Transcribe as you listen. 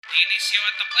Dionisio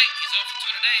at the plate. He's 0 for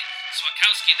 2 today.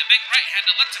 Swakowski, the big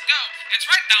right-hander, lets it go. It's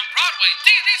right down Broadway.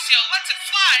 Dionisio lets it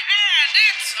fly, and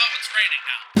it's raining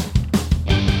now.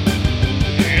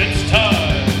 It's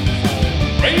time for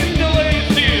Rain Delay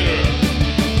Theater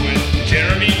with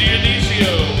Jeremy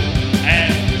Dionisio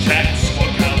and Jack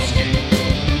Swakowski.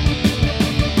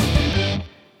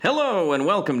 Hello and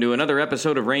welcome to another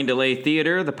episode of Rain Delay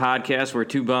Theater, the podcast where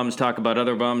two bums talk about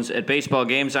other bums at baseball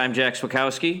games. I'm Jack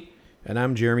Swakowski. And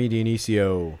I'm Jeremy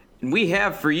Dionisio. And we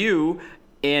have for you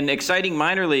an exciting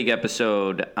minor league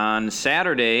episode. On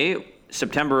Saturday,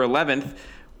 September 11th,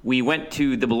 we went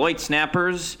to the Beloit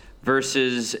Snappers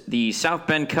versus the South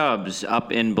Bend Cubs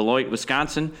up in Beloit,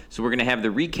 Wisconsin. So we're going to have the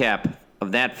recap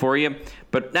of that for you.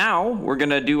 But now we're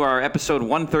going to do our episode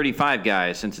 135,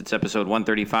 guys, since it's episode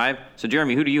 135. So,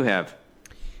 Jeremy, who do you have?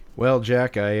 Well,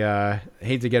 Jack, I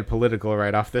hate to get political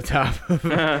right off the top,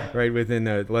 right within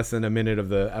less than a minute of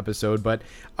the episode, but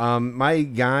my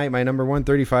number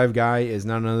 135 guy is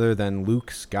none other than Luke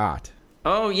Scott.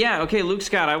 Oh, yeah. Okay, Luke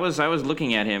Scott. I was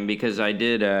looking at him because I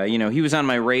did, he was on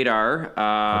my radar,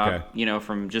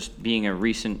 from just being a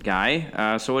recent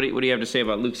guy. So what do you have to say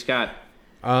about Luke Scott?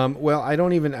 Well, I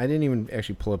didn't even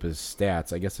actually pull up his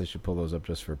stats. I guess I should pull those up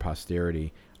just for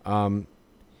posterity.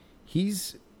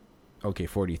 He's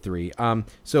 43.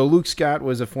 So Luke Scott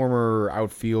was a former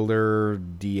outfielder,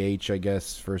 DH, I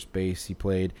guess, first base he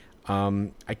played. I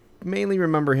mainly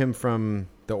remember him from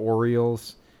the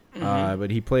Orioles, but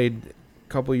he played a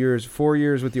couple years, 4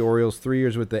 years with the Orioles, 3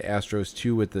 years with the Astros,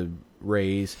 2 with the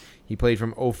Rays. He played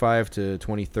from 2005 to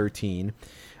 2013,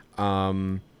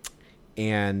 and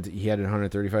he had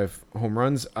 135 home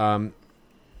runs.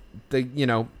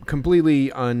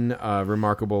 Completely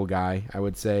unremarkable guy, I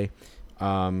would say.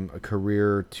 A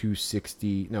career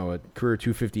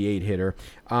 258 hitter.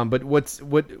 But what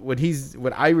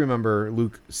I remember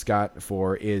Luke Scott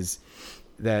for is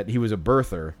that he was a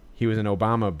birther. He was an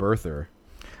Obama birther.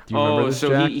 Do you remember this,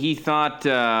 Jack? he thought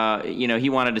he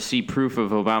wanted to see proof of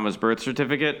Obama's birth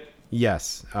certificate?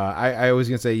 Yes. I was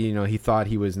going to say, he thought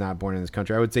he was not born in this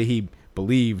country. I would say he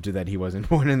believed that he wasn't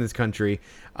born in this country.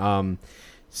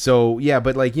 So, yeah,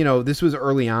 but, this was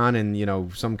early on,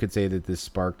 and, some could say that this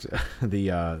sparked the,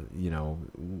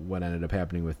 what ended up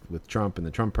happening with Trump and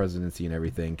the Trump presidency and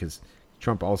everything, because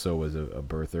Trump also was a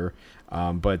birther.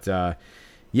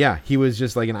 He was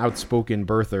just, an outspoken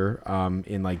birther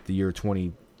in, the year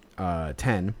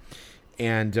 2010.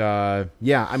 And, I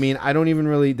don't even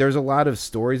really – there's a lot of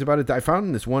stories about it. I found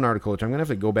in this one article, which I'm going to have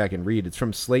to go back and read. It's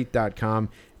from Slate.com,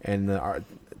 and the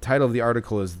title of the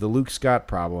article is The Luke Scott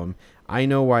Problem. I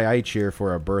know why I cheer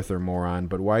for a birther moron,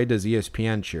 but why does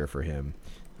ESPN cheer for him?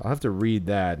 I'll have to read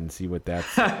that and see what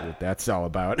that's all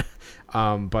about.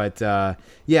 I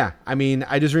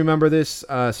just remember this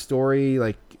story,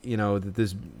 that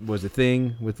this was a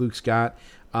thing with Luke Scott.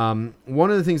 One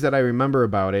of the things that I remember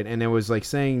about it, and I was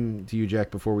saying to you,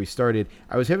 Jack, before we started,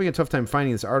 I was having a tough time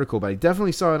finding this article, but I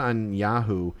definitely saw it on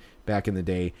Yahoo back in the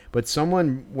day. But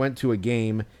someone went to a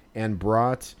game and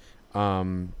brought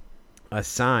a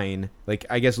sign,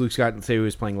 I guess Luke Scott, let's say he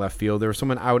was playing left field. There was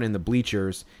someone out in the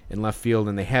bleachers in left field,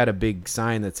 and they had a big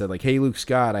sign that said, hey, Luke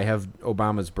Scott, I have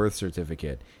Obama's birth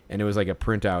certificate. And it was a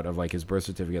printout of his birth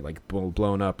certificate,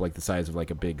 blown up the size of a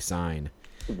big sign.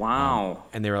 Wow.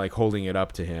 And they were holding it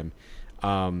up to him.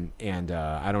 I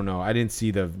don't know. I didn't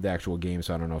see the actual game,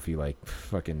 so I don't know if he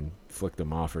fucking flicked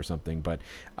them off or something. But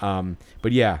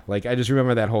yeah, I just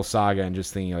remember that whole saga and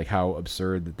just thinking how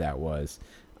absurd that was.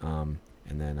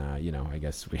 And then, I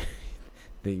guess we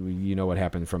what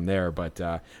happened from there. But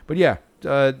yeah,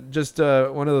 just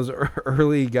one of those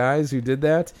early guys who did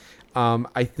that.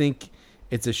 I think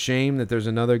it's a shame that there's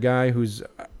another guy who's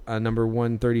number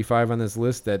 135 on this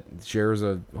list that shares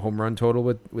a home run total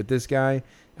with this guy.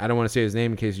 I don't want to say his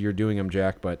name in case you're doing him,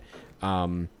 Jack, but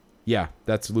yeah,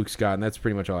 that's Luke Scott, and that's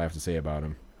pretty much all I have to say about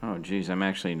him. Oh, geez, I'm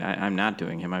not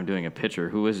doing him. I'm doing a pitcher.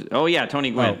 Who is? Oh, yeah,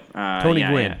 Tony Gwynn. Tony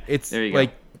Gwynn. Yeah. It's there you go.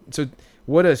 So.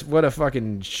 What a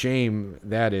fucking shame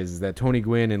that is that Tony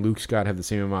Gwynn and Luke Scott have the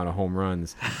same amount of home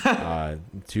runs,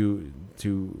 two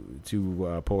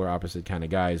polar opposite kind of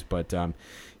guys. But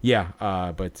we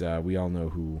all know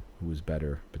who was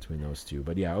better between those two.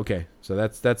 But yeah, okay. So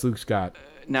that's Luke Scott.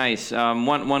 Nice.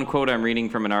 One quote I'm reading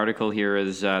from an article here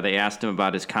is they asked him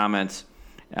about his comments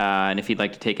and if he'd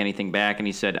like to take anything back, and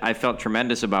he said, "I felt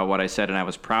tremendous about what I said, and I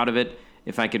was proud of it.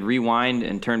 If I could rewind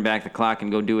and turn back the clock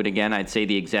and go do it again, I'd say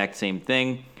the exact same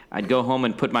thing. I'd go home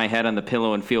and put my head on the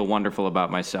pillow and feel wonderful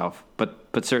about myself.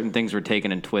 But certain things were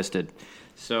taken and twisted."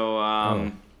 So,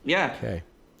 yeah. Okay.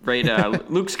 Great.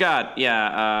 Luke Scott,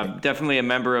 definitely a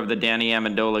member of the Danny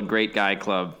Amendola Great Guy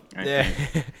Club. Yeah.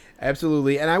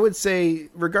 absolutely. And I would say,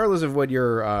 regardless of what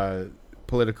your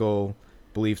political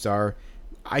beliefs are,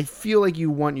 I feel like you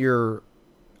want your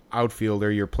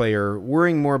outfielder, your player,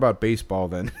 worrying more about baseball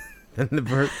than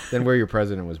where your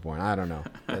president was born. I don't know.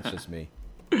 That's just me.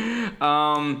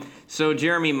 So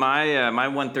Jeremy, my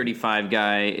 135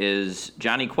 guy is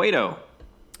Johnny Cueto.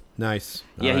 Nice.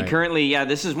 Yeah, All he right. currently. Yeah,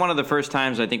 this is one of the first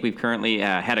times I think we've currently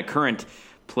had a current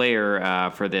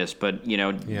player for this. But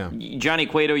Johnny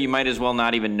Cueto, you might as well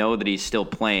not even know that he's still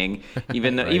playing,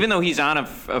 even though, Right. even though he's on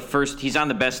he's on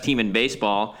the best team in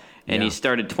baseball, and he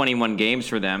started 21 games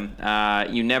for them.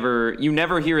 You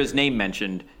never hear his name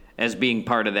mentioned as being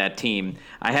part of that team.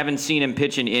 I haven't seen him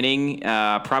pitch an inning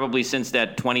probably since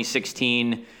that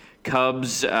 2016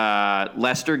 Cubs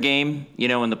Leicester game,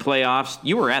 in the playoffs.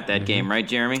 You were at that game, right,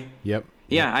 Jeremy? Yep.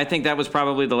 Yeah, I think that was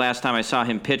probably the last time I saw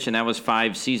him pitch, and that was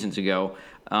 5 seasons ago.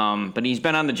 But he's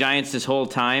been on the Giants this whole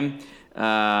time. He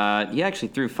actually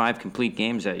threw 5 complete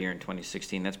games that year in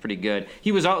 2016. That's pretty good.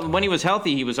 When he was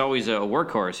healthy, he was always a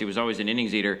workhorse. He was always an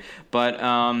innings eater. But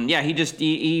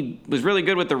he was really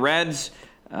good with the Reds.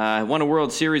 Won a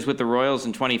World Series with the Royals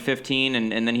in 2015,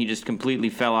 and then he just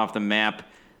completely fell off the map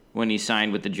when he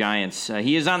signed with the Giants.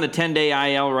 He is on the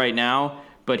 10-day IL right now,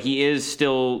 but he is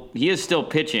still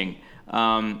pitching.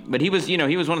 But he was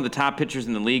one of the top pitchers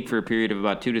in the league for a period of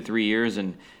about 2 to 3 years,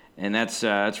 and that's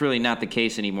really not the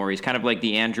case anymore. He's kind of like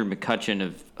the Andrew McCutchen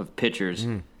of pitchers.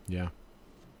 Yeah.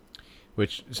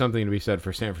 Which something to be said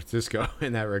for San Francisco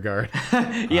in that regard.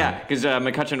 Yeah, because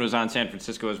McCutchen was on San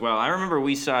Francisco as well. I remember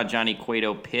we saw Johnny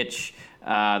Cueto pitch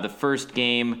the first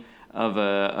game of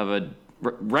a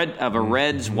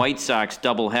Reds White Sox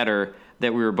doubleheader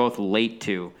that we were both late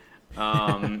to. He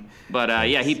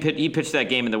pitched that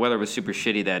game, and the weather was super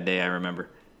shitty that day. I remember.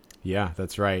 Yeah,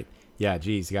 that's right. Yeah,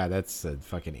 geez, God, that's a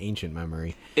fucking ancient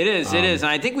memory. It is, and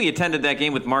I think we attended that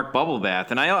game with Mark Bubblebath.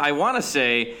 And I want to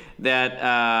say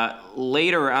that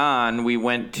later on we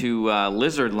went to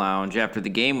Lizard Lounge after the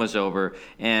game was over,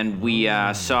 and we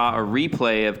saw a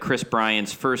replay of Chris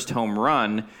Bryant's first home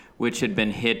run, which had been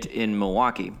hit in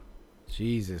Milwaukee.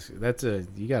 Jesus,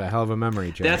 you got a hell of a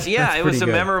memory, Jack. It was a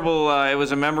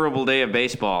good. memorable day of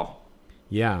baseball.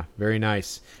 Yeah, very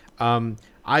nice.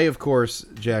 I, of course,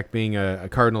 Jack, being a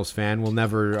Cardinals fan, will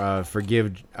never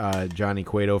forgive Johnny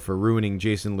Cueto for ruining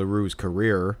Jason LaRue's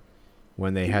career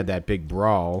when they had that big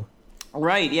brawl.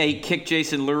 Right, yeah, he kicked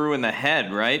Jason LaRue in the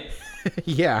head, right?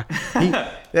 Yeah.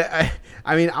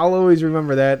 I mean, I'll always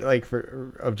remember that,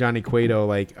 of Johnny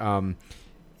Cueto,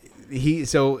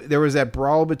 so there was that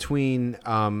brawl between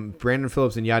Brandon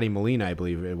Phillips and Yadi Molina, I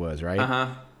believe it was, right?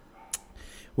 Uh-huh.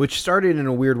 Which started in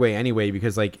a weird way anyway,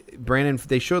 because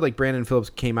they showed Brandon Phillips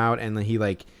came out and he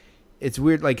it's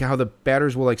weird how the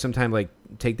batters will sometimes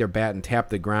take their bat and tap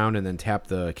the ground and then tap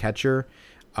the catcher,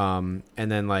 and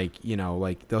then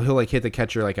he'll hit the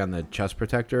catcher on the chest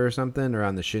protector or something, or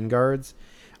on the shin guards,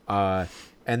 and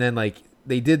then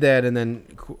they did that, and then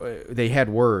they had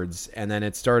words, and then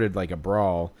it started a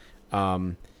brawl.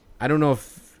 I don't know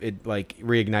if it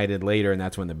reignited later, and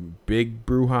that's when the big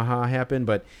brouhaha happened,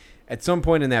 but at some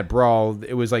point in that brawl,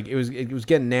 it was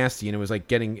getting nasty, and it was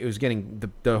getting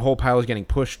the whole pile was getting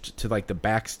pushed to the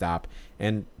backstop,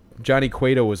 and Johnny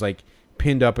Cueto was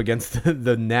pinned up against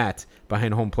the net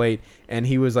behind home plate, and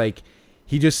he was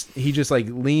he just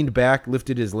leaned back,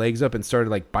 lifted his legs up, and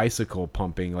started bicycle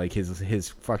pumping his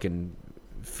fucking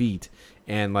feet,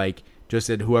 and just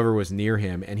at whoever was near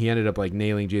him, and he ended up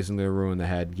nailing Jason LaRue in the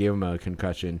head, gave him a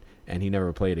concussion, and he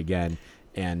never played again,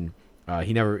 and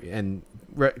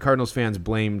Cardinals fans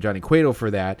blame Johnny Cueto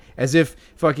for that, as if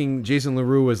fucking Jason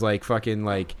LaRue was Tony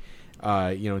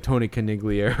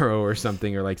Conigliaro or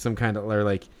something, or some kind of, or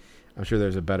I'm sure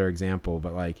there's a better example,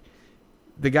 but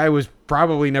the guy was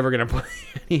probably never gonna play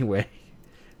anyway.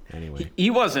 He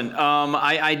wasn't.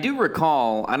 I do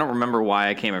recall. I don't remember why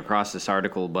I came across this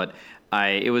article, but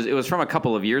it was from a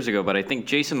couple of years ago. But I think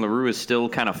Jason LaRue is still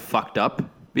kind of fucked up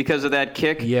because of that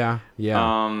kick. Yeah.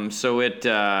 So it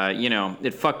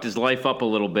it fucked his life up a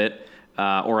little bit,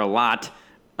 or a lot.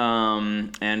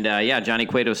 Johnny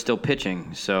Cueto's still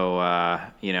pitching. So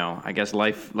I guess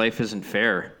life isn't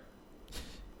fair.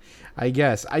 I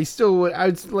guess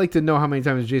I'd like to know how many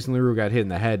times Jason LaRue got hit in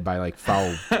the head by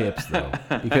foul tips, though,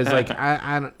 because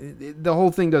I don't, the whole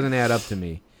thing doesn't add up to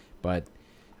me, but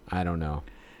I don't know.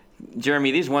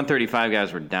 Jeremy, these 135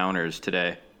 guys were downers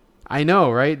today. I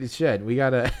know, right? Shit, we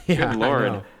gotta. Yeah, Good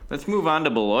Lord. Let's move on to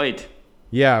Beloit.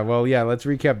 Yeah, well, yeah. Let's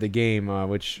recap the game,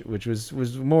 which was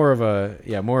more of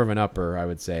an upper, I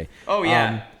would say. Oh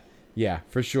yeah. Yeah,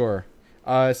 for sure.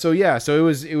 So it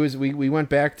was we went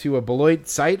back to a Beloit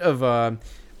site of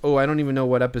I don't even know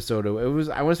what episode it was.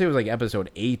 I want to say it was like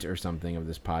episode 8 or something of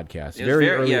this podcast. It was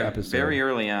Early episode. very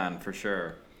early on for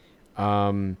sure.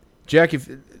 Jack, if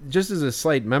just as a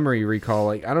slight memory recall,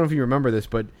 like I don't know if you remember this,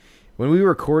 but when we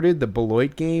recorded the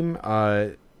Beloit game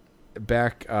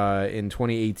back in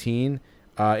 2018,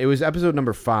 it was episode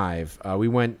number 5. We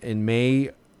went in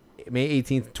May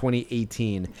 18th,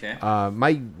 2018. Okay.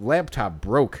 My laptop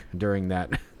broke during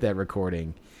that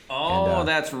recording. Oh, And,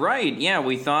 that's right. Yeah,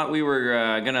 we thought we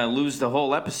were gonna lose the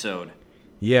whole episode.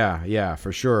 Yeah,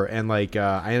 for sure. And like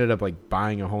I ended up like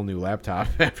buying a whole new laptop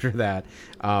after that.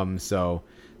 So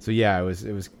yeah, it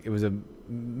was a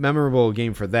memorable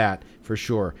game for that for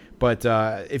sure. But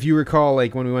if you recall,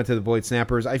 like when we went to the Beloit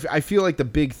Snappers, I feel like the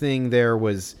big thing there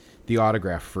was the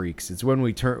autograph freaks. It's when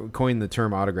we coined the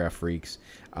term autograph freaks.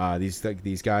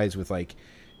 These guys with like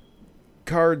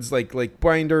cards like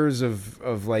binders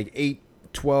of like 8,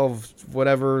 12,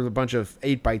 whatever, a bunch of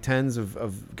 8x10s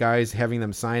of guys having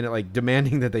them sign it, like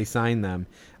demanding that they sign them,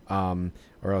 or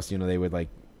else they would like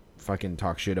fucking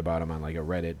talk shit about them on like a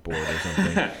Reddit board or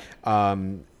something.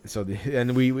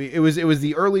 It was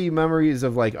the early memories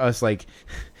of like us like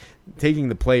taking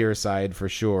the player side for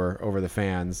sure over the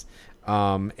fans.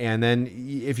 And then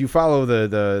if you follow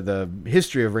the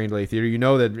history of Rain Delay Theater, you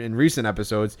know that in recent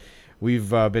episodes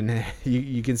we've been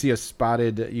you can spot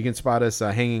us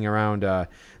hanging around the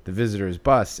visitors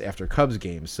bus after Cubs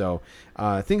games. So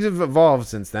things have evolved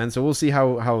since then. So we'll see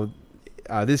how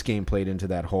this game played into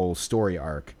that whole story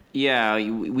arc. Yeah,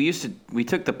 we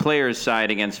took the players' side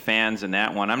against fans in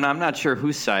that one. I'm not sure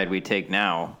whose side we take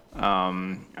now.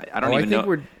 I don't even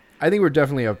know. I think we're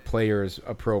definitely a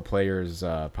pro players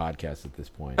podcast at this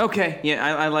point. Okay, yeah,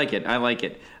 I like it.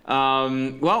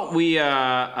 Well, we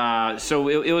so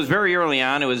it was very early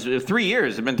on. It was 3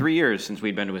 years. It's been 3 years since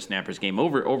we'd been to a Snappers game.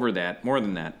 Over that, more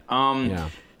than that. Yeah.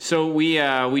 So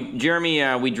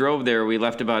Jeremy, we drove there. We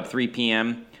left about 3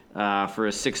 p.m. For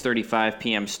a 6:35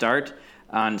 p.m. start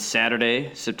on Saturday,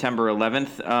 September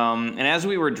 11th. And as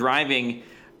we were driving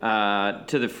to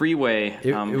the freeway,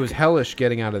 it was hellish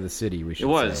getting out of the city. We should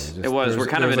say. It was. We're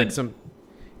kind of in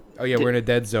we're in a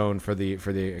dead zone for the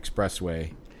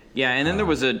expressway. Yeah, and then there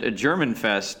was a German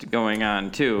fest going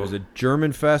on too. There was a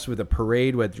German fest with a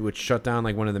parade which shut down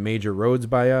like one of the major roads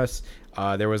by us.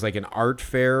 There was like an art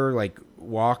fair like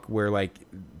walk where like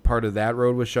part of that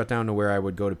road was shut down to where I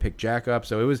would go to pick Jack up.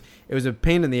 So it was a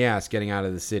pain in the ass getting out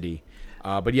of the city.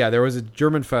 But yeah, there was a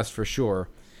German fest for sure.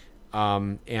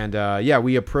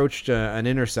 We approached an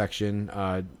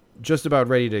intersection just about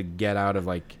ready to get out of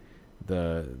like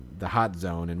the hot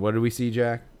zone. And what did we see,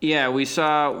 Jack? Yeah, we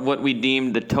saw what we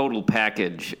deemed the total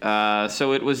package.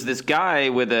 So it was this guy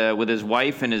with his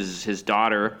wife and his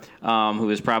daughter, who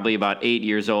was probably about 8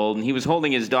 years old, and he was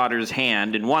holding his daughter's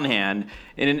hand in one hand,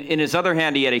 and in his other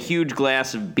hand he had a huge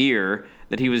glass of beer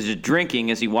that he was just drinking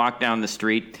as he walked down the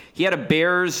street. He had a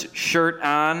Bears shirt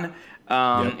on.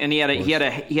 And he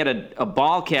had a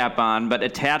ball cap on, but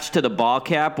attached to the ball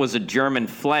cap was a German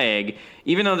flag,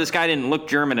 even though this guy didn't look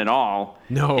German at all.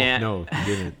 No, he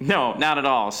didn't. No, not at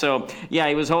all. So yeah,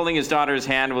 he was holding his daughter's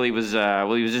hand while he was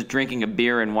just drinking a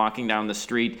beer and walking down the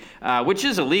street, which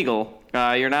is illegal.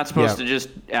 You're not supposed to just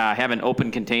have an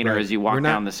open container as you walk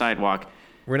down the sidewalk.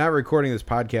 We're not recording this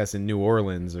podcast in New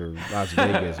Orleans or Las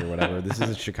Vegas or whatever. This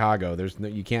is Chicago.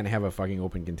 You can't have a fucking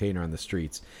open container on the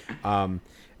streets.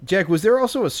 Jack, was there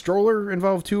also a stroller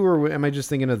involved too, or am I just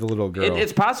thinking of the little girl?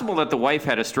 It's possible that the wife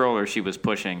had a stroller she was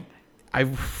pushing. I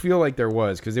feel like there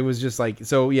was, because it was just like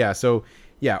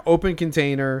open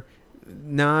container,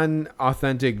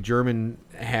 non-authentic German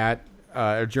hat,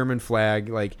 German flag,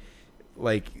 like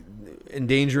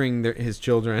endangering his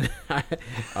children.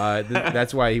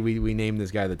 That's why we named this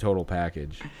guy the Total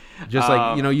Package. Just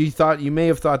like you may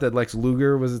have thought that Lex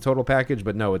Luger was a total package,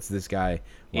 but no, it's this guy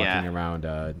walking around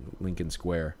Lincoln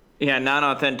Square. Yeah,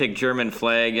 non-authentic German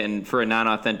flag, and for a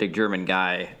non-authentic German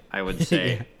guy, I would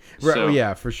say. Right. So,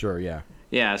 yeah, for sure. Yeah.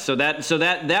 Yeah. So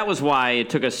that was why it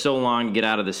took us so long to get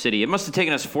out of the city. It must have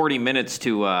taken us 40 minutes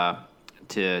to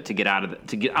get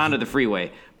onto the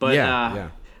freeway.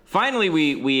 But finally,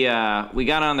 we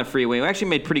got on the freeway. We actually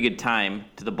made pretty good time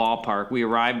to the ballpark. We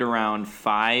arrived around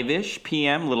 5-ish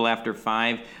p.m., a little after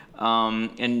 5.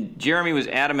 And Jeremy was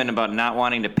adamant about not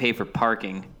wanting to pay for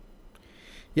parking.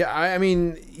 Yeah,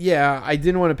 I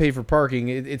didn't want to pay for parking.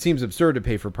 It seems absurd to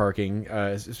pay for parking,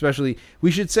 especially. We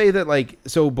should say that,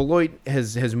 Beloit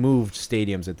has moved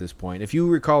stadiums at this point. If you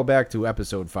recall back to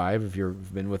episode 5, if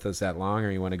you've been with us that long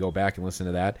or you want to go back and listen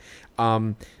to that,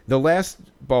 the last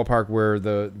ballpark where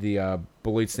the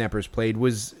Beloit Snappers played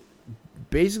was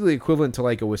basically equivalent to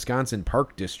like a Wisconsin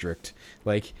park district.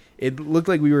 Like, it looked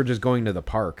like we were just going to the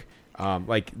park.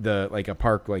 like a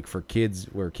park like for kids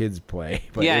where kids play.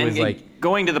 But yeah, it was and like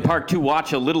going to the park to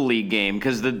watch a Little League game,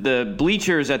 because the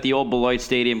bleachers at the old Beloit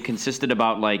Stadium consisted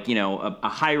about like, you know, a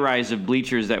high rise of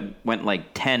bleachers that went like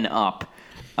 10 up.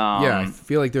 yeah, I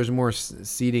feel like there's more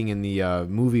seating in the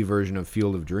movie version of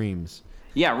Field of Dreams.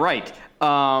 Yeah, right.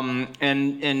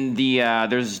 And the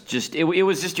there's just it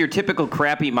was just your typical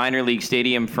crappy minor league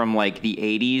stadium from like the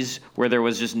 80s, where there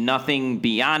was just nothing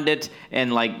beyond it,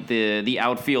 and like the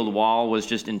outfield wall was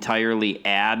just entirely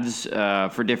ads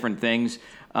for different things.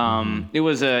 It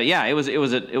was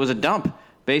a dump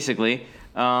basically.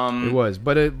 It was,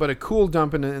 but a cool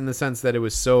dump in the sense that it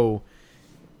was so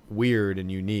weird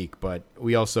and unique. But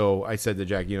I said to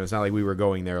Jack, you know, it's not like we were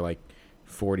going there like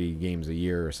 40 games a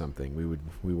year or something.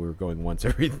 We were going once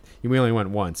we only went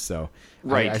once, so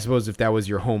right. I suppose if that was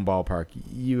your home ballpark,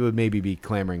 you would maybe be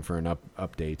clamoring for an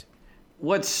update.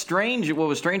 What was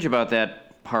strange about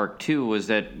that park too was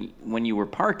that when you were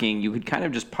parking, you could kind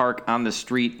of just park on the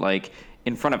street, like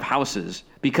in front of houses,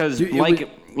 because Dude,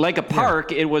 like a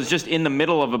park, it was just in the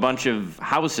middle of a bunch of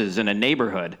houses in a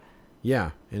neighborhood.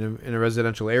 Yeah, in a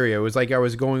residential area. It was like I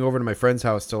was going over to my friend's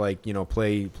house to, like, you know,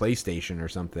 play PlayStation or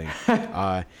something.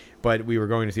 But we were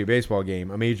going to see a baseball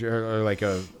game, a major or like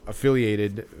a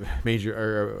affiliated major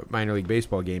or minor league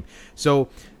baseball game. So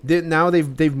now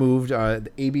they've moved the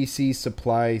ABC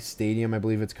Supply Stadium, I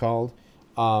believe it's called,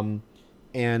 and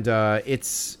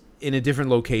it's in a different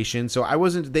location. So I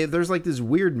wasn't. There's like this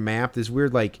weird map, this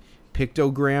weird like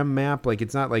pictogram map. Like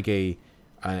it's not like a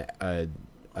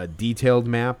detailed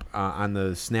map on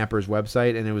the Snappers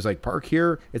website, and it was like park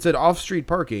here. It said off-street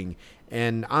parking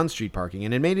and on-street parking,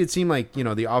 and it made it seem like, you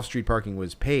know, the off-street parking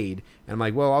was paid. And I'm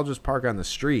like, well, I'll just park on the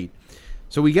street.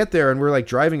 So we get there and we're like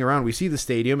driving around. We see the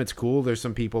stadium. It's cool. There's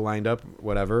some people lined up,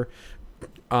 whatever.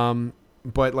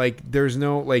 But like there's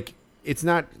no, like, it's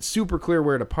not super clear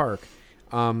where to park.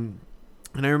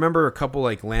 And I remember a couple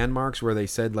like landmarks where they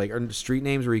said like street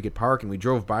names where you could park, and we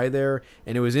drove by there,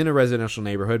 and it was in a residential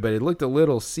neighborhood, but it looked a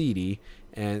little seedy,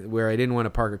 and where I didn't want to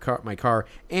park my car,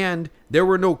 and there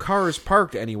were no cars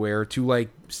parked anywhere to like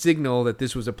signal that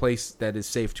this was a place that is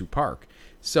safe to park.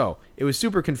 So it was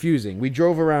super confusing. We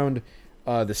drove around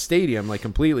the stadium like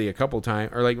completely a couple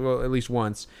times, or like, well, at least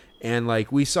once, and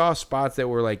like we saw spots that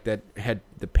were like that had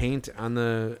the paint on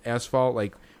the asphalt,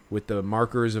 like with the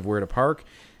markers of where to park.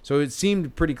 So it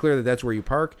seemed pretty clear that that's where you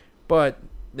park, but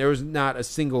there was not a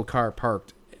single car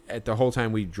parked at the whole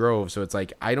time we drove. So it's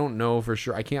like, I don't know for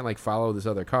sure. I can't like follow this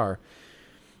other car.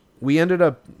 We ended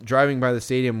up driving by the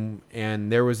stadium,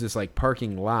 and there was this like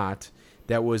parking lot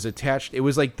that was attached. It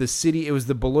was like it was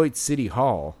the Beloit City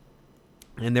Hall.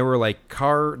 And there were like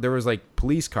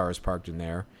police cars parked in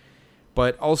there,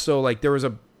 but also like there was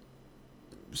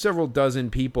several dozen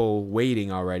people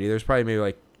waiting already. There's probably maybe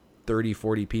like 30,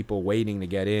 40 people waiting to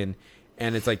get in,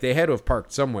 and it's like they had to have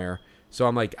parked somewhere. So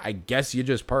I'm like, I guess you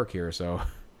just park here. So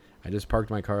I just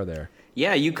parked my car there.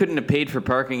 Yeah, you couldn't have paid for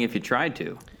parking if you tried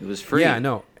to. It was free. Yeah,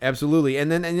 no, absolutely.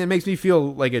 And it makes me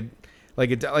feel like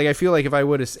I feel like if I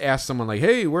would have asked someone like,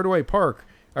 hey, where do I park?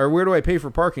 Or where do I pay for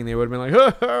parking? They would have been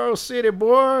like, oh, city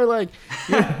boy, like,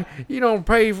 you don't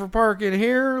pay for parking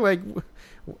here, like,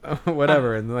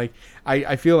 whatever. And like,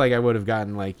 I feel like I would have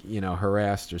gotten like, you know,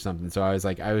 harassed or something. So I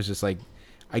was just like,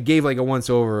 I gave like a once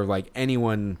over of like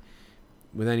anyone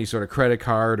with any sort of credit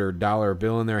card or dollar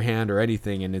bill in their hand or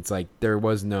anything, and it's like there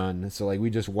was none. So like we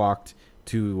just parked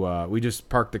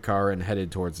the car and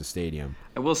headed towards the stadium.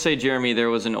 I will say, Jeremy, there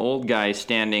was an old guy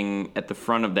standing at the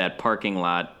front of that parking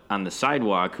lot on the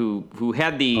sidewalk who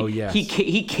had the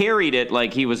he carried it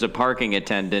like he was a parking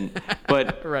attendant,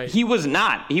 but right. He was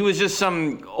not. He was just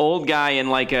some old guy in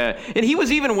like and he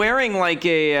was even wearing like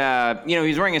a he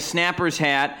was wearing a Snappers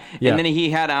hat, and then he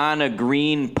had on a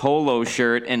green polo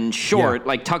shirt and short,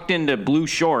 like tucked into blue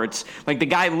shorts. Like the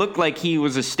guy looked like he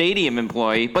was a stadium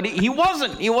employee, but he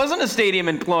wasn't. He wasn't a stadium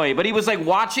employee, but he was like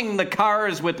watching the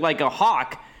cars with like a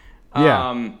hawk.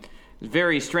 Yeah.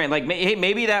 Very strange. Like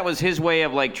maybe that was his way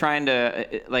of like trying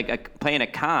to playing a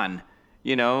con,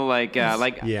 you know,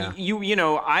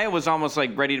 I was almost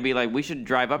like ready to be like, we should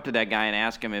drive up to that guy and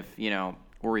ask him if, you know,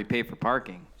 where we pay for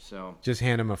parking. So just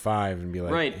hand him a $5 and be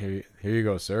like, right. Here you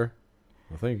go, sir.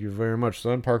 Well, thank you very much,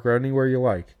 son. Park right anywhere you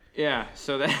like. Yeah.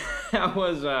 So that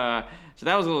was a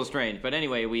little strange, but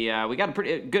anyway, we got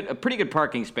a pretty good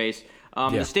parking space.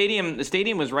 The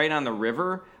stadium was right on the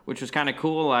river, which was kind of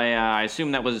cool. I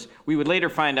assume we would later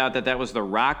find out that was the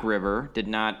Rock River. Did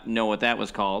not know what that was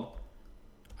called.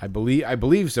 I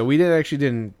believe so. We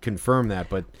didn't confirm that,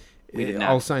 but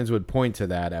all signs would point to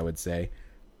that, I would say.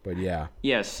 But yeah.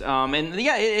 Yes, and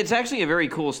yeah, it's actually a very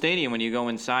cool stadium when you go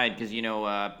inside because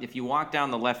if you walk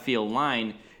down the left field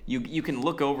line, you can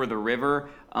look over the river.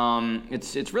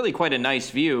 It's really quite a nice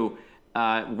view.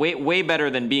 Way better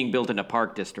than being built in a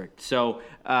park district. So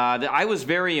I was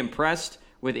very impressed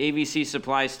with ABC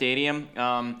Supply Stadium.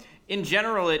 In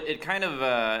general, it kind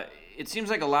of it seems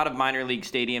like a lot of minor league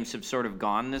stadiums have sort of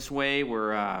gone this way,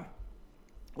 where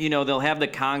they'll have the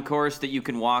concourse that you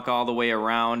can walk all the way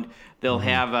around. They'll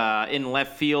have in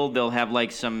left field, they'll have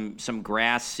like some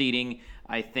grass seating.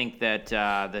 I think that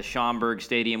the Schaumburg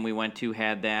Stadium we went to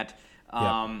had that.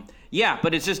 Yeah,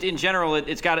 but it's just in general,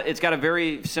 it's got a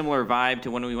very similar vibe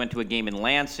to when we went to a game in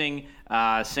Lansing.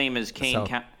 Same as Kane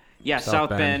County. Yeah, South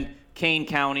Bend, Kane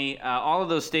County. All of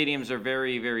those stadiums are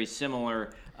very, very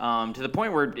similar to the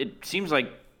point where it seems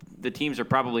like the teams are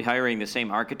probably hiring the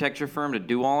same architecture firm to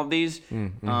do all of these.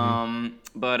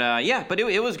 But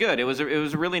it was good. It was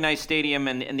a really nice stadium,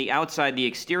 and the outside, the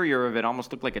exterior of it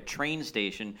almost looked like a train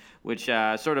station, which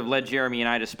sort of led Jeremy and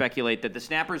I to speculate that the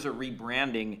Snappers are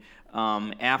rebranding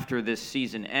after this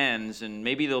season ends, and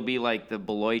maybe they'll be like the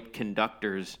Beloit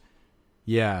Conductors.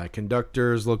 Yeah,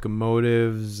 conductors,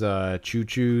 locomotives,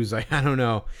 choo-choos. I don't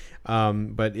know.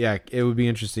 But yeah, it would be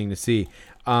interesting to see.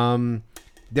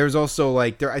 There's also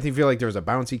I feel like there's a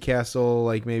bouncy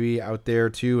castle maybe out there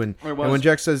too, and when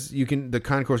Jack says the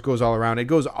concourse goes all around, it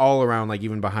goes all around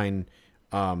even behind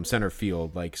center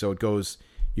field, so it goes.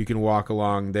 You can walk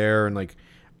along there and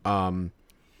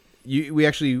we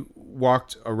actually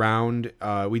walked around.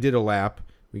 We did a lap.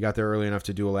 We got there early enough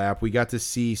to do a lap. We got to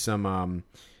see some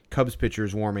Cubs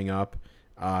pitchers warming up,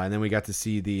 and then we got to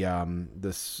see the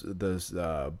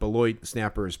Beloit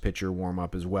Snappers pitcher warm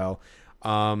up as well.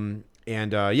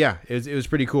 And it was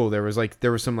pretty cool. There was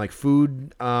some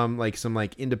food, some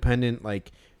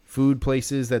independent food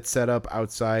places that set up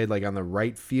outside on the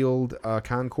right field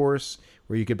concourse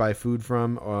where you could buy food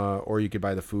from, or you could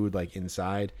buy the food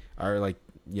inside, or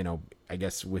I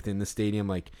guess within the stadium.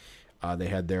 They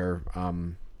had their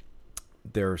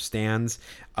stands.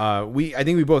 I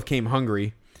think we both came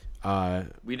hungry.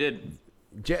 We did.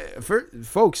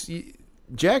 Folks.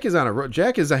 Jack is on a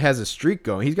Jack has a streak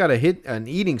going. He's got an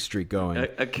eating streak going.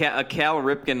 A Cal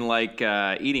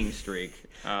Ripken eating streak.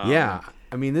 Yeah,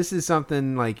 I mean this is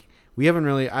something we haven't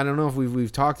really. I don't know if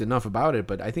we've talked enough about it,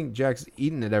 but I think Jack's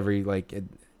eaten it every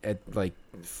at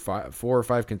 4 or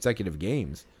 5 consecutive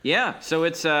games. Yeah, so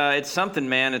it's something,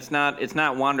 man. It's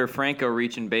not Wander Franco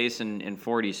reaching base in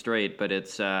 40 straight, but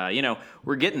it's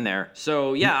we're getting there.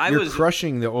 So yeah, You're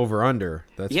crushing the over under.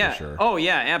 That's for sure. Oh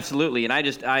yeah, absolutely. And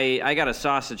I got a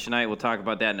sausage tonight. We'll talk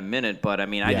about that in a minute. But I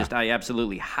mean, I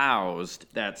absolutely housed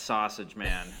that sausage,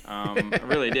 man. I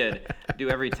really did. I do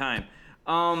every time.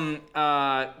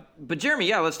 But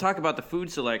Jeremy, let's talk about the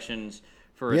food selections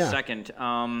for a second.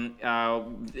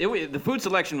 The food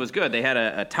selection was good. They had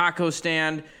a taco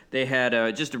stand. They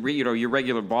had just your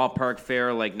regular ballpark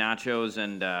fare like nachos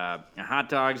and hot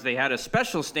dogs. They had a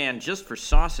special stand just for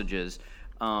sausages.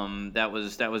 That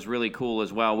was really cool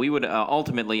as well. We would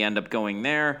ultimately end up going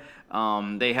there.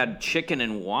 They had chicken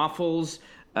and waffles.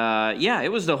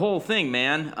 It was the whole thing,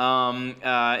 man.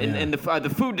 And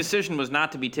the food decision was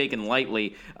not to be taken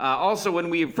lightly. Also, when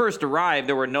we first arrived,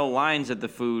 there were no lines at the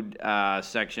food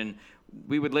section.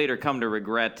 We would later come to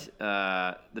regret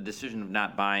the decision of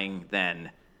not buying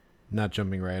then. Not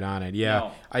jumping right on it. Yeah,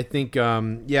 no. I think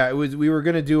it was. We were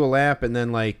gonna do a lap, and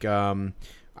then I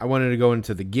wanted to go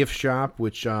into the gift shop,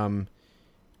 which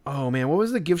oh man, what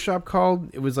was the gift shop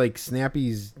called? It was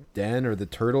Snappy's Den or the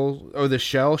Turtle or the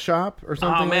Shell Shop or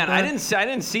something. Oh man, like that. I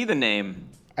didn't see the name.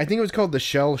 I think it was called the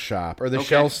Shell Shop or the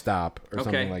Shell Stop or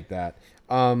something like that.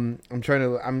 I'm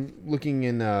looking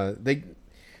in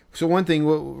So one thing,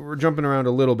 we're jumping around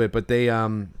a little bit, but they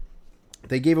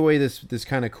gave away this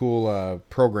kind of cool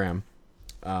program,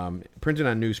 printed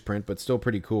on newsprint, but still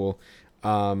pretty cool.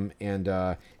 And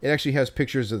it actually has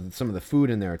pictures of some of the food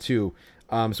in there too.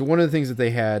 So one of the things that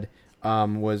they had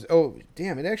was,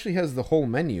 it actually has the whole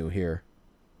menu here.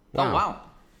 Wow. Oh, wow.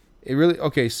 It really,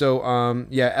 okay, so,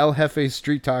 El Jefe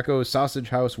Street Tacos, Sausage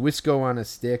House, Wisco on a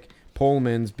Stick,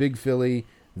 Pullman's, Big Philly,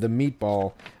 The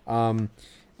Meatball.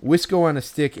 Wisco on a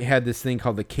Stick had this thing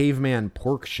called the Caveman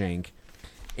Pork Shank,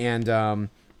 and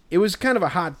it was kind of a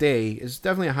hot day. It's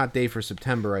definitely a hot day for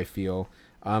September, I feel,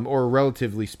 or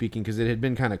relatively speaking, because it had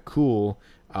been kind of cool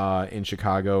in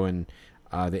Chicago and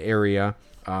the area.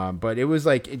 But it was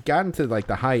it got into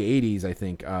the high 80s, I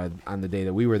think, on the day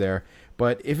that we were there.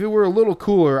 But if it were a little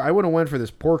cooler, I would have went for this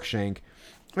pork shank.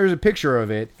 There's a picture of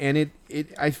it, and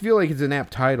I feel like it's an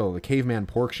apt title, the Caveman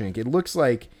Pork Shank. It looks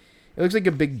like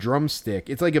a big drumstick.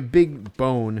 It's like a big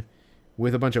bone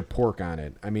with a bunch of pork on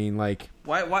it. I mean, like,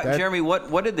 Why, Jeremy?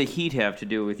 What did the heat have to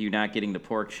do with you not getting the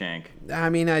pork shank? I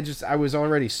mean, I was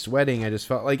already sweating. I just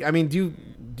felt like, I mean, do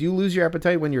you lose your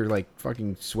appetite when you're like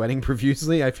fucking sweating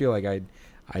profusely? I feel like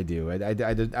I do. I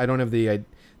don't have the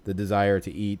desire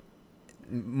to eat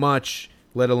much,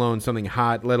 let alone something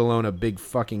hot, let alone a big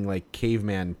fucking like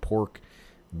caveman pork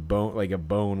bone, like a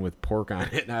bone with pork on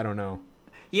it. I don't know.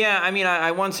 Yeah, I mean,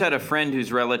 I once had a friend whose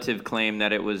relative claimed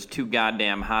that it was too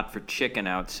goddamn hot for chicken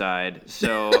outside.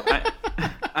 So,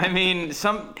 I mean,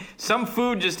 some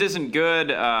food just isn't good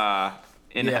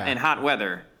in hot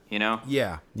weather, you know?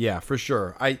 Yeah, for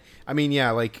sure. I mean,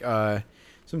 yeah, like,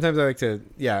 sometimes I like to,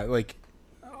 like,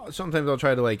 sometimes I'll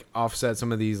try to, like, offset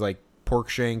some of these, like, pork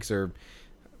shanks or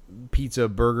pizza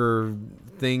burger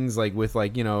things, like, with,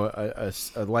 like, you know,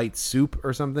 a light soup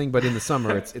or something. But in the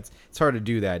summer, it's hard to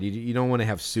do that. You don't want to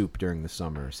have soup during the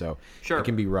summer, so sure. It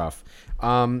can be rough.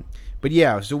 But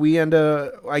yeah, so we end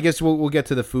I guess we'll get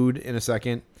to the food in a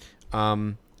second.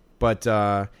 But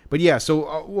yeah,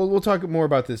 so we'll talk more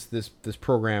about this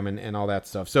program and all that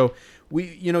stuff. So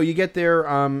you get there.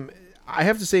 I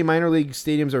have to say, minor league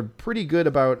stadiums are pretty good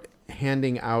about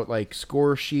handing out like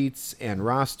score sheets and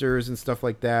rosters and stuff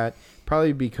like that.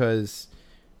 Probably because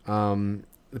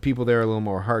the people there are a little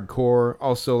more hardcore.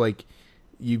 Also, like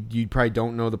you probably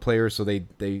don't know the players, so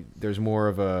there's more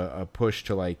of a push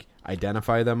to like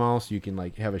identify them all, so you can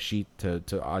like have a sheet to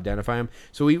identify them.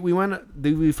 So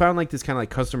we found like this kind of like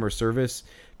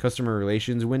customer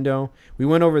relations window. We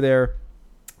went over there,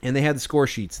 and they had the score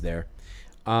sheets there,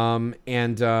 and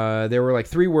there were like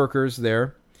 3 workers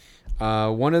there.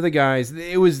 One of the guys,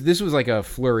 this was like a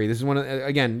flurry. This is one of,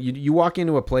 again, you walk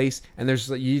into a place and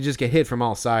you just get hit from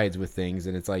all sides with things,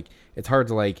 and it's like it's hard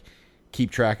to like keep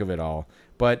track of it all.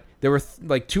 But there were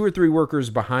like 2 or 3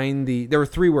 workers there were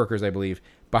 3 workers, I believe,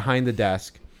 behind the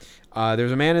desk.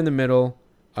 There's a man in the middle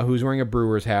who's wearing a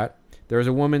Brewers hat. There was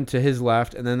a woman to his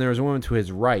left, and then there was a woman to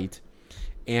his right.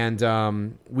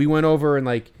 And we went over, and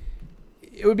like,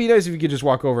 it would be nice if you could just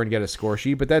walk over and get a score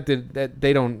sheet, but that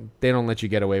they don't let you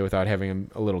get away without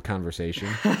having a little conversation.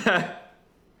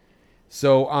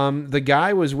 So the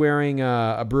guy was wearing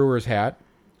a Brewers hat,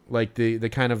 like the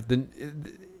kind of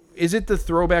is it the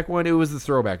throwback one? It was the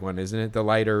throwback one, isn't it? The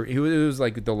lighter, it was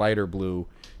like the lighter blue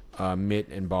mitt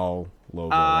and ball logo.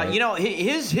 Right? You know,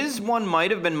 his one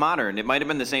might have been modern. It might have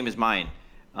been the same as mine.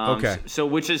 Okay. So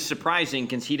which is surprising,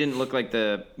 because he didn't look like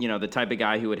the type of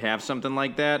guy who would have something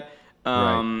like that.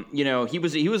 Right. You know, he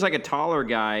was like a taller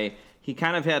guy. He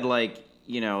kind of had like,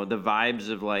 you know, the vibes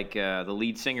of like the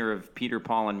lead singer of Peter,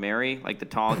 Paul, and Mary, like the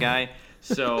tall guy.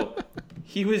 So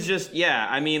he was just,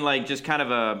 I mean, like just kind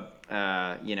of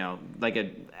a, you know, like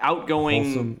a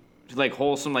outgoing,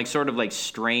 wholesome, like sort of like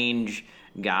strange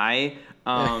guy.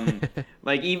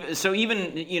 Like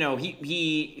even you know,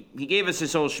 he gave us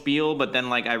this whole spiel, but then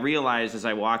like I realized as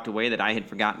I walked away that I had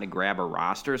forgotten to grab a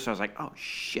roster, so I was like, oh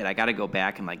shit, I got to go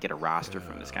back and like get a roster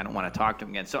from this guy. I don't want to talk to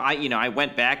him again. So I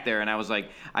went back there and I was like,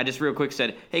 I just real quick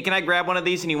said, hey, can I grab one of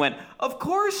these? And he went, of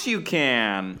course you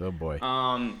can. Oh boy.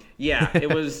 Yeah, it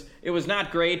was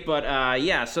not great, but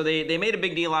so they made a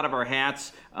big deal out of our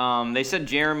hats. They said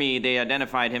Jeremy, they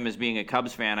identified him as being a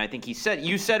Cubs fan. I think you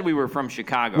said we were from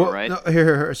Chicago, right? No,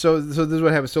 here. So this is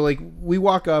what happens. So like we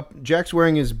walk up, Jack's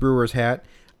wearing his Brewers hat.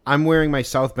 I'm wearing my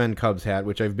South Bend Cubs hat,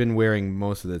 which I've been wearing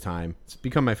most of the time. It's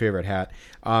become my favorite hat.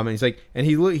 And he's like, and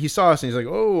he saw us and he's like,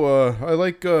 oh, I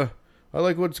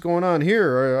like what's going on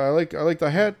here. I like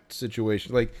the hat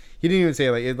situation. Like he didn't even say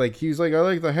like he was like, I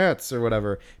like the hats or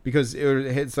whatever, because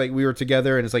it's like we were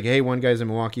together and it's like, hey, one guy's a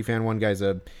Milwaukee fan, one guy's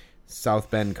a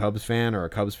South Bend Cubs fan or a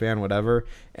Cubs fan, whatever.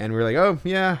 And we're like, oh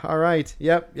yeah, all right,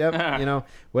 yep, you know,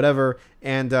 whatever.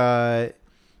 And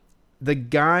the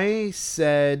guy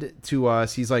said to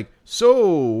us, he's like,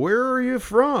 so where are you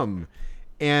from?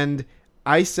 And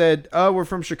I said, oh, we're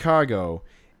from Chicago.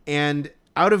 And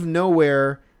out of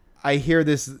nowhere, I hear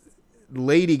this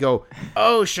lady go,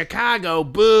 oh, Chicago,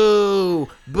 boo,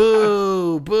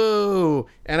 boo, boo.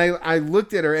 And I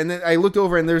looked at her, and then I looked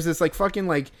over, and there's this like fucking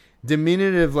like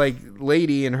diminutive like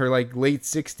lady in her like late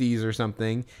 60s or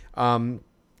something,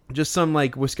 just some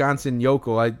like Wisconsin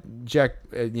yokel. Jack,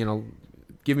 you know,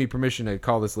 give me permission to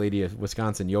call this lady a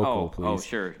Wisconsin yokel, please. Oh,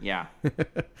 sure, yeah.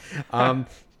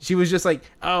 She was just like,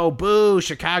 oh, boo,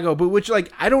 Chicago, boo, which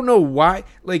like I don't know why.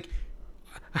 Like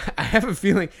I have a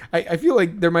feeling, I feel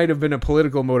like there might have been a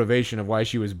political motivation of why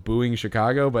she was booing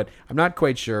Chicago, but I'm not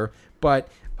quite sure. But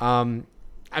I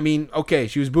mean, okay,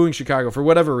 she was booing Chicago for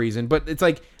whatever reason, but it's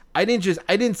like I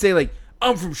didn't say like,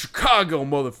 I'm from Chicago,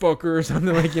 motherfucker, or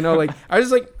something like, like I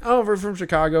was like, oh, we're from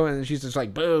Chicago, and she's just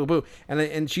like, boo, boo,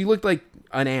 and she looked like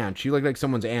an aunt. She looked like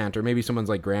someone's aunt, or maybe someone's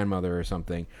like grandmother or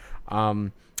something.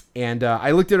 And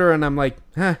I looked at her and I'm like,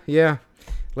 yeah,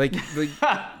 like,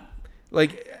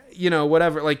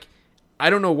 whatever. Like, I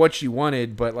don't know what she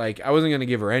wanted, but like, I wasn't gonna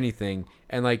give her anything,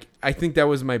 and like, I think that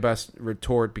was my best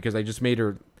retort because I just made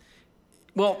her.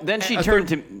 Well, then she turned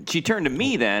to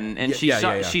me then, and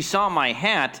she saw my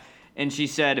hat, and she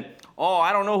said, "Oh,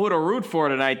 I don't know who to root for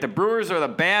tonight. The Brewers or the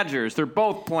Badgers. They're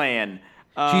both playing."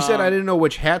 She said I didn't know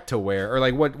which hat to wear, or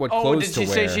like what clothes to wear. Oh, did she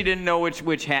say she didn't know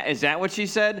which hat? Is that what she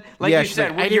said? Like you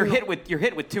said, like, you're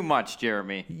hit with too much,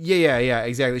 Jeremy. Yeah,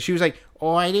 exactly. She was like,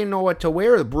 "Oh, I didn't know what to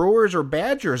wear. The Brewers or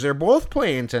Badgers. They're both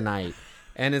playing tonight."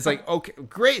 And it's like, okay,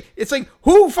 great. It's like,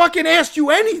 who fucking asked you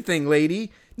anything,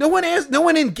 lady? No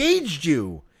one engaged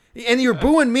you. And you're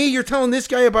booing me. You're telling this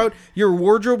guy about your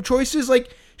wardrobe choices.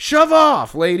 Like, shove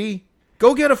off, lady.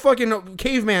 Go get a fucking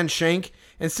caveman shank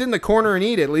and sit in the corner and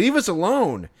eat it. Leave us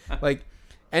alone. Like,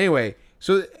 anyway.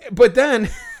 So, but then,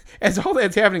 as all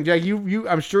that's happening, Jack,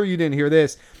 I'm sure you didn't hear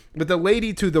this, but the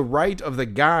lady to the right of the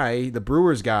guy, the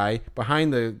Brewers guy,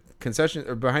 behind the concession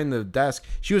or behind the desk,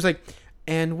 she was like,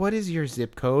 "And what is your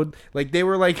zip code?" Like, they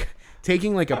were like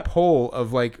taking like a poll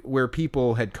of like where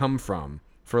people had come from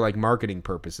for like marketing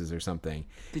purposes or something.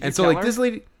 And so like her? This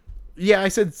lady, yeah, I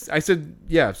said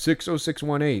yeah,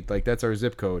 60618, like that's our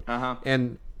zip code.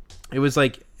 And it was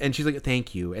like, and she's like,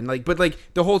 "Thank you." And like, but like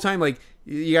the whole time, like,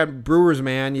 you got Brewers,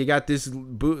 man, you got the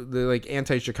like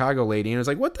anti-Chicago lady, and it was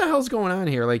like, what the hell's going on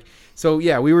here? Like, so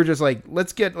yeah, we were just like,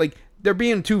 let's get, like, they're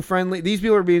being too friendly. These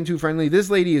people are being too friendly. This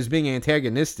lady is being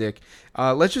antagonistic.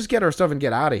 Let's just get our stuff and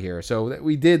get out of here. So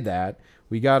we did that.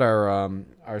 We got our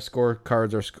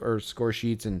scorecards, our score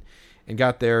sheets, and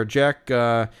got there. Jack,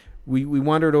 we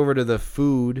wandered over to the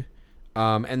food,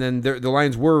 and then the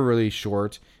lines were really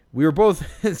short. We were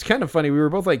both, it's kind of funny, we were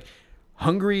both like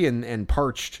hungry and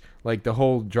parched like the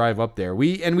whole drive up there.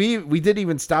 We didn't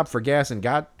even stop for gas and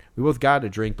we both got a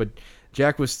drink, but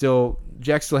Jack still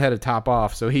had to top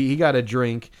off, so he got a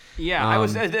drink. Yeah, I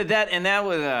was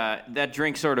that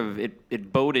drink sort of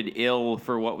it boded ill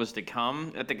for what was to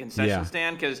come at the concession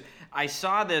stand, because I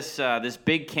saw this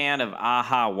big can of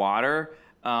AHA water.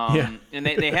 And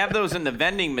they have those in the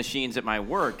vending machines at my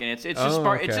work, and it's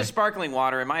just sparkling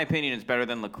water. In my opinion, it's better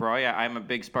than LaCroix. I'm a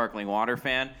big sparkling water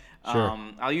fan. Sure.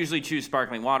 I'll usually choose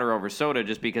sparkling water over soda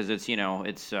just because it's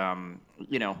it's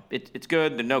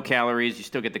good. There's no calories. You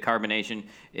still get the carbonation.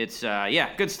 It's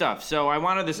good stuff. So I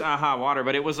wanted this AHA water,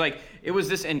 but it was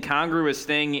this incongruous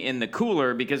thing in the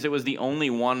cooler because it was the only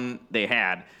one they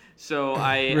had. So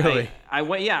Really? I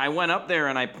went up there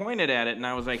and I pointed at it and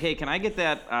I was like, "Hey, can I get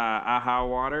that AHA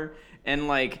water?" And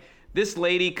like, this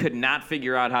lady could not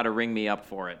figure out how to ring me up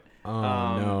for it. Oh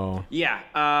no! Yeah,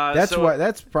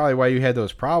 that's probably why you had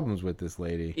those problems with this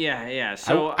lady. Yeah.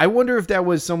 So I wonder if that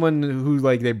was someone who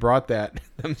like they brought that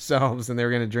themselves and they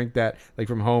were gonna drink that like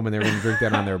from home and they were gonna drink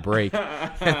that on their break,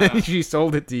 and then she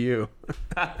sold it to you.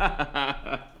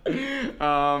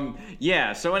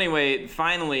 Yeah. So anyway,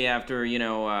 finally, after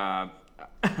a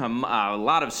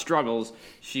lot of struggles,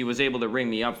 she was able to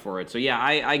ring me up for it. So yeah,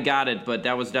 I got it, but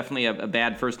that was definitely a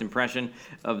bad first impression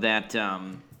of that.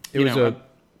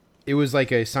 It was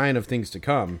like a sign of things to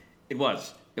come. It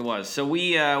was. So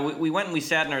we went and we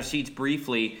sat in our seats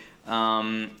briefly.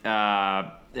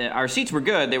 Our seats were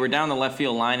good. They were down the left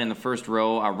field line in the first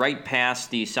row, right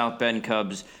past the South Bend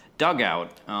Cubs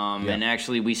dugout. And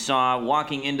actually, we saw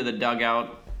walking into the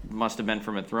dugout, must have been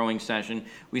from a throwing session,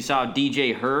 we saw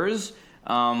DJ Hers,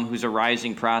 who's a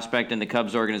rising prospect in the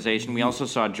Cubs organization. We also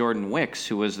saw Jordan Wicks,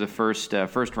 who was the first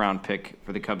round pick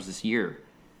for the Cubs this year.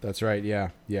 That's right, yeah.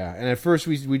 And at first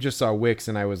we just saw Wicks,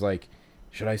 and I was like,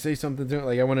 should I say something to him?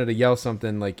 Like, I wanted to yell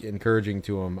something like encouraging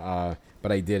to him,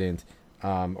 but I didn't,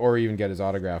 or even get his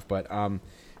autograph. But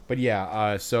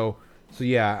yeah. So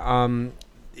yeah.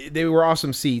 They were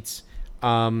awesome seats.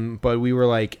 But we were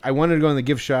like, I wanted to go in the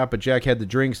gift shop, but Jack had the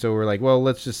drink, so we're like, well,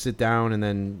 let's just sit down and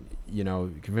then you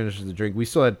can finish the drink. We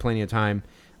still had plenty of time,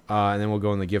 and then we'll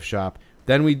go in the gift shop.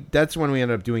 That's when we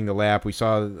ended up doing the lap. We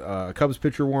saw a Cubs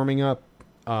pitcher warming up.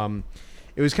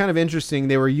 It was kind of interesting.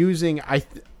 They were using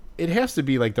it has to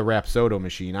be like the Rapsodo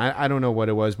machine. I don't know what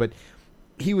it was, but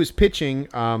he was pitching,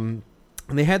 and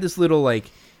they had this little like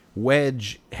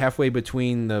wedge halfway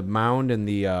between the mound and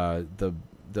the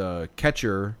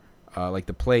catcher, like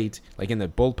the plate, like in the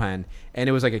bullpen, and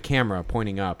it was like a camera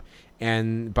pointing up,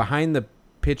 and behind the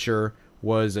pitcher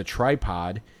was a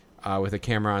tripod with a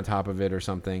camera on top of it or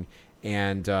something,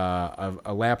 and a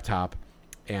laptop.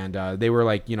 And they were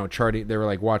like, charting. They were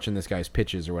like watching this guy's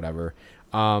pitches or whatever.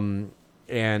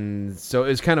 And so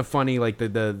it's kind of funny, like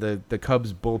the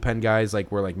Cubs bullpen guys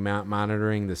like were like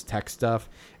monitoring this tech stuff,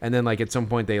 and then like at some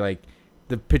point they like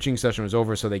the pitching session was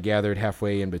over, so they gathered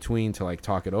halfway in between to like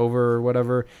talk it over or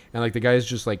whatever, and like the guys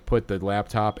just like put the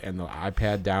laptop and the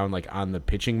iPad down like on the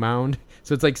pitching mound,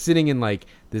 so it's like sitting in like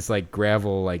this like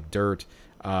gravel like dirt,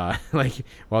 like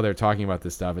while they're talking about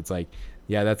this stuff. It's like,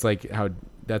 yeah, that's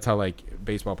how like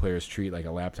baseball players treat like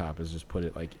a laptop, is just put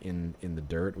it like in the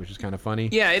dirt, which is kind of funny.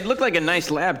 Yeah, it looked like a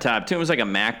nice laptop too. It was like a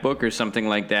MacBook or something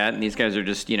like that, and these guys are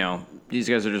just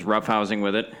roughhousing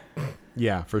with it.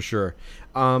 Yeah, for sure.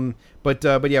 But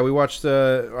yeah, we watched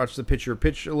the pitcher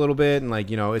pitch a little bit, and like,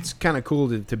 you know, it's kind of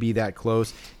cool to be that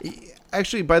close.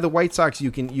 Actually, by the White Sox,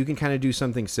 you can kind of do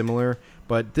something similar,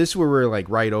 but this where we're like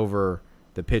right over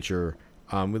the pitcher.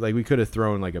 We could have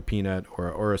thrown like a peanut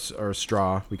or a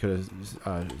straw. We could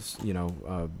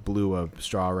have blew a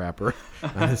straw wrapper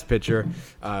on this pitcher.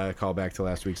 Call back to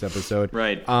last week's episode.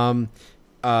 Right.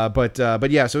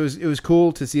 But yeah, so it was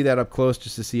cool to see that up close,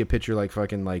 just to see a pitcher like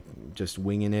fucking like just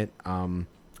winging it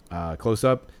close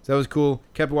up. So that was cool.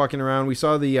 Kept walking around. We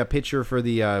saw the pitcher for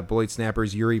the Beloit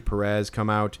Snappers, Yuri Perez, come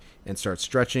out and start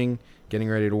stretching, getting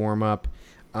ready to warm up.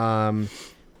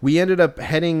 We ended up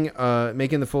heading,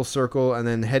 making the full circle, and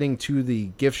then heading to the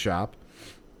gift shop.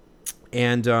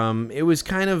 And it was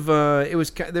kind of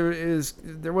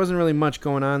there wasn't really much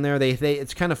going on there.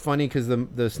 It's kind of funny because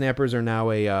the Snappers are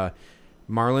now a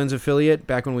Marlins affiliate.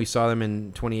 Back when we saw them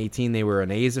in 2018, they were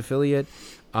an A's affiliate.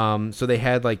 So they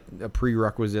had like a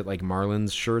prerequisite like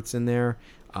Marlins shirts in there.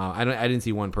 I didn't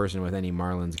see one person with any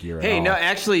Marlins gear at all. Hey, no,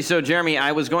 actually, so Jeremy,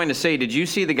 I was going to say, did you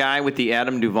see the guy with the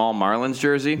Adam Duvall Marlins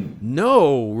jersey?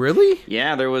 No, really?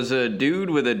 Yeah, there was a dude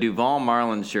with a Duvall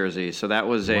Marlins jersey. So that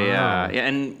was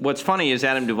and what's funny is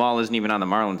Adam Duvall isn't even on the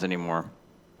Marlins anymore.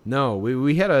 No,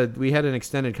 we had an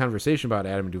extended conversation about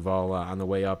Adam Duvall on the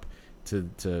way up to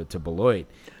Beloit.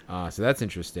 So that's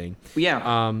interesting.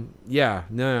 Yeah.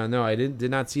 No, I did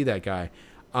not see that guy.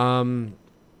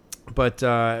 But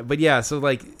yeah, so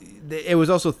like it was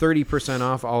also 30%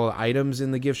 off all the items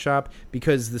in the gift shop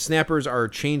because the Snappers are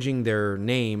changing their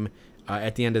name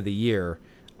at the end of the year,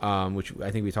 which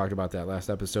I think we talked about that last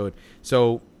episode.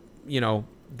 So, you know,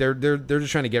 they're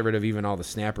just trying to get rid of even all the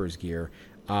Snappers gear.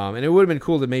 And it would have been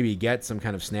cool to maybe get some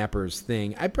kind of Snappers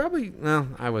thing. I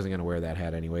wasn't gonna wear that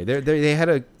hat anyway. They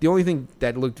had the only thing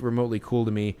that looked remotely cool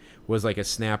to me was like a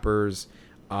Snappers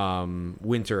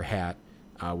winter hat.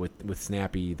 With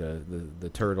Snappy,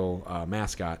 the turtle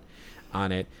mascot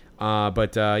on it.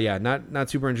 Yeah,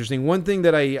 not super interesting. One thing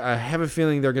that I have a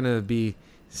feeling they're going to be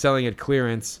selling at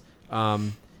clearance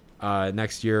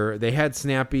next year, they had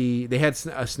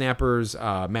a Snapper's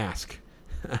mask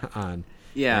on.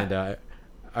 Yeah. And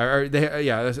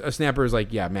a Snapper's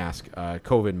mask,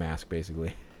 COVID mask,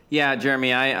 basically. Yeah,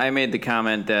 Jeremy, I made the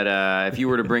comment that if you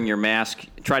were to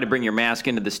try to bring your mask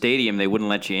into the stadium, they wouldn't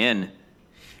let you in.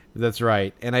 That's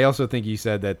right. And I also think you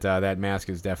said that that mask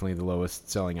is definitely the lowest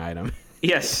selling item.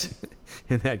 Yes.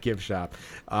 In that gift shop.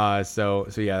 So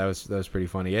yeah, that was pretty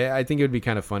funny. I think it would be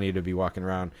kind of funny to be walking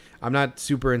around. I'm not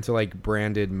super into like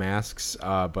branded masks,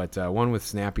 but one with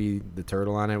Snappy the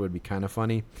turtle on it would be kind of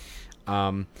funny.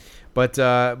 But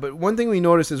one thing we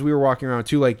noticed as we were walking around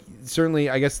too, like certainly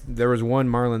I guess there was one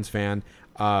Marlins fan.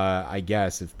 I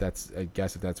guess if that's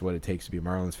what it takes to be a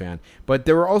Marlins fan. But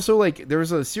there were also there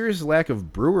was a serious lack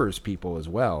of Brewers people as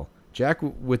well. Jack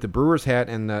with the Brewers hat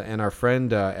and our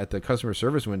friend at the customer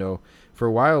service window for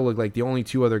a while looked like the only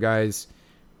two other guys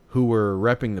who were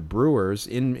repping the Brewers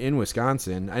in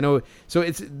Wisconsin. I know. So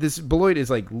this Beloit is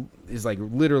like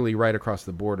literally right across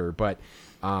the border, but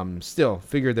still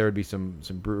figured there would be some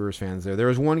Brewers fans there. There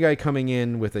was one guy coming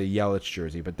in with a Yelich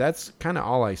jersey, but that's kind of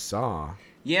all I saw.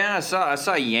 Yeah, I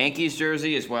saw a Yankees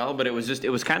jersey as well, but it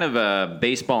was kind of a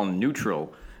baseball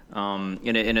neutral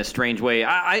in a strange way.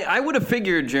 I would have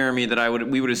figured, Jeremy, that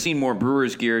we would have seen more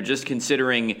Brewers gear just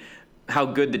considering how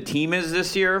good the team is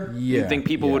this year. Yeah, You'd think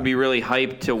people would be really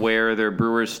hyped to wear their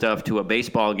Brewers stuff to a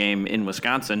baseball game in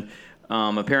Wisconsin.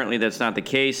 Apparently that's not the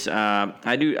case.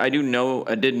 I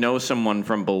did know someone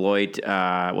from Beloit.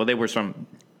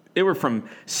 They were from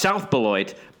South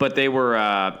Beloit, but they were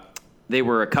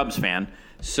a Cubs fan.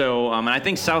 So, and I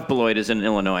think South Beloit is in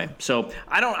Illinois. So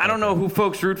I don't know who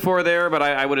folks root for there, but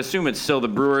I would assume it's still the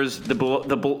Brewers. The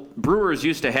Brewers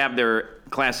used to have their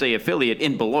Class A affiliate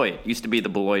in Beloit. It used to be the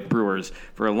Beloit Brewers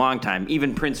for a long time.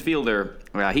 Even Prince Fielder,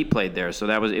 he played there. So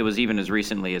it was even as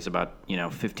recently as about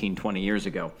 15, 20 years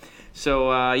ago. So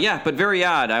but very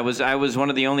odd. I was one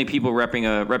of the only people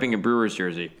repping a Brewers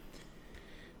jersey.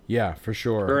 Yeah, for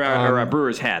sure. Or a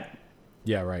Brewers hat.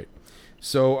 Yeah, right.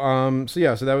 So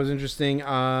that was interesting.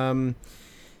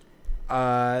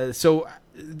 So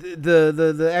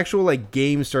the actual like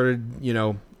game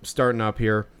started, starting up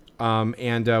here.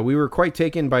 And we were quite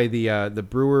taken by the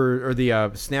Brewer or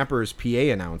the Snappers PA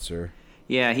announcer.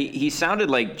 Yeah, he sounded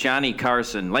like Johnny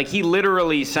Carson. Like, he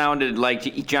literally sounded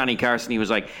like Johnny Carson. He was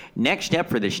like, next up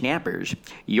for the Snappers,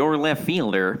 your left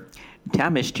fielder,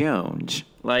 Thomas Jones.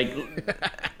 Like,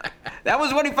 that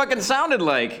was what he fucking sounded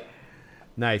like.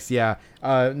 Nice, yeah.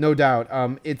 No doubt.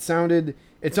 It sounded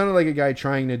like a guy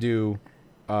trying to do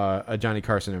a Johnny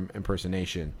Carson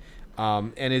impersonation.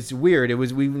 And it's weird.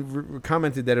 We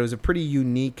commented that it was a pretty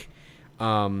unique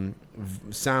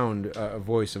sound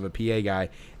voice of a PA guy,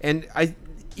 and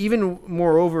even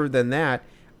moreover than that,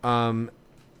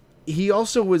 he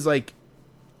also was like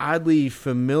oddly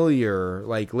familiar,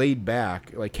 like laid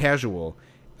back, like casual.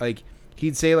 Like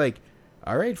he'd say like,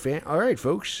 all right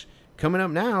folks, coming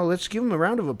up now, let's give him a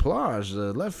round of applause,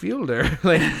 the left fielder.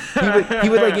 Like he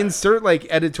would like insert like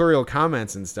editorial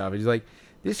comments and stuff. He's like,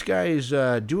 this guy is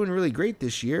doing really great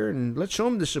this year, and let's show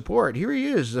him the support. Here he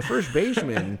is, the first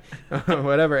baseman,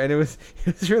 whatever. And it was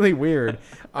really weird.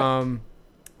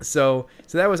 So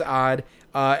that was odd.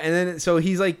 And then so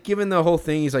he's like giving the whole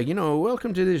thing. He's like,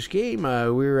 welcome to this game.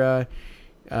 We're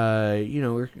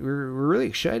really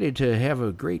excited to have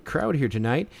a great crowd here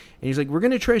tonight. And he's like, we're going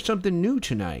to try something new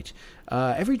tonight.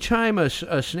 Every time a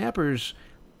Snappers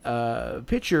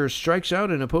pitcher strikes out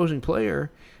an opposing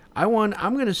player, we're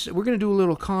gonna do a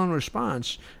little call and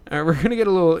response. We're gonna get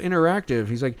a little interactive.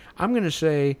 He's like, I'm gonna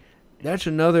say, that's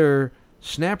another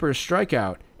Snapper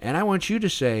strikeout, and I want you to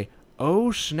say,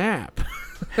 oh snap.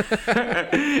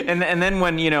 and then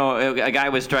when a guy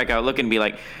would strike out, look and be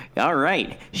like, all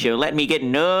right, so let me get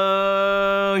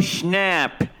no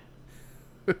snap.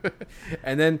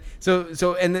 And then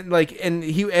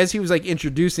he, as he was like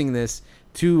introducing this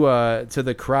to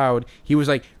the crowd, he was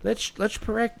like, let's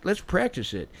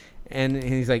practice it. And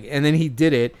he's like, and then he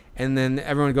did it, and then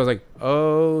everyone goes like,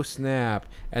 oh snap.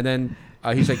 And then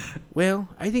he's like, well,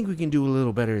 I think we can do a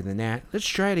little better than that. Let's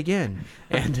try it again.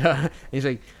 And he's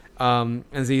like, and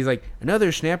so he's like,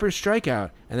 another Snapper strikeout.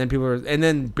 And then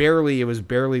it was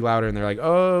barely louder, and they're like,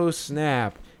 oh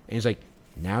snap. And he's like,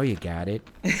 now you got it.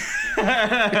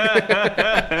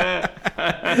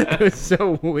 It was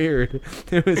so weird.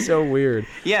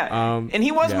 Yeah. And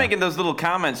he was making those little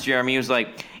comments, Jeremy. He was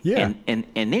like, yeah.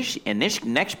 And this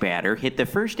next batter hit the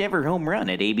first ever home run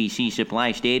at ABC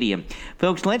Supply Stadium.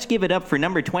 Folks, let's give it up for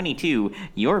number 22,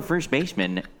 your first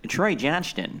baseman, Troy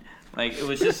Johnston. Like, it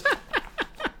was just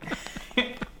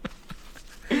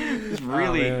it's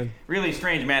really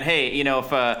strange, man. Hey,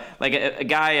 if like a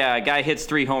guy hits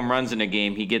 3 home runs in a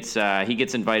game, he gets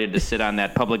invited to sit on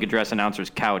that public address announcer's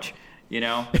couch.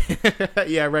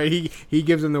 Yeah, right. He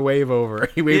gives him the wave over.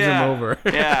 He waves him over.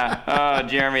 Yeah. Oh,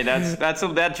 Jeremy,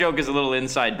 that joke is a little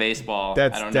inside baseball.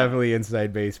 That's definitely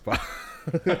inside baseball.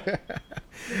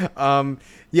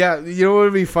 Yeah. What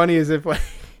would be funny is if like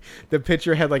the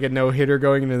pitcher had like a no-hitter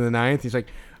going into the 9th. He's like,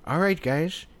 all right,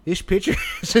 guys, this pitcher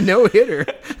is a no-hitter.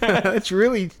 Let's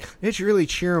really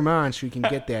cheer him on so we can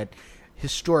get that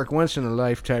historic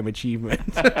once-in-a-lifetime achievement.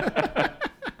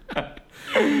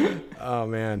 Oh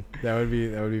man, that would be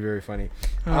very funny.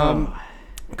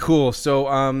 Cool.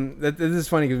 So this is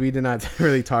funny because we did not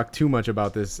really talk too much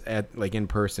about this in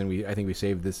person. I think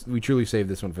we truly saved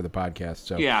this one for the podcast.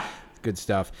 So yeah. Good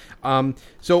stuff.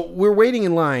 So we're waiting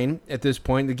in line at this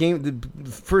point. The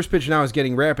first pitch now is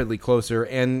getting rapidly closer,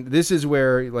 and this is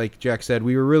where, like Jack said,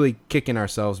 we were really kicking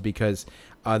ourselves because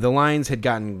the lines had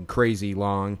gotten crazy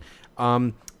long.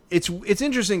 It's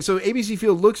interesting. So ABC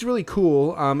Field looks really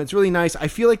cool. It's really nice. I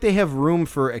feel like they have room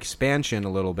for expansion a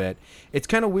little bit. It's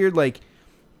kind of weird. Like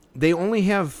they only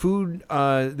have food.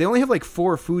 They only have like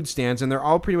 4 food stands, and they're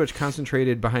all pretty much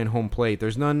concentrated behind home plate.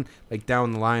 There's none like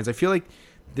down the lines. I feel like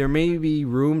there may be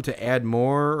room to add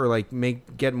more or like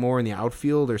get more in the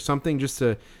outfield or something just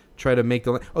to try to make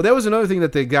the. Oh, that was another thing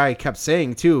that the guy kept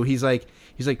saying too. He's like,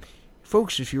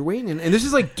 folks, if you're waiting, and this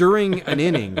is like during an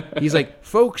inning, he's like,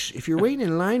 folks, if you're waiting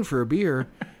in line for a beer,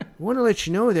 I want to let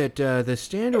you know that the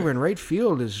stand over in right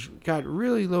field has got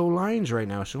really low lines right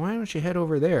now, so why don't you head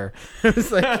over there? It's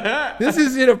like, this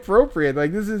is inappropriate.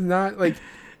 Like, this is not, like,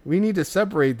 we need to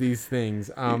separate these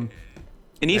things.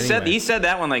 And he said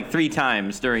that one like 3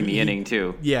 times during the inning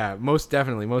too. Yeah, most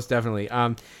definitely.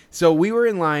 So we were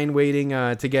in line waiting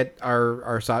to get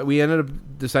our sausage. We ended up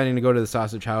deciding to go to the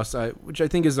sausage house, which I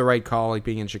think is the right call. Like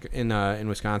being in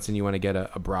Wisconsin, you want to get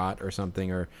a brat or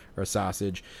something or a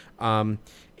sausage. And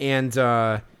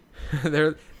they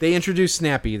introduced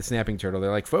Snappy, the snapping turtle. They're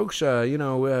like, folks,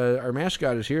 our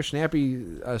mascot is here,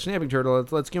 Snappy, snapping turtle.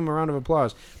 Let's give him a round of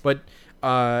applause. But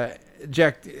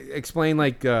Jack, explain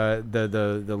like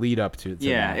the lead up to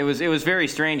Yeah, that. it was very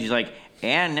strange. He's like,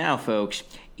 and now, folks,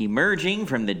 emerging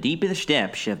from the deepest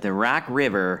depths of the Rock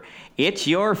River, it's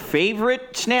your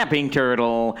favorite snapping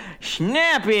turtle,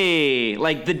 Snappy.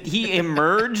 Like he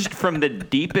emerged from the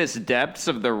deepest depths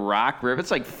of the Rock River.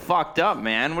 It's like fucked up,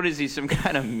 man. What is he? Some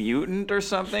kind of mutant or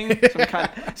something?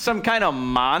 Some kind of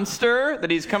monster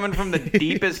that he's coming from the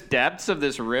deepest depths of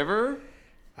this river?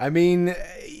 I mean,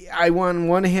 on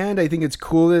one hand, I think it's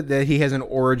cool that he has an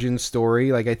origin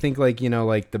story. Like, I think, like, you know,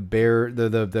 like the bear,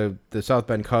 the South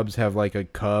Bend Cubs have like a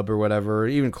cub or whatever.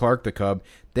 Even Clark the Cub,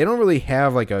 they don't really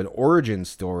have like an origin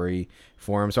story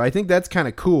for him. So I think that's kind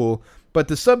of cool. But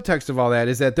the subtext of all that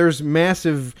is that there's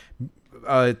massive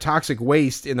toxic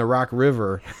waste in the Rock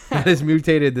River that has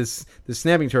mutated this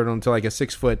snapping turtle into like a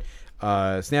 6-foot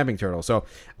snapping turtle. So,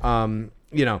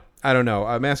 you know, I don't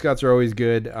know. Mascots are always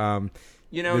good.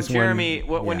 You know, Jeremy,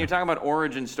 when you're talking about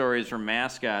origin stories for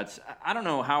mascots, I don't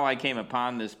know how I came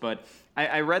upon this, but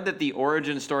I read that the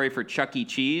origin story for Chuck E.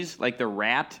 Cheese, like the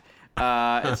rat,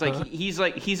 it's like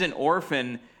he's an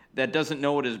orphan that doesn't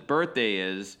know what his birthday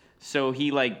is, so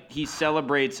he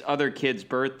celebrates other kids'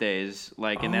 birthdays,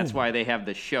 like, and that's why they have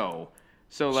the show.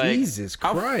 So like, Jesus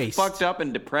Christ, how fucked up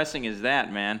and depressing is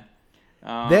that, man?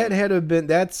 That had to have been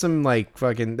that's some like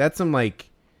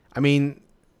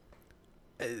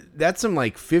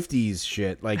 50s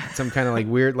shit, like some kind of like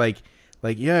weird like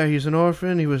yeah, he's an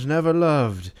orphan, he was never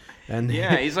loved, and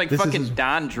yeah, he's like fucking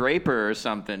Don Draper or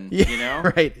something, yeah, you know?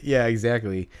 Right? Yeah,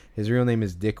 exactly. His real name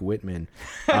is Dick Whitman,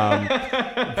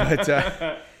 but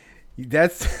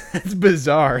that's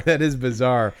bizarre. That is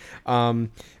bizarre.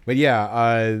 But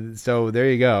yeah, so there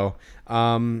you go.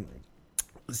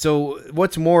 So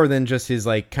what's more than just his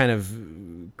like kind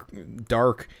of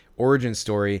dark origin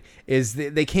story is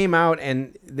they came out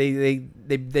and they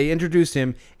introduced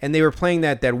him, and they were playing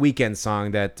that Weekend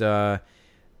song that that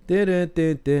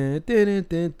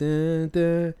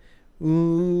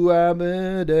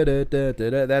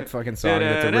fucking song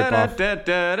that's a ripoff.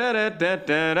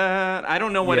 I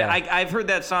don't know what I've heard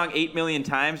that song 8 million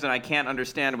times, and I can't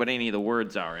understand what any of the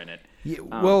words are in it. Yeah,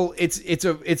 well,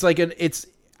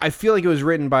 I feel like it was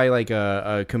written by like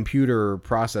a computer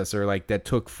processor, like that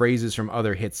took phrases from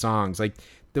other hit songs. Like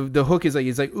the hook is like,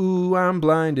 it's like, ooh, I'm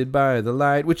blinded by the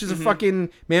light, which is a fucking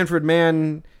Manfred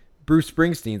Mann, Bruce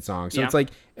Springsteen song. So it's like,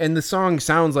 and the song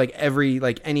sounds like any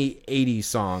 80s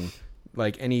song,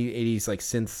 like any 80s like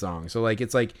synth song. So like,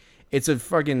 it's a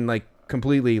fucking like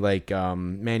completely like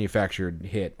manufactured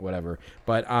hit, whatever.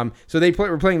 But so they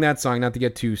were playing that song, not to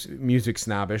get too music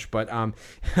snobbish, but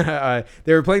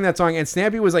they were playing that song, and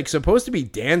Snappy was like supposed to be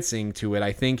dancing to it,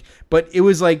 I think, but it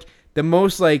was like the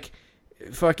most like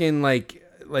fucking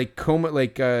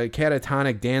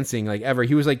catatonic dancing like ever.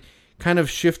 He was like kind of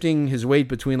shifting his weight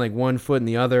between like one foot and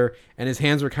the other, and his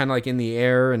hands were kind of like in the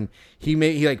air, and he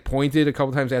like pointed a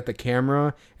couple times at the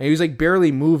camera, and he was like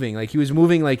barely moving, like he was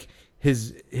moving like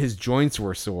his joints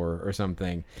were sore or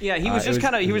something. Yeah, he was just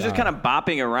kind of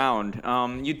bopping around.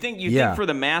 You'd think for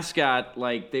the mascot,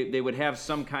 like they would have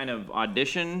some kind of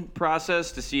audition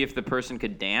process to see if the person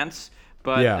could dance,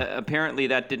 but apparently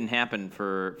that didn't happen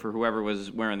for whoever was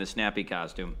wearing the Snappy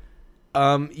costume.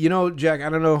 You know, Jack, I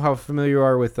don't know how familiar you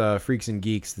are with Freaks and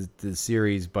Geeks, the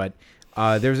series, but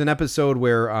there's an episode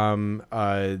where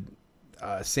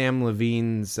Sam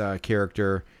Levine's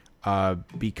character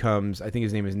becomes, I think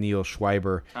his name is Neil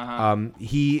Schreiber.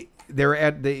 He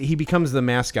becomes the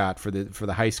mascot for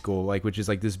the high school, like, which is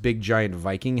like this big giant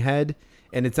Viking head,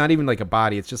 and it's not even like a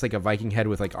body; it's just like a Viking head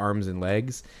with like arms and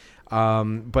legs.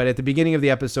 But at the beginning of the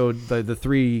episode, the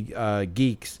three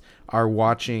geeks are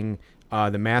watching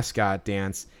the mascot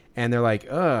dance, and they're like,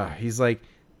 he's like,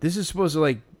 this is supposed to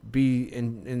like be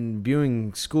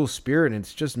imbuing school spirit, and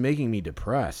it's just making me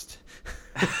depressed.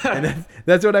 And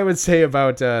that's what I would say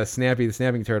about Snappy the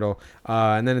snapping turtle.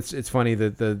 And then it's funny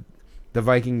that the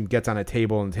Viking gets on a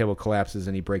table, and the table collapses,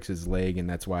 and he breaks his leg, and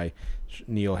that's why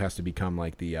Neil has to become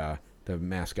like the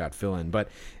mascot fill-in. But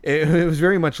it was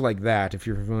very much like that, if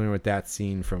you're familiar with that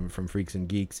scene from Freaks and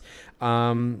Geeks.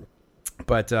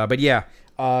 But yeah.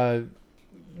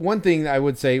 One thing I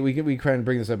would say, we kind of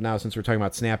bring this up now since we're talking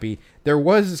about Snappy. There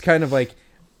was this kind of like,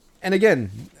 and again,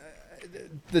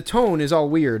 the tone is all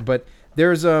weird, but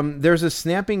there's a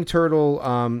snapping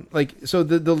turtle, like, so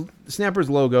the Snapper's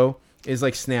logo is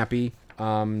like Snappy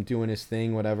doing his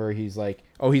thing, whatever. He's like,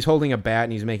 he's holding a bat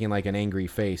and he's making like an angry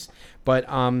face. But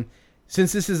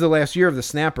since this is the last year of the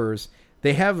Snappers,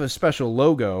 they have a special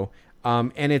logo,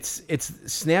 and it's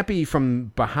Snappy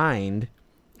from behind.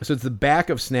 So it's the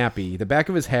back of Snappy, the back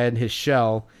of his head, his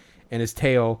shell, and his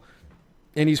tail,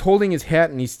 and he's holding his hat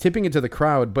and he's tipping it to the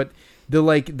crowd, but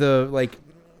the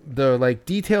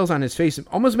details on his face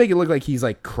almost make it look like he's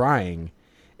like crying,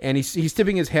 and he's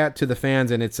tipping his hat to the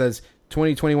fans, and it says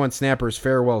 2021 Snappers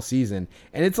farewell season,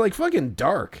 and it's like fucking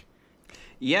dark.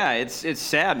 Yeah, it's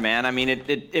sad, man. I mean,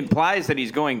 it implies that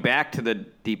he's going back to the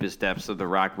deepest depths of the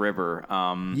Rock River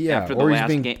after the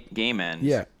last game ends.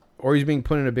 Yeah, or he's being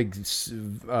put in a big,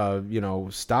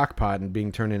 stock pot and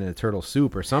being turned into turtle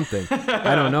soup or something.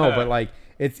 I don't know, but like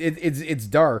it's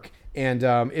dark, and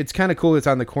it's kind of cool. It's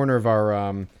on the corner of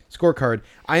our scorecard.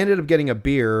 I ended up getting a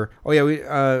beer.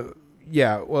 Oh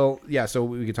yeah, so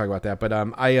we could talk about that. But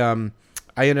I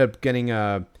ended up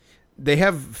getting they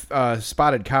have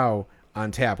Spotted Cow on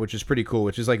tap, which is pretty cool,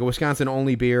 which is like a Wisconsin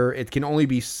only beer. It can only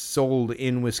be sold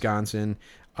in Wisconsin.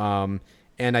 And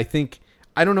I think,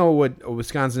 I don't know what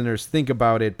Wisconsiners think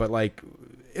about it, but like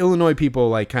Illinois people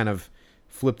like kind of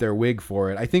flip their wig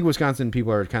for it. I think Wisconsin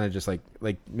people are kind of just like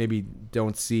maybe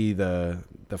don't see the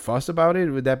fuss about it.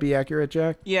 Would that be accurate,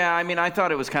 Jack? Yeah, I mean, I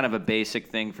thought it was kind of a basic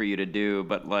thing for you to do,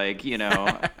 but like,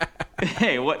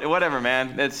 hey, whatever,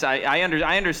 man. I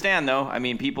understand though. I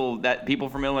mean, people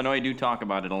from Illinois do talk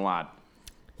about it a lot.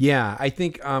 Yeah, I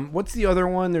think what's the other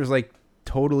one? There's like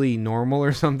Totally Normal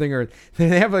or something, or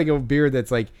they have like a beer that's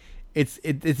like it's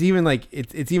even like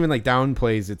it's even like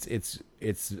downplays its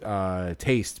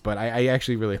taste, but I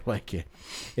actually really like it.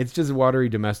 It's just watery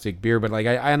domestic beer, but like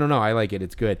I don't know, I like it.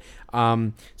 It's good.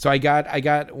 So I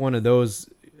got one of those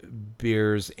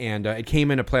beers, and it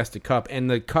came in a plastic cup, and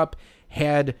the cup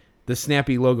had the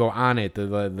Snappy logo on it,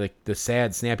 the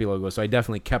sad Snappy logo. So I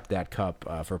definitely kept that cup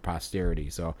for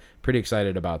posterity. So pretty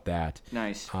excited about that.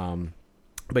 Nice.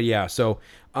 But yeah, so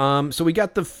we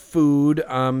got the food.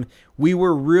 We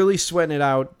were really sweating it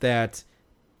out that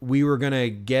we were gonna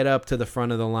get up to the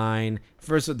front of the line.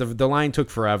 First, the line took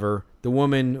forever. The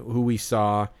woman who we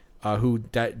saw,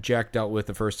 Jack dealt with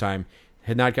the first time,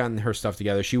 had not gotten her stuff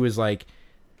together. She was like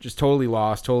just totally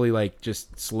lost, totally like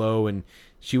just slow, and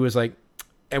she was like,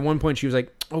 at one point she was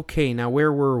like, okay, now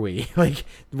where were we? Like,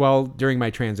 well, during my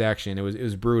transaction, it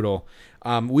was brutal.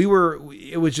 The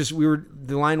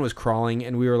line was crawling,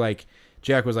 and we were like,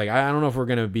 Jack was like, I don't know if we're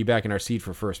going to be back in our seat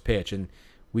for first pitch. And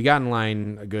we got in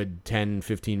line a good 10,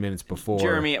 15 minutes before.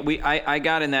 Jeremy, I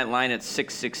got in that line at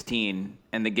 6:16,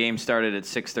 and the game started at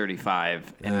 6:35,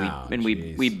 and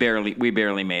we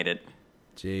barely made it.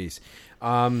 Jeez.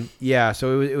 Yeah,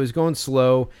 so it was going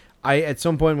slow. At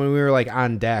some point when we were like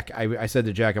on deck, I said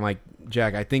to Jack, I'm like,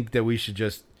 Jack, I think that we should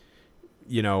just,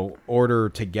 order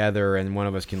together, and one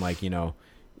of us can like,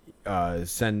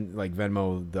 send like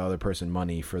Venmo the other person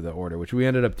money for the order, which we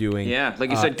ended up doing. Yeah,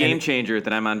 like you said, game changer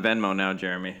that I'm on Venmo now,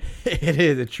 Jeremy. It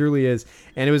is. It truly is.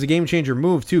 And it was a game changer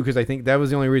move too, because I think that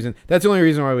was the only reason. That's the only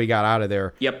reason why we got out of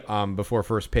there. Yep. Before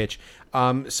first pitch.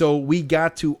 So we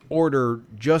got to order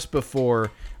just before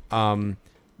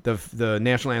the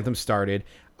national anthem started.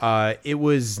 It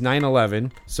was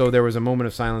 9/11, so there was a moment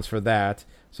of silence for that.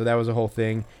 So that was a whole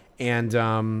thing. And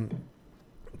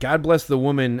God bless the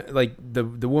woman, like the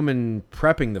woman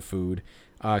prepping the food,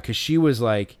 because she was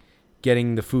like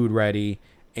getting the food ready.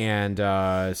 And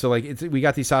so like we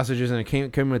got these sausages, and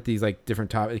it came with these like different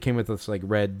top. It came with this like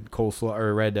red coleslaw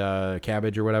or red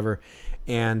cabbage or whatever,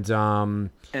 and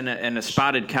a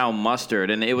Spotted Cow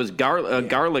mustard, and it was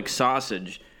garlic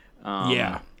sausage.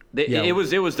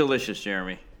 It was delicious,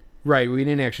 Jeremy. Right, we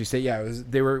didn't actually say. Yeah, it was.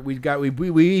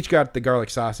 We each got the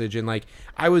garlic sausage, and like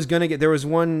I was gonna get. There was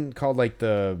one called like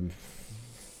the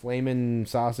flamin'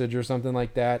 sausage or something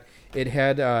like that. It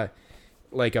had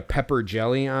like a pepper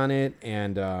jelly on it,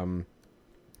 and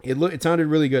it sounded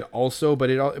really good also. But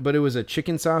it was a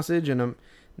chicken sausage, and I'm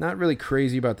not really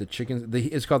crazy about the chicken.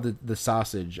 It's called the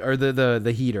sausage, or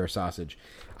the heater sausage.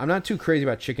 I'm not too crazy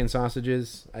about chicken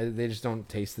sausages. They just don't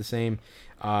taste the same.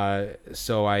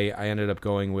 So I ended up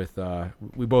going with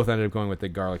we both ended up going with the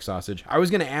garlic sausage. I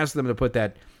was going to ask them to put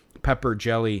that pepper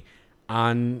jelly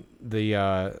on the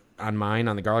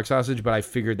on the garlic sausage, but I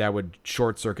figured that would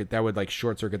short circuit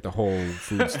the whole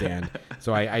food stand.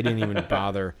 So I didn't even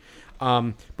bother.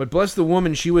 But bless the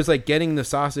woman, she was like getting the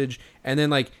sausage, and then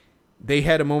like they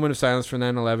had a moment of silence for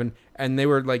 9/11, and they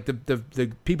were like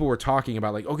the people were talking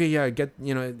about like, okay, yeah,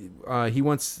 he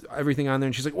wants everything on there,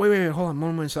 and she's like, wait, hold on,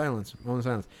 moment of silence,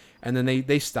 and then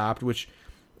they stopped, which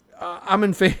I'm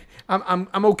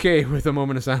okay with a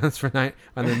moment of silence for on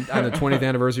the 20th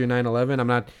anniversary of 9/11. I'm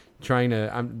not trying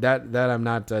to I'm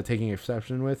not taking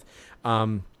exception with,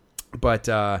 but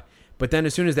then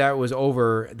as soon as that was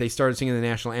over, they started singing the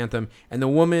national anthem, and the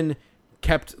woman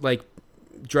kept like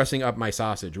dressing up my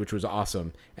sausage, which was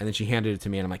awesome. And then she handed it to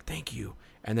me, and I'm like, thank you.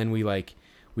 And then we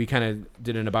we kind of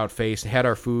did an about face, had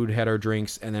our food, had our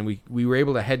drinks, and then we were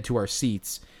able to head to our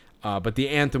seats. But the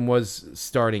anthem was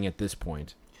starting at this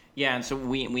point. Yeah, and so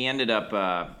we ended up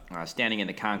standing in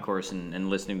the concourse and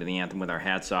listening to the anthem with our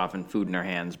hats off and food in our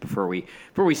hands before we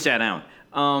sat down.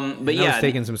 But I was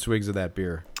taking some swigs of that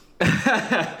beer.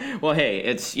 Well, hey,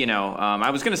 it's I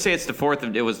was going to say it was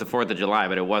the 4th of July,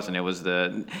 but it wasn't. It was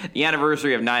the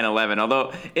anniversary of 9/11.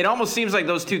 Although it almost seems like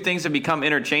those two things have become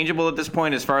interchangeable at this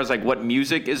point, as far as like what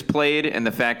music is played and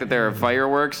the fact that there are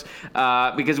fireworks.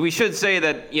 Because we should say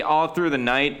that all through the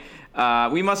night.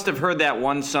 We must have heard that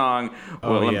one song.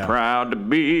 Well, I'm proud to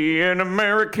be an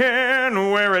American,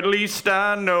 where at least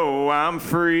I know I'm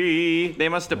free. They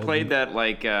must have played that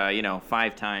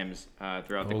 5 times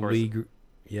throughout the course.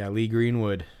 Lee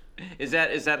Greenwood. Is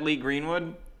that Lee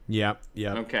Greenwood? Yeah.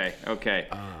 Okay.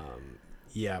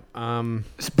 Yeah.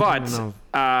 But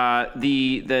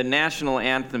the national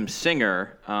anthem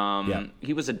singer,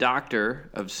 he was a doctor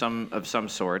of some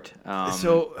sort. Let's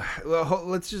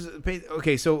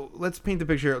paint the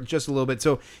picture just a little bit.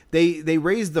 So they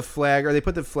raised the flag, or they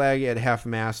put the flag at half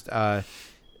mast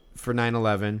for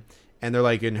 9/11. And they're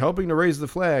like, in helping to raise the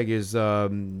flag is,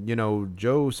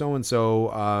 Joe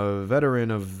so-and-so, veteran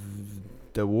of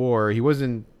the war. He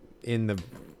wasn't in the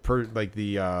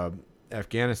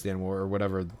Afghanistan war or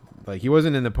whatever. Like, he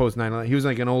wasn't in the post 9/11. He was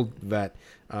like an old vet,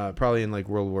 probably in like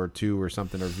World War II or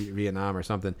something, or Vietnam or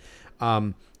something.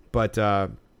 So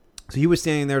he was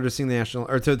standing there to sing the national,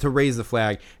 or to raise the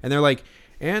flag. And they're like,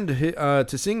 and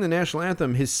to sing the national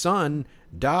anthem, his son,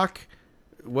 Doc...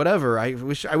 whatever. I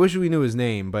wish we knew his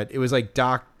name, but it was like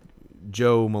Doc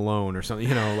Joe Malone or something,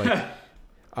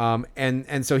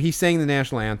 and so he sang the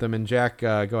national anthem. And Jack,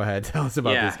 go ahead, tell us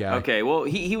about this guy. Okay. Well,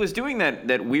 he was doing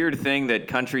that weird thing that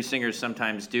country singers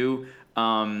sometimes do.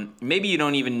 Maybe you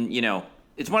don't even,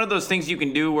 it's one of those things you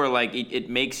can do where like it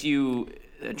makes you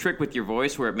a trick with your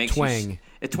voice where it makes twang.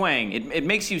 It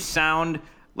makes you sound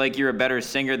like you're a better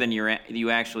singer than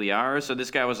you actually are. So this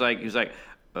guy was like,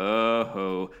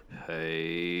 oh,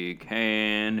 hey,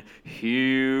 can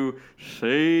you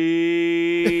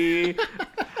see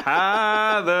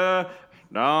how the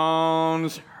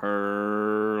dawn's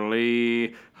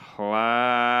early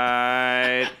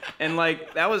light? And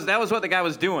like that was what the guy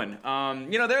was doing.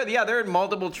 There are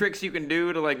multiple tricks you can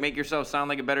do to like make yourself sound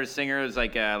like a better singer. It's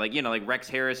like Rex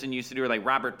Harrison used to do, or like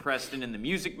Robert Preston in The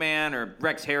Music Man, or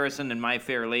Rex Harrison in My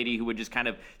Fair Lady, who would just kind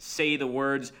of say the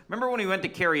words. Remember when we went to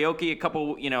karaoke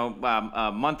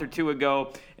a month or two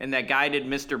ago, and that guy did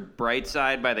Mr.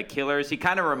 Brightside by The Killers? He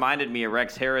kind of reminded me of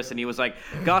Rex Harrison. He was like,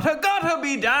 gotta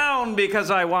be down because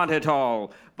I want it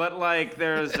all. But like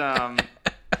there's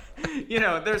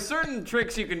there's certain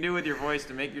tricks you can do with your voice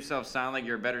to make yourself sound like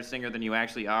you're a better singer than you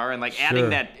actually are. And like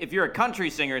adding that, if you're a country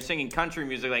singer singing country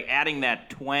music, like adding that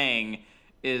twang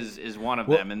is one of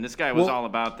them. And this guy was all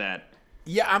about that.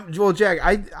 Yeah, Jack,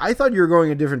 I thought you were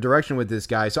going a different direction with this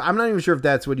guy. So I'm not even sure if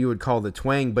that's what you would call the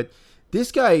twang, but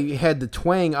this guy had the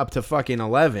twang up to fucking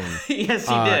 11. Yes,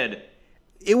 he did.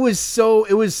 It was so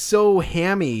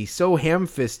hammy, so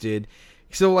ham-fisted.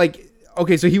 So like,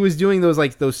 okay, so he was doing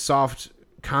those soft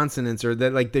consonants, or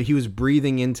that he was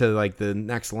breathing into like the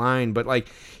next line, but like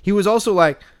he was also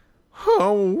like,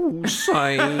 oh,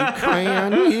 say,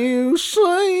 can you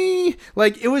see?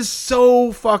 Like, it was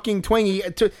so fucking twangy.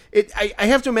 I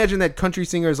have to imagine that country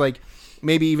singers like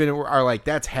maybe even are like,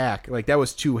 that's hack, like that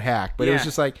was too hack, but it was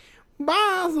just like,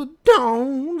 by the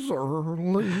dawn's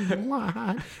early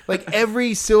light. Like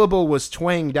every syllable was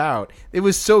twanged out. It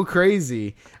was so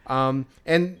crazy. And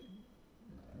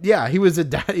yeah, he was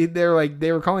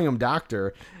they were calling him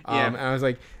doctor. And I was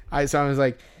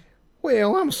like,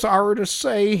 well, I'm sorry to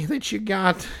say that you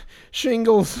got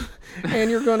shingles and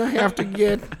you're going to have to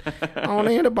get on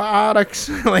antibiotics.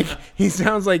 Like, he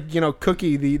sounds like,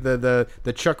 Cookie,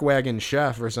 the Chuck Wagon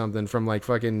chef or something from like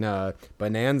fucking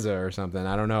Bonanza or something.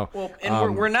 I don't know. Well,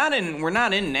 and we're not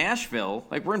in Nashville.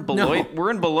 Like, we're in Beloit. No. We're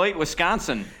in Beloit,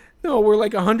 Wisconsin. No, we're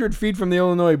like 100 feet from the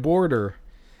Illinois border.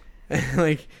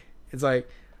 Like, it's like,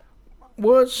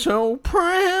 was so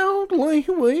proudly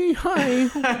we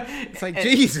hailed. It's like,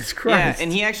 Jesus Christ. Yeah,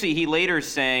 and he later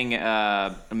sang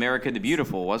America the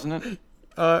Beautiful, wasn't it?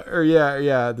 Or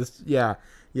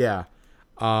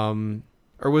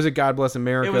was it God Bless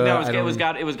America? It was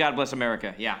God Bless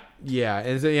America. Yeah. Yeah,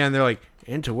 and they're like,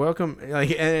 and to welcome,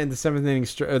 like, and the seventh inning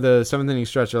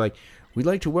stretch, they're like, we'd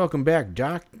like to welcome back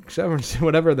Doc Severs,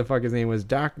 whatever the fuck his name was,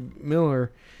 Doc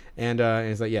Miller, and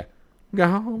it's like, yeah,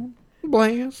 God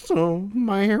bless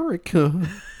America.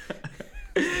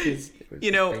 It was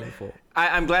painful.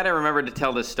 I'm glad I remembered to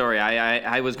tell this story.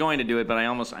 I was going to do it, but I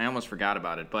almost forgot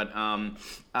about it. But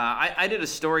I did a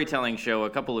storytelling show a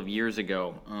couple of years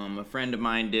ago. A friend of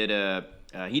mine did a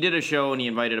show, and he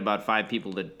invited about 5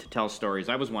 people to tell stories.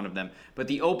 I was one of them. But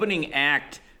the opening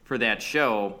act for that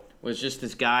show was just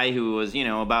this guy who was,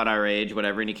 about our age,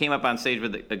 whatever, and he came up on stage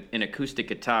with an acoustic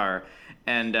guitar,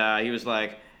 and he was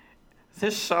like,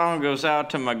 "This song goes out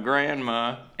to my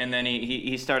grandma," and then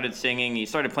he started singing. He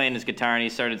started playing his guitar, and he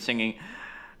started singing,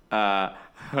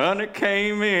 "Honey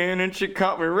came in and she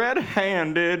caught me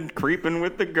red-handed, creeping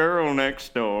with the girl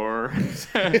next door."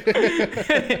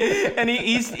 And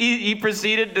he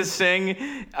proceeded to sing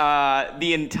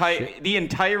the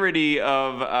entirety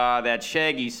of that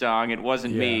Shaggy song, "It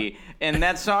Wasn't Me," and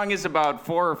that song is about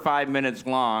 4 or 5 minutes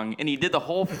long, and he did the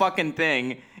whole fucking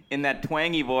thing in that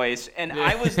twangy voice, and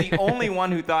I was the only one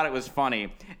who thought it was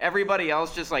funny. Everybody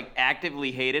else just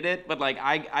actively hated it, but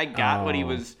I got what he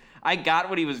was. I got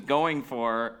what he was going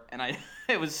for, and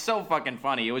it was so fucking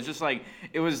funny. It was just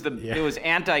it was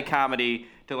anti-comedy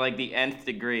to the nth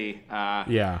degree.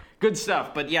 Good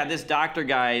stuff. But yeah, this doctor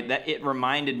guy, it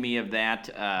reminded me of that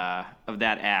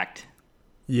act.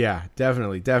 Yeah,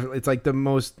 definitely. It's like the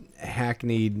most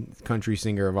hackneyed country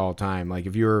singer of all time. Like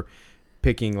if you were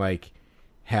picking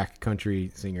hack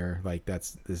country singer,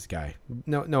 that's this guy.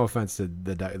 No offense to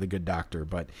the good doctor,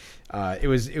 but it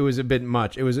was a bit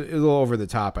much. It was a little over the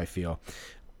top, I feel.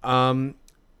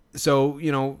 So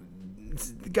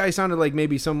the guy sounded like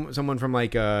maybe someone from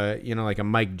a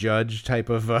Mike Judge type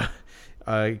of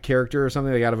character or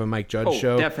something, out of a Mike Judge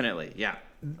show. Definitely, yeah.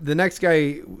 The next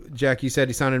guy, Jack, you said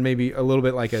he sounded maybe a little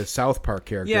bit like a South Park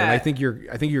character. Yeah. And I think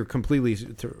you're completely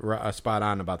spot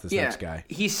on about this next guy.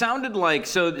 He sounded like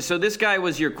so this guy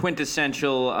was your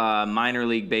quintessential minor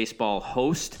league baseball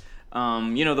host.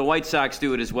 The White Sox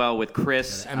do it as well with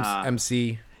Chris.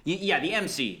 MC. Yeah, the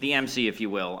MC, if you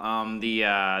will.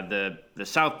 The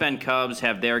South Bend Cubs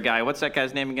have their guy. What's that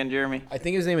guy's name again, Jeremy? I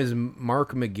think his name is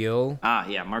Mark McGill.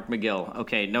 Yeah, Mark McGill.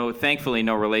 Okay, thankfully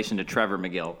no relation to Trevor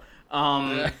McGill.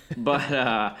 But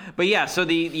yeah, so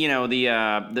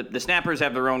the Snappers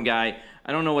have their own guy.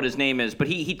 I don't know what his name is, but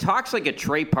he talks like a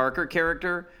Trey Parker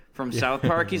character from South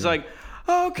Park. He's like,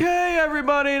 "Okay,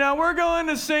 everybody, now we're going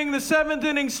to sing the 7th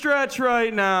inning stretch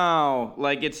right now."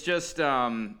 It's just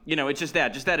it's just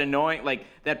that annoying,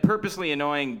 that purposely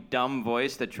annoying dumb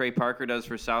voice that Trey Parker does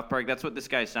for South Park. That's what this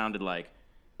guy sounded like.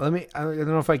 I don't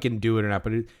know if I can do it or not,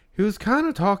 but he was kind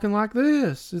of talking like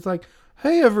this. It's like,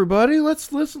 "Hey everybody, let's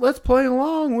play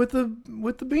along with the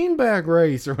beanbag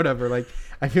race," or whatever.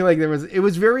 I feel like it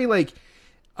was very milk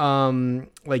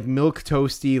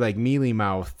toasty, mealy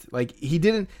mouthed. He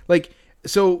didn't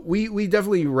so we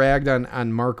definitely ragged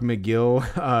on Mark McGill,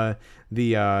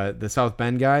 the South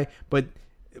Bend guy, but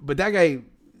that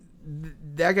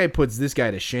guy puts this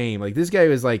guy to shame. This guy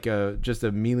was just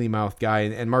a mealy mouthed guy,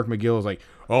 and Mark McGill was like,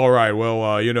 "All right, well,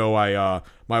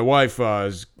 my wife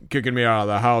is kicking me out of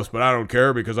the house, but I don't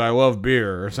care because I love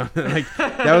beer," or something.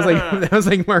 That was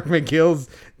Mark McGill's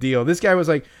deal. This guy was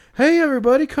like, "Hey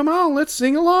everybody, come on, let's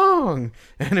sing along,"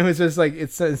 and it was just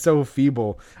it's so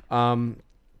feeble.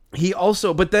 He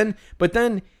also, but then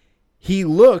he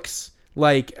looks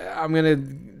like, I'm gonna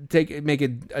make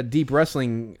a deep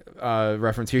wrestling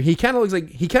reference here. He kind of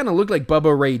looked like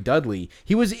Bubba Ray Dudley.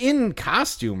 He was in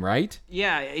costume, right?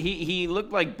 Yeah, he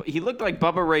looked like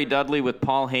Bubba Ray Dudley with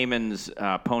Paul Heyman's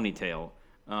ponytail.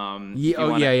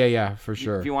 Yeah, for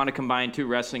sure. If you want to combine two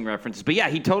wrestling references, but yeah,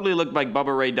 he totally looked like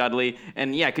Bubba Ray Dudley.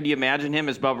 And yeah, could you imagine him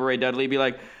as Bubba Ray Dudley? Be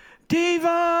like,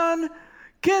 "Devon,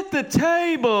 get the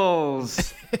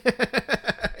tables."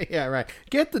 Yeah, right.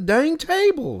 Get the dang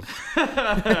tables.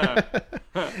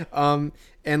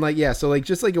 And so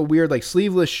just a weird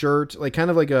sleeveless shirt,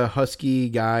 kind of like a husky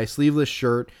guy, sleeveless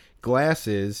shirt,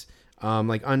 glasses,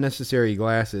 unnecessary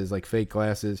glasses, fake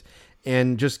glasses,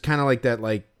 and just kind of that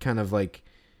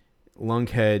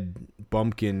lunkhead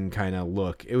bumpkin kind of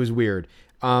look. It was weird.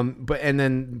 And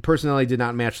then personality did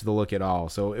not match the look at all.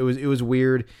 So it was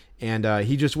weird. And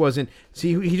he just wasn't.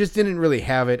 See, he just didn't really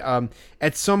have it.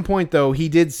 At some point though, he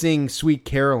did sing "Sweet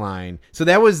Caroline." So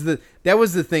that was the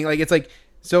thing.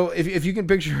 So if you can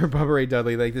picture Bubba Ray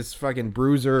Dudley, this fucking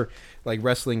bruiser,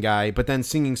 wrestling guy, but then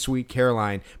singing "Sweet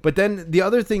Caroline." But then the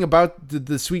other thing about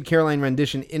the "Sweet Caroline"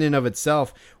 rendition in and of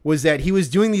itself was that he was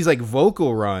doing these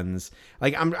vocal runs.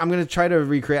 I'm gonna try to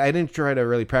recreate. I didn't try to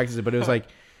really practice it, but it was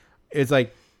it's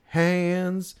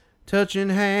hands touching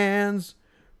hands,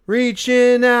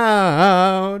 reaching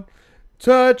out,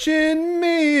 touching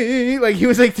me. He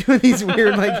was doing these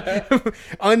weird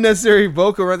unnecessary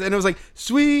vocal runs, and it was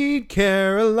 "Sweet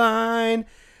Caroline,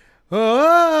 good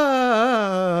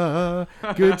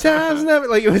times never,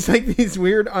 like, it was like these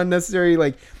weird unnecessary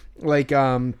like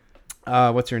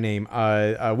what's her name,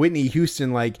 Whitney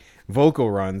Houston like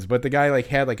vocal runs, but the guy like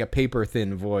had like a paper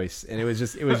thin voice, and it was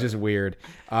just weird.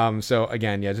 So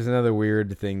again, yeah, just another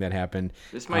weird thing that happened.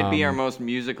 This might be our most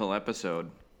musical episode.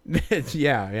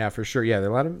 yeah, for sure. Yeah,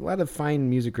 there are a lot of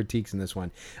fine music critiques in this one.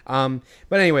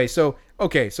 But anyway, so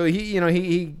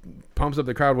he pumps up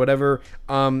the crowd, whatever.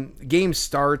 Game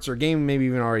starts, or game maybe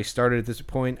even already started at this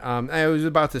point. I was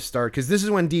about to start because this is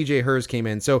when DJ Hers came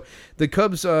in. So the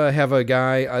Cubs have a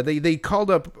guy. They called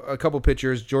up a couple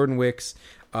pitchers. Jordan Wicks,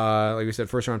 like we said,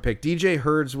 first round pick. DJ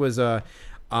Hers was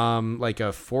like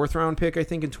a fourth round pick, I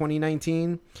think, in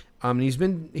 2019.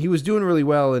 He was doing really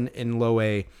well in low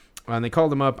A. And they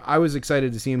called him up. I was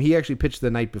excited to see him. He actually pitched the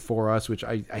night before us, which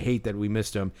I hate that we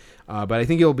missed him. But I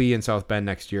think he'll be in South Bend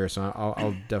next year, so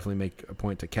I'll definitely make a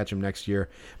point to catch him next year.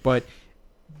 But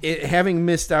having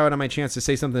missed out on my chance to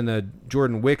say something to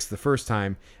Jordan Wicks the first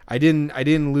time, I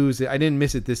didn't lose it. I didn't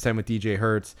miss it this time with DJ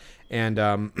Hertz.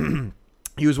 And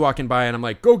he was walking by, and I'm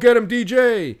like, "Go get him,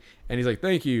 DJ!" And he's like,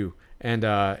 "Thank you." And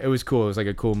it was cool. It was like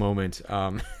a cool moment.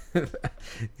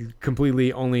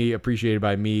 Completely only appreciated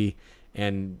by me,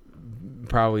 and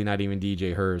probably not even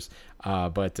DJ Hers,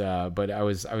 but I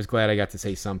was glad I got to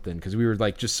say something, because we were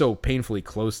like just so painfully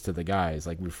close to the guys,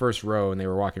 like we were first row and they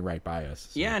were walking right by us.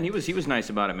 So. Yeah, and he was nice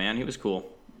about it, man. He was cool.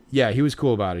 Yeah, he was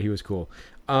cool about it. He was cool.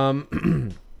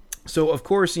 So of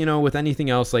course, with anything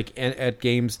else, like at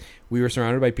games, we were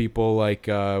surrounded by people, like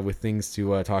with things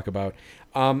to talk about.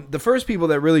 The first people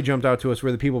that really jumped out to us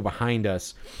were the people behind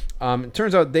us. It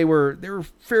turns out they were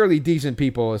fairly decent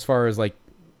people as far as like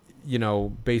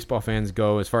baseball fans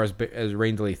go, as far as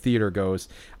Rain Delay Theater goes.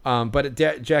 But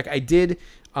Jack, I did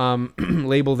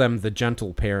label them the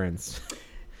gentle parents.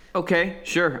 Okay,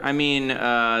 sure. I mean,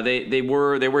 they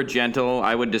were gentle.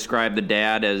 I would describe the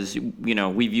dad as,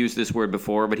 we've used this word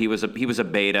before, but he was a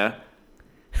beta.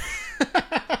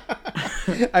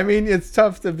 I mean, it's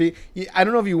tough to be. I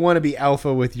don't know if you want to be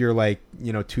alpha with your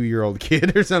 2-year-old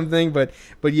kid or something, but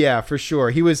yeah, for sure,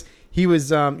 he was.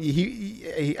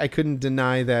 I couldn't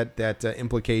deny that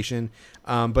implication.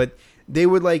 But they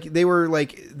were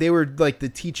like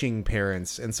the teaching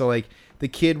parents, and so like the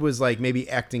kid was like maybe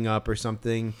acting up or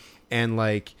something, and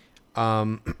like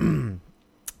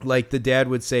like the dad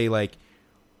would say like,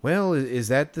 well, is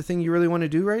that the thing you really want to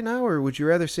do right now, or would you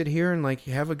rather sit here and like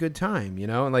have a good time,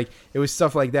 and like it was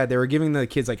stuff like that. They were giving the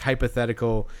kids like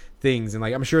hypothetical things, and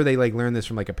like I'm sure they like learned this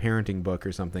from like a parenting book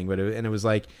or something, but it was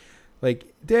like,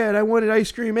 Dad, I wanted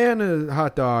ice cream and a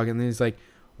hot dog. And then he's like,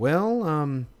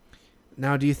 well,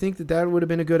 now do you think that would have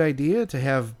been a good idea to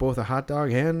have both a hot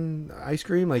dog and ice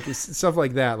cream? Like stuff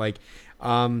like that. Like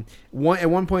at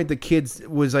one point the kids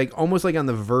was like almost like on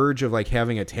the verge of like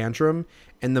having a tantrum,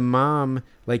 and the mom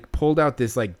like pulled out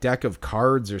this like deck of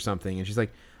cards or something, and she's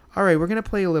like, all right, we're going to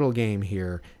play a little game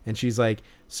here. And she's like,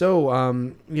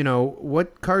 so,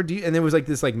 what card do you, and there was like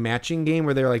this like matching game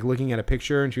where they're like looking at a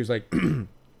picture, and she was like,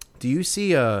 do you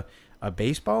see a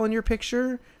baseball in your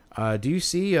picture? Do you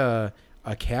see a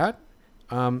cat?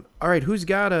 All right, who's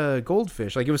got a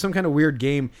goldfish? Like it was some kind of weird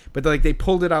game, but like they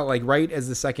pulled it out like right as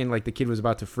the second like the kid was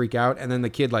about to freak out, and then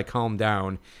the kid like calmed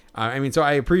down. I mean, so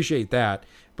I appreciate that,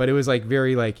 but it was like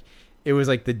very like it was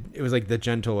like the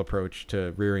gentle approach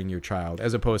to rearing your child,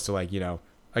 as opposed to like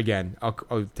again,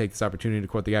 I'll take this opportunity to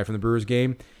quote the guy from the Brewers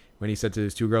game when he said to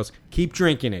his two girls, "Keep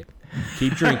drinking it."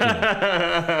 Keep drinking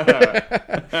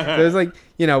it. So it's like,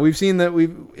 we've seen that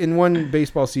in one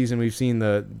baseball season, we've seen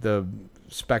the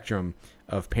spectrum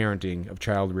of parenting, of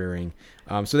child rearing.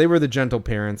 So they were the gentle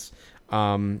parents.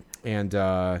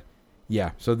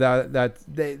 Yeah, so that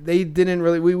they didn't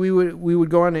really. We would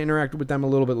go on to interact with them a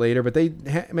little bit later, but they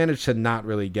managed to not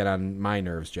really get on my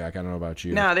nerves, Jack. I don't know about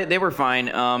you. No, they were fine.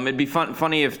 It'd be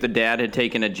funny if the dad had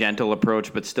taken a gentle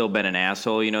approach, but still been an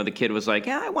asshole. The kid was like,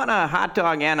 "Yeah, I want a hot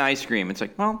dog and ice cream." It's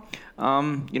like, well,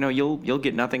 you'll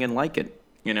get nothing and like it.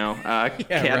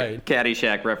 Right.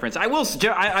 Caddyshack reference. I will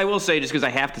say, just because I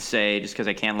have to say, just because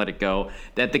I can't let it go,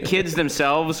 that the kids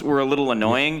themselves were a little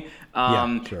annoying.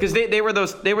 Because they were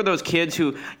those kids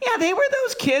who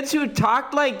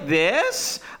talked like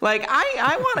this. Like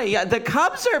I want to. Yeah, the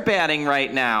Cubs are batting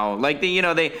right now. Like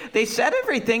they said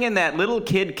everything in that little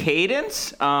kid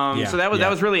cadence. So that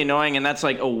was really annoying, and that's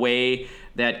like a way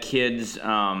that kids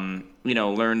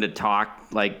learn to talk,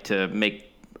 like to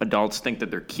make adults think that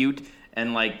they're cute.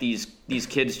 And like these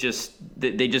kids just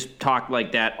talk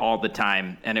like that all the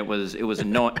time, and it was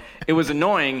annoying. It was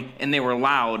annoying, and they were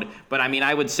loud. But I mean,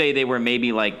 I would say they were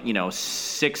maybe like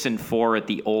 6 and 4 at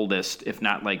the oldest, if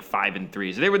not like 5 and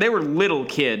 3. So they were little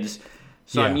kids.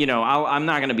 So Yeah. I'm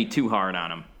not going to be too hard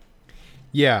on him.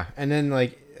 Yeah, and then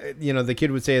like the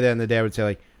kid would say that, and the dad would say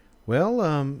like,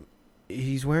 "Well,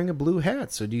 he's wearing a blue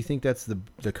hat, so do you think that's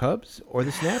the Cubs or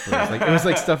the Snappers?" Like it was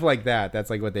like stuff like that. That's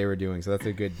like what they were doing. So that's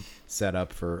a good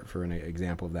setup for an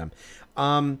example of them.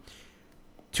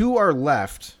 To our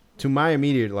left, to my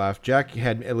immediate left, Jack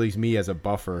had at least me as a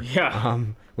buffer. Yeah.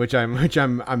 Which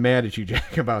I'm mad at you,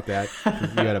 Jack, about that.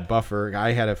 You had a buffer.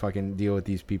 I had to fucking deal with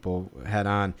these people head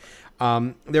on.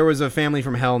 There was a family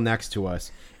from hell next to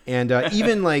us, and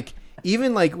even like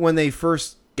when they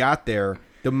first got there,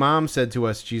 the mom said to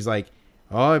us, she's like,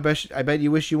 "Oh, I bet you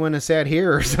wish you wouldn't have sat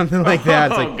here," or something like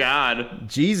that. It's Oh like, God.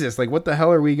 Jesus, like what the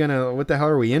hell are we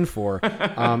in for?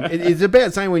 It's a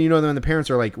bad sign when when the parents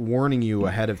are like warning you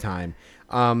ahead of time.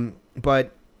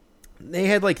 But they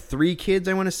had like 3 kids,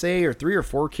 I want to say, or 3 or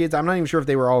 4 kids. I'm not even sure if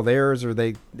they were all theirs or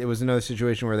it was another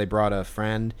situation where they brought a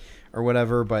friend or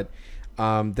whatever. But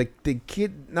the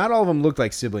kid, not all of them looked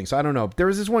like siblings, so I don't know. There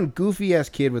was this one goofy ass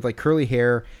kid with like curly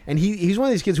hair, and he's one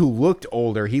of these kids who looked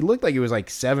older. He looked like he was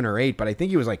like 7 or 8, but I think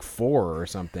he was like 4 or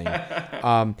something.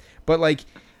 But like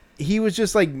he was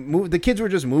just like the kids were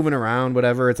just moving around,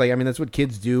 whatever. It's like, I mean, that's what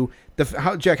kids do.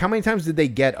 Jack, how many times did they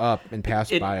get up and pass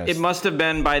by us? It must have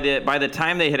been by the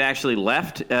time they had actually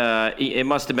left. It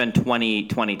must have been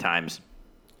 20 times.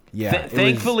 Yeah.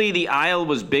 Thankfully, the aisle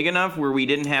was big enough where we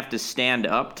didn't have to stand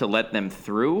up to let them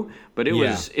through. But it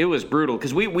was brutal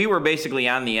because we were basically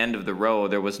on the end of the row.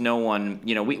 There was no one.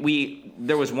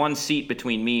 There was one seat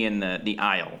between me and the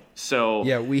aisle. So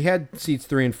yeah, we had seats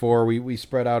 3 and 4. We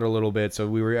spread out a little bit, so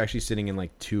we were actually sitting in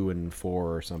like 2 and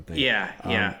 4 or something.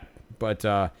 Yeah. But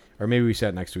or maybe we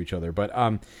sat next to each other. But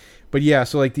yeah.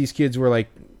 So like these kids were like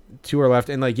to our left,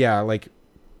 and like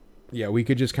we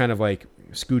could just kind of like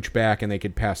scooch back and they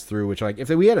could pass through, which like if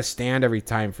we had to stand every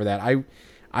time for that,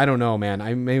 I don't know, man,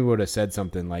 I maybe would have said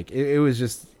something. Like it was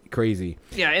just crazy.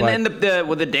 Yeah, and then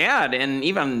the dad and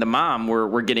even the mom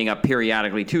were getting up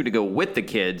periodically too to go with the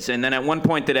kids, and then at one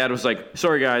point the dad was like,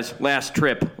 "Sorry guys, last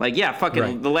trip." Like, yeah, fucking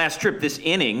right. The last trip this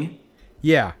inning.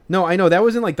 Yeah, no, I know that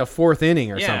was in like the 4th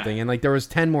inning or something, and like there was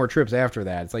 10 more trips after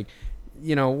that. It's like,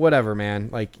 whatever, man.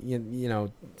 Like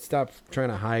stop trying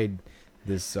to hide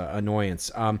this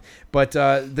annoyance. But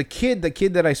the kid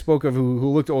that I spoke of who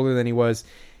looked older than he was,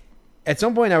 at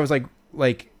some point I was like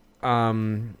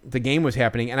the game was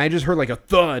happening and I just heard like a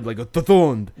thud, like a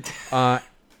thud,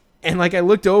 and like I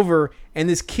looked over and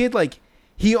this kid like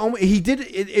he did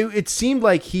it seemed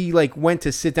like he like went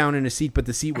to sit down in a seat, but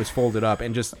the seat was folded up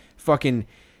and just fucking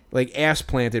like ass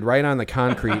planted right on the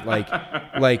concrete,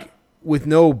 like with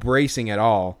no bracing at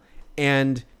all.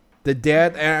 And the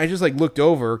dad, and I just like looked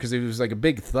over because it was like a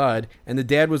big thud, and the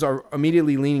dad was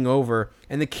immediately leaning over,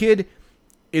 and the kid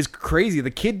is crazy.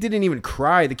 The kid didn't even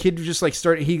cry. The kid just like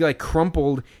he like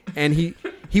crumpled, and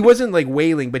he wasn't like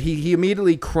wailing, but he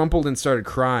immediately crumpled and started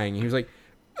crying. He was like,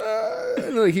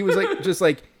 he was like just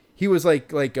like he was like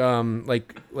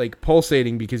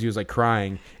pulsating because he was like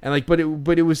crying, and like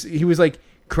he was like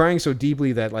crying so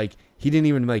deeply that like he didn't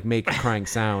even like make a crying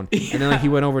sound, and then like he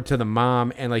went over to the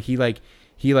mom and like he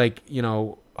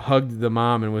hugged the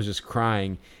mom and was just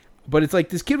crying. But it's like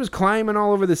this kid was climbing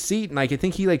all over the seat, and like I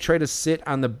think he like tried to sit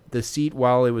on the seat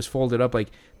while it was folded up, like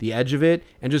the edge of it,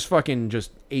 and just fucking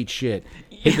just ate shit,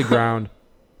 hit the ground.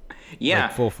 Yeah,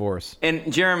 like full force.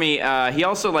 And Jeremy, he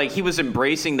also like he was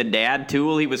embracing the dad too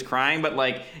while he was crying, but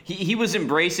like he was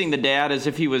embracing the dad as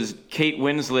if he was Kate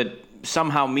Winslet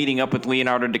somehow meeting up with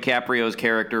Leonardo DiCaprio's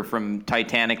character from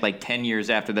Titanic like 10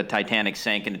 years after the Titanic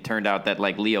sank, and it turned out that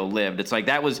like Leo lived. It's like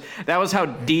that was how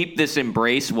deep this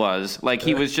embrace was. Like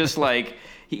he was just like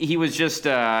he was just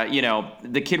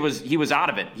the kid was out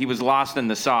of it. He was lost in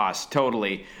the sauce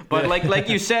totally. But like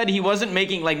you said, he wasn't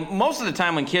making, like most of the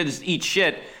time when kids eat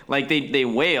shit, like they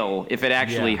wail if it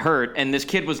actually hurt, and this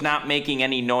kid was not making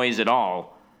any noise at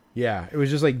all. Yeah, it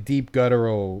was just like deep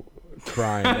guttural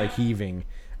crying, like heaving.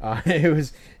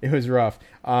 It was rough.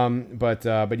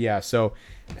 But yeah. So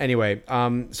anyway,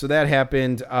 so that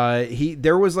happened.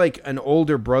 There was like an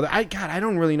older brother. I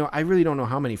don't really know. I really don't know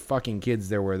how many fucking kids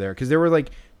there were there, because there were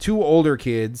like 2 older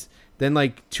kids, then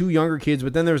like 2 younger kids,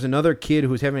 but then there was another kid who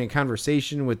was having a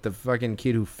conversation with the fucking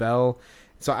kid who fell.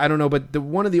 So I don't know, but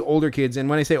one of the older kids, and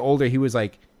when I say older, he was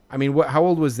like, I mean, how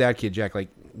old was that kid, Jack? Like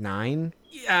 9?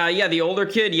 Yeah, the older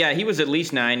kid. Yeah, he was at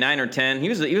least 9 or 10. He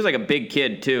was like a big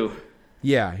kid too.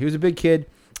 Yeah, he was a big kid,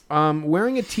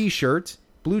 wearing a T-shirt,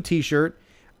 blue T-shirt,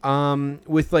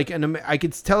 with like I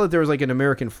could tell that there was like an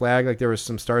American flag, like there was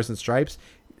some stars and stripes.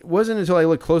 It wasn't until I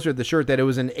looked closer at the shirt that it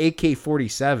was an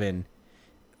AK-47,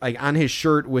 like on his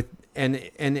shirt with and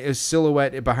a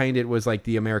silhouette behind it was like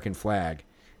the American flag.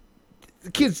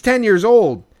 the kid's 10 years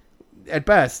old at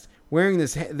best, wearing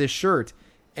this shirt,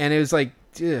 and it was like,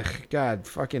 ugh, God,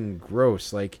 fucking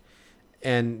gross. Like,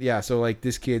 and yeah, so like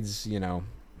this kid's, you know,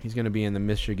 he's gonna be in the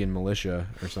Michigan militia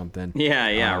or something.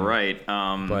 Yeah, right.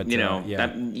 But you know, yeah.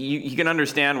 that, you can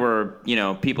understand where, you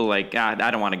know, people like, God, I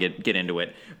don't want to get into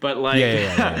it, but like,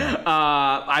 Yeah.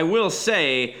 I will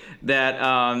say that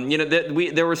you know,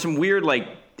 that there were some weird like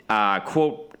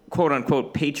quote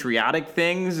unquote patriotic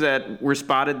things that were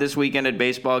spotted this weekend at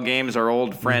baseball games. Our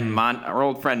old friend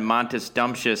Montes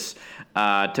Dumptius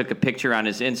took a picture on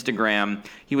his Instagram.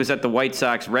 He was at the White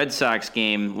Sox-Red Sox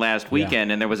game last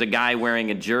weekend, and there was a guy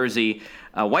wearing a jersey,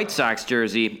 a White Sox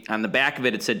jersey. On the back of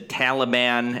it, it said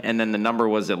Taliban, and then the number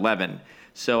was 11.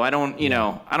 So I don't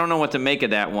know what to make of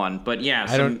that one. But yeah,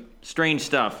 some strange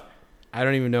stuff. I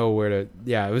don't even know where to.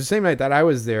 Yeah, it was the same night that I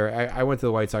was there. I went to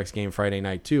the White Sox game Friday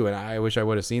night too, and I wish I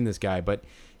would have seen this guy. But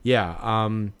yeah, I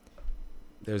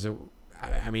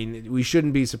mean, we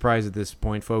shouldn't be surprised at this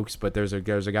point, folks. But there's a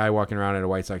guy walking around at a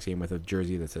White Sox game with a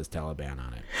jersey that says Taliban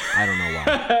on it. I don't know why.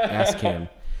 Ask him.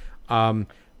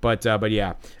 But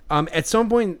yeah. At some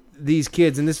point, these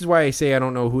kids, and this is why I say I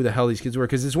don't know who the hell these kids were,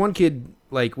 because this one kid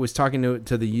like was talking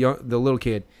to the little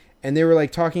kid, and they were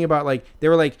like talking about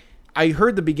I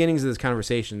heard the beginnings of this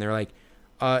conversation. They're like,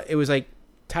 it was like,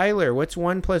 Tyler, what's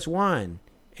 1 + 1? And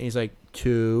he's like,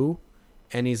 2.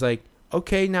 And he's like,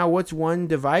 okay, now what's 1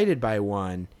 divided by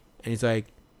 1? And he's like,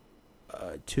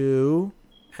 2.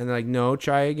 And they're like, no,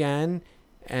 try again.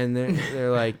 And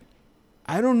they're like,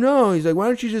 I don't know. He's like, why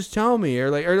don't you just tell me?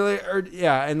 Or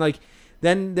yeah. And like,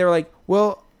 then they're like,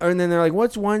 well, and then they're like,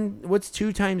 what's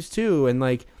 2 times 2? And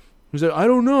like, he's like, I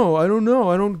don't know. I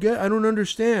don't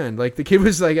understand. Like the kid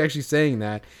was like actually saying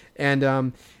that.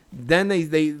 And then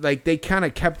they kind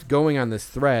of kept going on this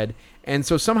thread. And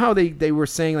so somehow they were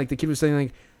saying, like the kid was saying,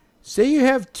 like, say you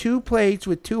have 2 plates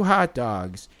with 2 hot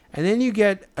dogs, and then you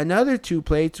get another 2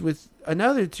 plates with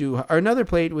another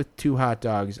plate with 2 hot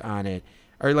dogs on it.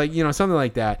 Or like, you know, something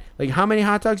like that. Like, how many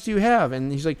hot dogs do you have? And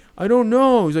he's like, I don't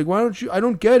know. He's like, why don't you? I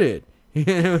don't get it.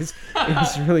 it was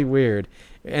really weird.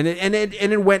 And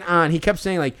it went on. He kept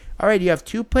saying, like, all right, you have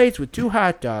 2 plates with 2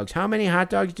 hot dogs. How many hot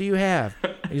dogs do you have?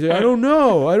 And he's like, I don't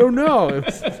know.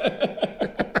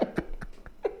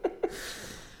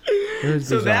 It was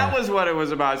So bizarre. that was what it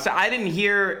was about. So I didn't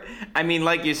hear, I mean,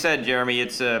 like you said, Jeremy,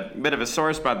 it's a bit of a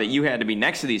sore spot that you had to be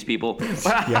next to these people.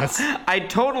 But Yes. I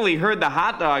totally heard the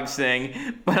hot dogs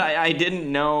thing, but I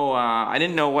didn't know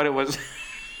what it was.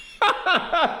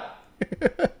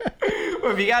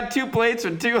 Well, if you got 2 plates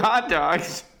with 2 hot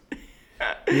dogs,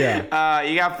 Yeah.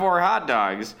 you got 4 hot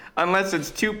dogs. Unless it's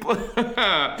 2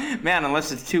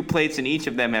 unless it's 2 plates and each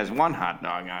of them has 1 hot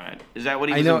dog on it. Is that what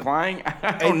he was implying?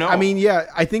 I don't know. I mean, yeah,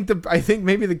 I think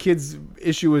maybe the kid's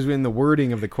issue was in the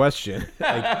wording of the question.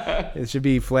 Like, it should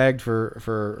be flagged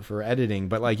for editing.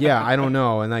 But like, yeah, I don't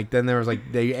know. And like, then there was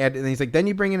like, they add, and he's like, then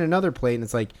you bring in another plate, and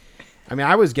it's like, I mean,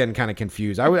 I was getting kind of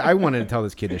confused. I wanted to tell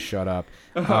this kid to shut up.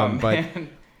 But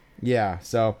yeah,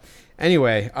 so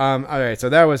anyway, all right, so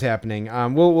that was happening.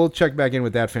 We'll check back in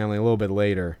with that family a little bit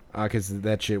later because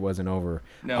that shit wasn't over.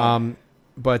 No.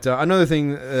 But another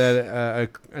thing that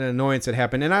an annoyance that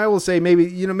happened, and I will say maybe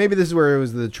this is where it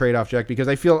was the trade-off, Jack, because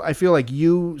I feel like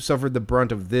you suffered the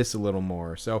brunt of this a little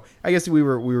more. So I guess we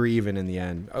were even in the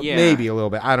end, Yeah. maybe a little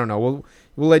bit. I don't know.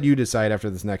 We'll let you decide after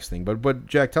this next thing. But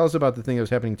Jack, tell us about the thing that was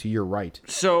happening to your right.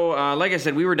 So, like I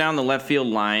said, we were down the left field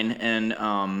line, and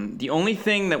the only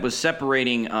thing that was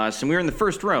separating us, and we were in the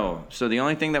first row, so the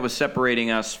only thing that was separating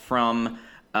us from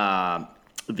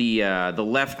the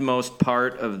leftmost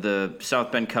part of the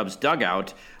South Bend Cubs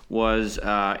dugout was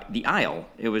the aisle.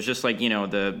 It was just like,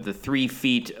 the 3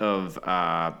 feet of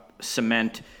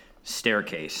cement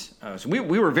staircase. So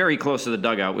we were very close to the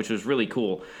dugout, which was really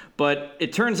cool. But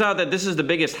it turns out that this is the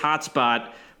biggest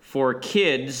hotspot for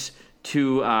kids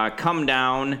to come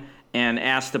down and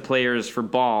ask the players for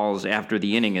balls after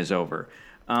the inning is over.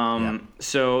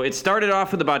 So it started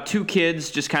off with about 2 kids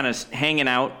just kind of hanging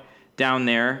out down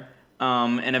there.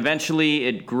 And eventually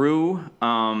it grew,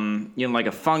 like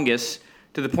a fungus,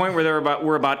 to the point where there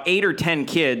were about 8 or 10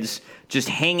 kids just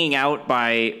hanging out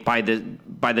by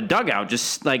the dugout,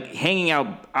 just like hanging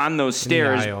out on those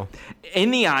stairs in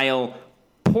the aisle,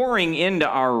 pouring into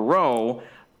our row.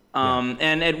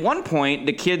 And at one point,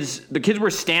 the kids were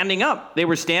standing up. They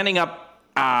were standing up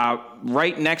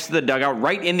right next to the dugout,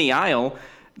 right in the aisle,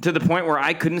 to the point where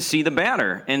I couldn't see the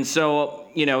batter. And so,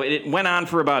 it went on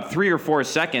for about 3 or 4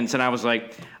 seconds, and I was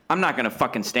like, I'm not going to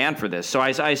fucking stand for this. So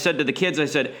I said to the kids, I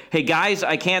said, hey, guys,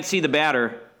 I can't see the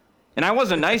batter. And I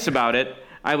wasn't nice about it.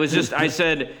 I just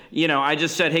said,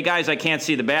 hey, guys, I can't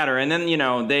see the batter. And then,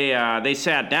 they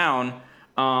sat down.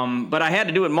 But I had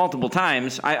to do it multiple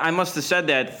times. I must have said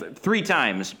that 3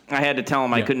 times. I had to tell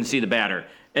him I couldn't see the batter,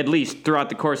 at least throughout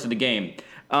the course of the game.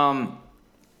 And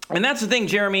that's the thing,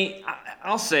 Jeremy.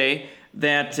 I'll say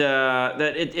that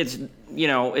it's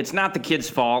it's not the kids'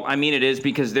 fault. I mean, it is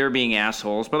because they're being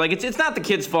assholes. But like, it's not the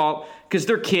kids' fault because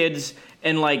they're kids,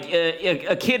 and like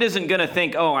a kid isn't gonna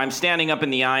think, oh, I'm standing up in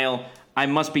the aisle, I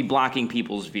must be blocking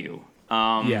people's view.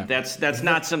 That's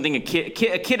not something a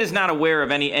kid is not aware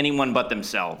of anyone but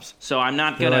themselves. So I'm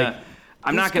not gonna.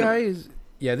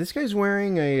 This guy's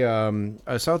wearing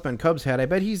a South Bend Cubs hat. I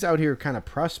bet he's out here kind of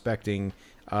prospecting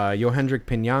Yohendrick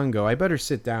Pinango. I better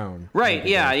sit down. Right?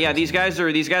 Yeah. These guys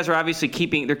are obviously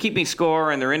keeping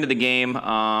score and they're into the game.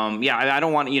 I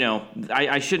don't want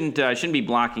I shouldn't be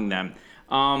blocking them.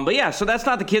 But yeah, so that's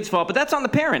not the kid's fault, but that's on the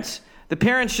parents. The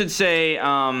parents should say,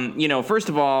 first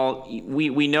of all,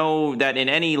 we know that in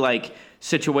any like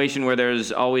situation where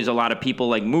there's always a lot of people,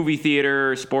 like movie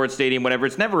theater, sports stadium, whatever,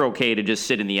 it's never okay to just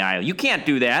sit in the aisle. You can't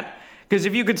do that because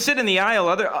if you could sit in the aisle,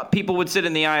 other people would sit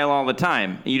in the aisle all the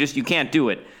time. You can't do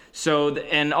it. So,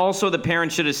 and also the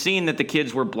parents should have seen that the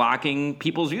kids were blocking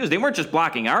people's views. They weren't just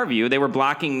blocking our view; they were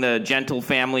blocking the gentle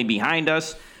family behind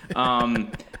us.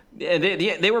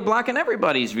 They were blocking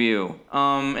everybody's view,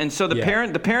 and so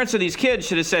the parents of these kids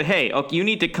should have said, "Hey, okay, you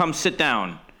need to come sit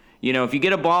down. If you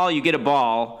get a ball, you get a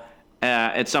ball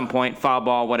at some point, foul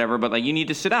ball, whatever. But like, you need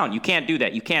to sit down. You can't do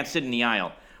that. You can't sit in the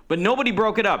aisle." But nobody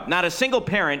broke it up. Not a single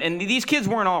parent, and these kids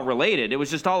weren't all related. It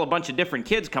was just all a bunch of different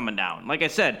kids coming down. Like I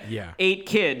said, 8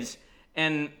 kids,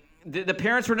 and the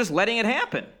parents were just letting it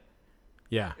happen.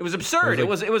 Yeah, it was absurd. It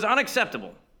was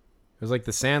unacceptable. It was like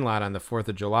the Sandlot on the 4th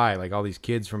of July. Like all these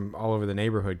kids from all over the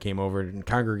neighborhood came over and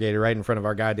congregated right in front of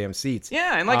our goddamn seats.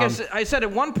 Yeah, and like I said, at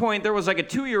one point there was like a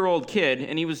 2-year-old kid,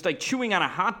 and he was like chewing on a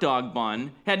hot dog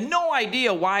bun. Had no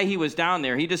idea why he was down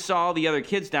there. He just saw all the other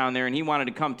kids down there, and he wanted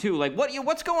to come too. Like,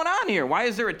 what's going on here? Why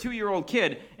is there a 2-year-old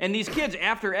kid? And these kids,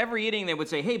 after every eating, they would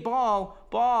say, "Hey, ball."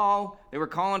 They were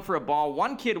calling for a ball.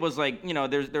 One kid was like,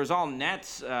 there's all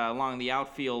nets along the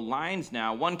outfield lines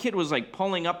now. One kid was like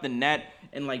pulling up the net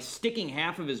and like sticking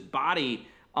half of his body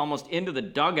almost into the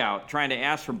dugout trying to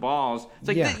ask for balls. It's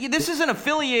like, this is an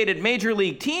affiliated major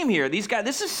league team here. These guys,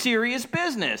 this is serious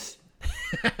business.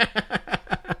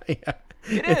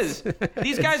 It is.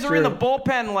 These guys are in the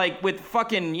bullpen like with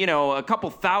fucking, a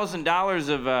couple $1,000s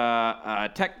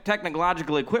of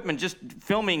technological equipment just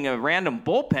filming random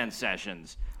bullpen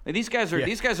sessions. Like, these guys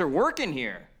are working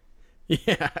here.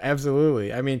 Yeah,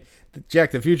 absolutely. I mean,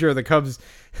 Jack, the future of the Cubs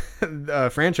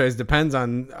franchise depends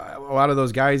on a lot of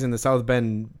those guys in the South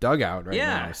Bend dugout right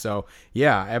now. So,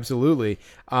 yeah, absolutely.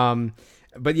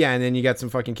 But yeah, and then you got some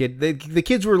fucking kid. The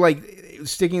kids were like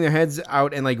sticking their heads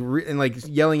out and like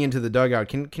yelling into the dugout.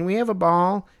 Can we have a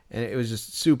ball? And it was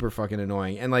just super fucking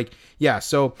annoying. And like, yeah.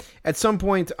 So at some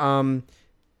point,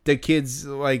 the kids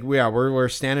like, we're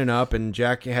standing up, and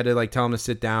Jack had to like tell them to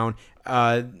sit down.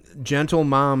 Gentle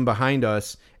mom behind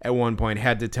us at one point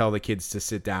had to tell the kids to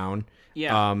sit down.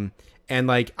 Yeah. And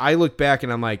like, I looked back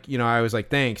and I'm like, I was like,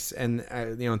 thanks. And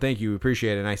thank you.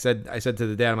 Appreciate it. And I said to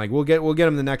the dad, I'm like, we'll get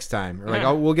him the next time. Or like,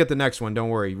 we'll get the next one. Don't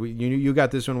worry. You got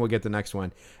this one. We'll get the next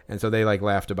one. And so they like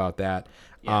laughed about that.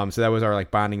 Yeah. So that was our like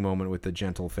bonding moment with the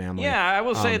Gentle family. Yeah. I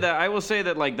will say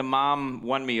that like the mom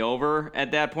won me over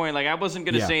at that point. Like, I wasn't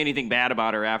going to say anything bad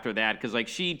about her after that. 'Cause like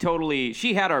she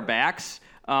had our backs.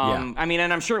 I mean,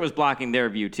 and I'm sure it was blocking their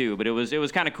view too, but it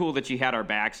was kind of cool that she had our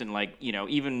backs, and like,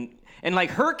 even, and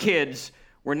like her kids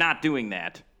were not doing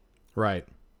that. Right.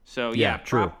 So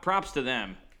true. Props to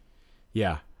them.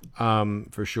 Yeah.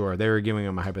 For sure. They were giving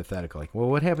them a hypothetical, like, well,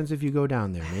 what happens if you go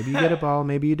down there? Maybe you get a ball,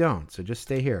 maybe you don't. So just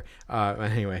stay here.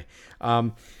 Anyway.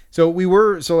 So we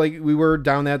were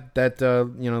down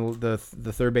the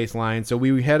third base line. So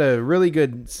we had a really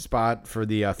good spot for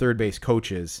the third base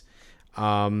coaches.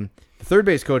 The third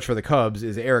base coach for the Cubs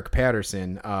is Eric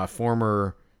Patterson,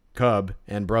 former Cub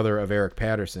and brother of Eric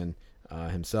Patterson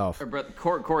himself.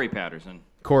 Corey Patterson.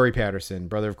 Corey Patterson,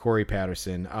 brother of Corey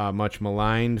Patterson, much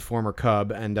maligned former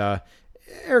Cub. And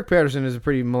Eric Patterson is a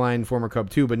pretty maligned former Cub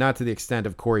too, but not to the extent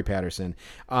of Corey Patterson.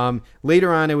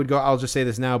 Later on, it would go, I'll just say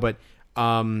this now, but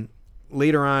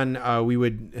later on,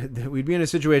 we'd be in a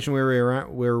situation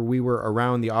where we were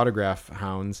around the autograph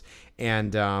hounds,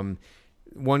 and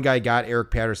one guy got Eric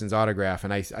Patterson's autograph,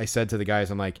 and I said to the guys,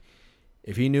 I'm like,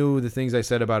 if he knew the things I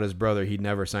said about his brother, he'd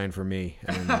never sign for me.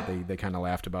 And they kind of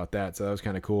laughed about that, so that was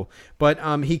kind of cool. But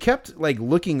he kept like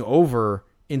looking over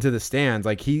into the stands,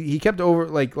 like he kept over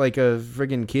like a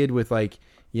friggin' kid with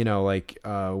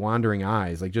wandering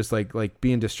eyes, like just like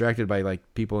being distracted by like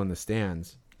people in the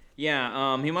stands.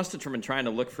 Yeah, he must have been trying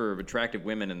to look for attractive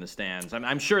women in the stands.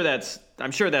 I'm sure that's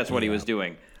what he was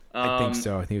doing. I think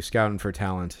so. I think he was scouting for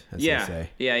talent, as they say.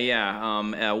 Yeah.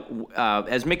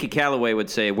 As Mickey Callaway would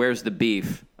say, "Where's the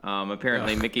beef?"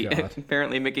 Apparently, Mickey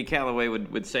Callaway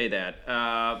would say that.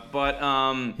 I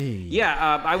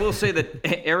will say that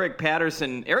Eric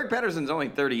Patterson's only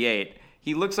 38.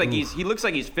 He looks like he's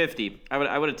 50.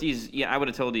 I would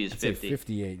have told he's 50.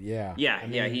 58. Yeah.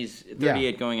 Yeah. He's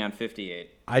 38 going on 58.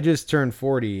 I just turned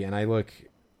 40 and I look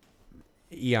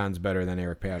eons better than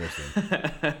Eric Patterson.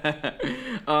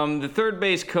 The third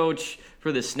base coach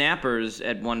for the Snappers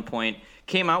at one point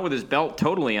came out with his belt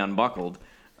totally unbuckled.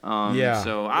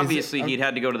 So obviously he'd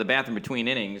had to go to the bathroom between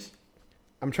innings.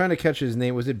 I'm trying to catch his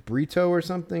name. Was it Brito or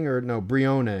something? Or no,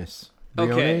 Briones?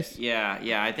 Okay.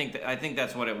 Yeah. I think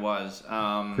that's what it was.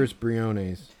 Chris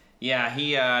Briones. Yeah,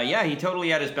 he totally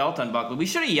had his belt unbuckled. We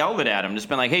should have yelled it at him, just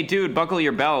been like, "Hey, dude, buckle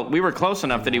your belt." We were close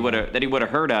enough that he would have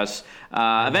hurt us.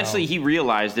 Eventually, he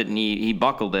realized it and he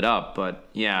buckled it up. But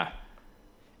yeah,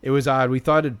 it was odd. We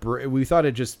thought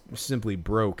it just simply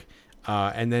broke,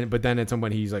 but then at some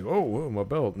point he's like, "Oh, whoa, my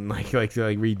belt," and like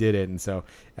redid it, and so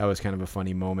that was kind of a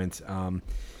funny moment.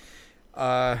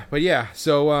 But yeah,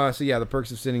 so the perks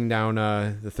of sitting down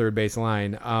the third base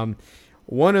line.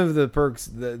 One of the perks,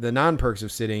 the non-perks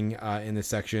of sitting in this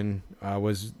section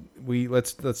was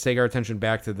let's take our attention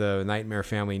back to the Nightmare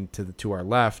family to our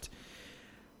left.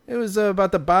 It was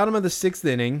about the bottom of the sixth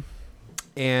inning,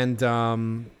 and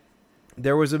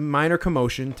there was a minor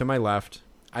commotion to my left.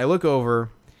 I look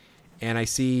over, and I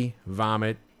see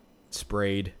vomit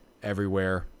sprayed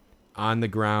everywhere, on the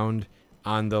ground,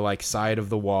 on the side of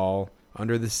the wall,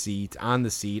 under the seat, on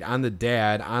the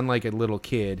dad, on like a little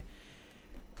kid.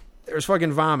 There's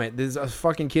fucking vomit. There's a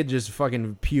fucking kid just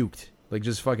fucking puked,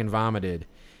 just fucking vomited,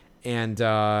 and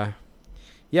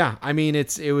yeah, I mean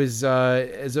it was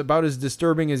about as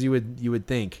disturbing as you would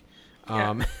think.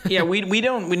 We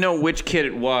don't know which kid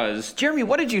it was. Jeremy,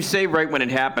 what did you say right when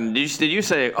it happened? Did you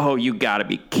say, "Oh, you gotta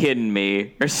be kidding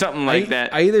me," or something like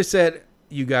that? I either said,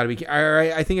 "You gotta be,"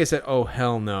 I think I said, "Oh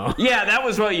hell no." Yeah, that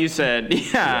was what you said.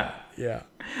 Yeah.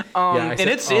 Hell no.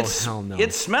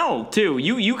 It smelled too.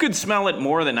 You could smell it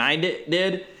more than I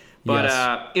did, but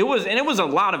yes. It was a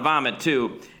lot of vomit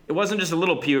too. It wasn't just a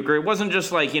little puke, or it wasn't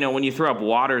just like when you throw up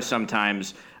water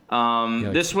sometimes.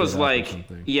 This was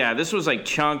this was like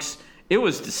chunks. It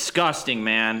was disgusting,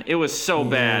 man. It was so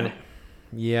bad.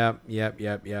 Yep.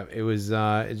 It was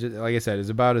like I said, it's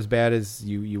about as bad as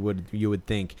you would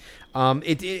think.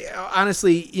 It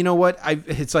honestly, you know what?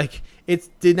 It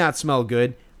did not smell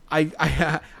good.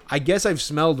 I guess I've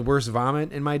smelled worse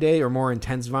vomit in my day, or more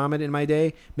intense vomit in my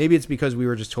day. Maybe it's because we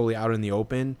were just totally out in the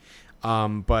open.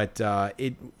 But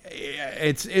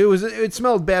it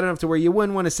smelled bad enough to where you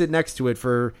wouldn't want to sit next to it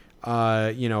for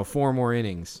 4 more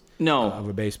innings. No. Of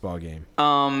a baseball game.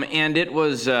 And it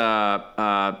was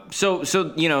the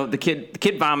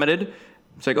kid vomited.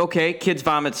 It's like, okay, kids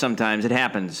vomit sometimes. It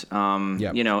happens.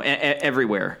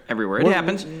 Everywhere. It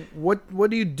happens. What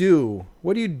do you do?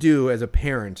 What do you do as a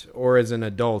parent or as an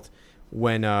adult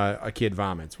when a kid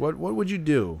vomits? What would you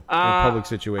do in a public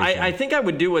situation? I think I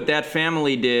would do what that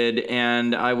family did,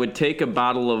 and I would take a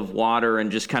bottle of water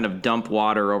and just kind of dump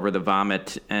water over the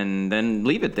vomit and then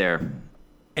leave it there.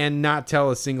 And not tell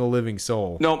a single living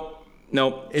soul. Nope.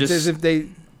 It's as if they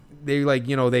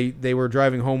were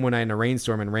driving home one night in a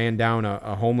rainstorm and ran down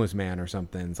a homeless man or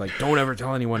something. It's like, don't ever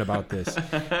tell anyone about this.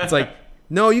 It's like,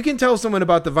 no, you can tell someone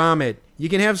about the vomit. You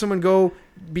can have someone go,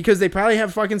 because they probably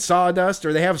have fucking sawdust,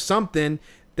 or they have something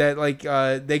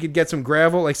that they could get some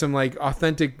gravel, some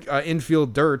authentic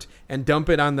infield dirt, and dump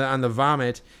it on the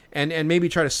vomit, and maybe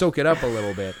try to soak it up a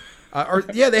little bit.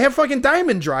 They have fucking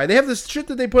Diamond Dry. They have this shit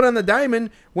that they put on the diamond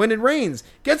when it rains.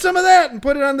 Get some of that and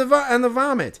put it on the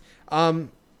vomit.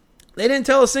 They didn't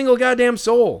tell a single goddamn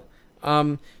soul.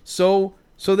 So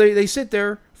they sit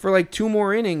there for 2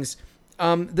 more innings.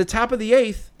 The top of the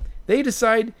 8th, they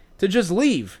decide to just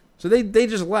leave. So they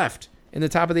just left in the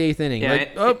top of the 8th inning.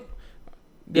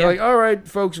 They're like, all right,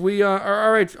 folks, we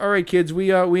all right, kids,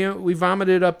 we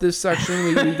vomited up this section.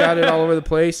 We got it all over the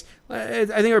place. I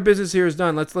think our business here is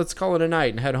done. Let's call it a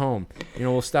night and head home.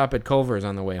 We'll stop at Culver's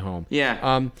on the way home.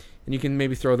 Yeah. And you can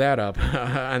maybe throw that up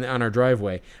on our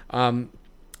driveway.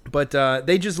 But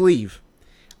they just leave.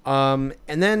 And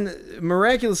then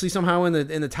miraculously somehow in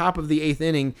the top of the 8th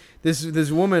inning,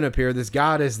 this woman appeared, this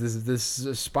goddess, this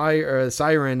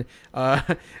siren,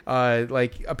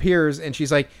 like appears, and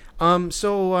she's like,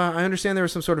 so I understand there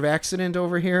was some sort of accident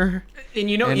over here. And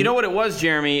you know what it was,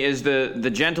 Jeremy, is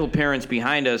the gentle parents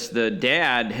behind us. The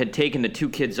dad had taken the 2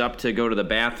 kids up to go to the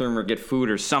bathroom or get food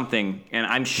or something, and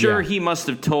I'm sure he must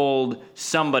have told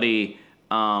somebody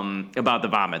about the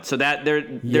vomit. So that there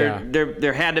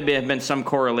had to have been some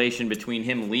correlation between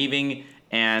him leaving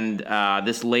and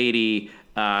this lady,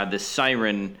 this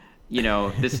siren,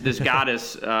 this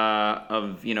goddess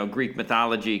of Greek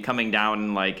mythology coming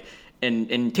down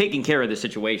and taking care of the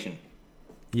situation.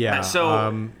 Yeah.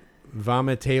 So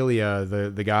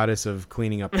Vomitalia, the goddess of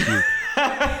cleaning up puke.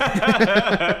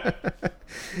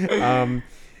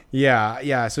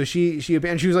 Yeah. So she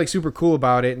was like super cool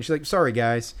about it, and she's like, "Sorry,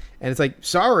 guys," and it's like,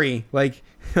 "Sorry, like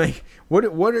what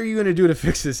are you gonna do to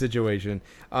fix this situation?"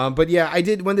 But yeah, I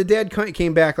did when the dad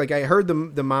came back. Like I heard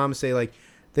the mom say like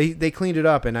they cleaned it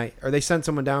up, or they sent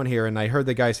someone down here, and I heard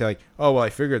the guy say like, "Oh well, I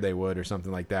figured they would," or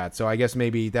something like that. So I guess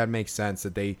maybe that makes sense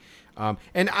that they.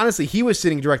 And honestly, he was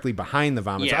sitting directly behind the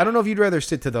vomit. Yeah. So I don't know if you'd rather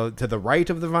sit to the right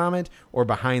of the vomit or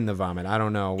behind the vomit. I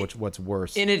don't know what's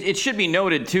worse. And it should be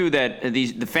noted too that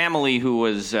the family who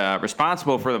was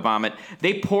responsible for the vomit,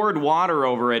 they poured water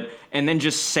over it and then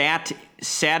just sat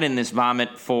in this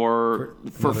vomit for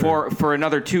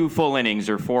another 2 full innings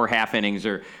or 4 half innings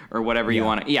or whatever you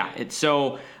want to. Yeah, it's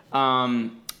so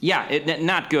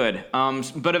not good.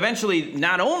 But eventually,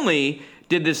 not only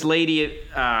did this lady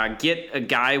get a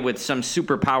guy with some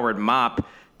super-powered mop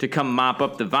to come mop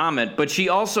up the vomit, but she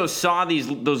also saw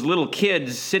those little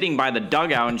kids sitting by the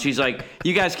dugout, and she's like,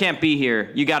 "You guys can't be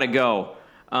here. You got to go."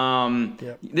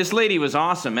 This lady was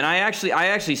awesome, and I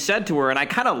actually said to her, and I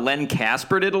kind of Len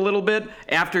Caspered it a little bit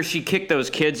after she kicked those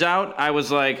kids out. I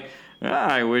was like,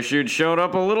 "I wish you'd showed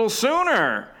up a little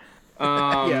sooner."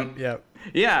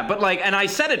 Yeah, but and I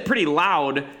said it pretty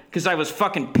loud because I was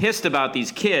fucking pissed about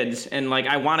these kids, and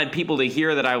I wanted people to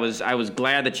hear that I was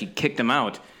glad that she kicked them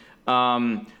out.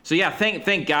 So yeah,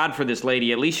 thank God for this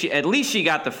lady. At least she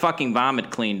got the fucking vomit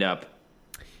cleaned up.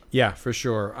 Yeah, for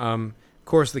sure. Of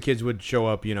course, the kids would show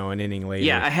up, an inning later.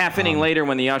 Yeah, a half inning later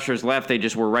when the ushers left, they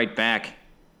just were right back.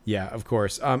 Yeah, of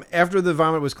course. After the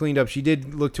vomit was cleaned up, she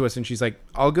did look to us and she's like,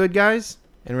 "All good, guys?"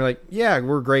 And we're like, "Yeah,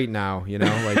 we're great now."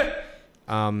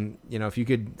 If you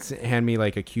could hand me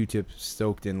a Q-tip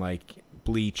soaked in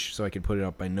bleach so I could put it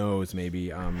up my nose,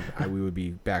 maybe we would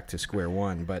be back to square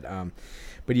one. But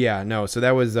yeah, no. So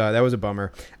that was a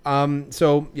bummer.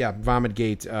 So yeah,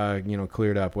 Vomitgate,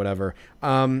 cleared up, whatever.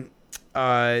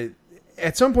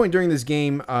 At some point during this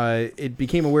game, it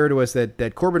became aware to us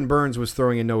that Corbin Burns was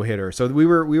throwing a no-hitter. So we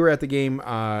were at the game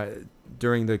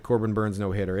during the Corbin Burns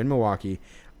no-hitter in Milwaukee.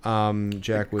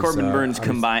 Jack was Corbin Burns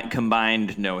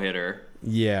combined no-hitter.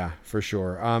 Yeah, for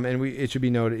sure. And it should be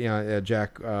noted,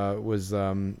 Jack was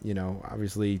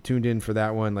obviously tuned in for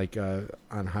that one,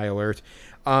 on high alert.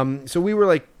 So we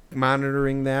were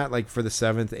monitoring that for the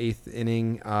 7th, 8th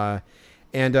inning,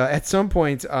 and at some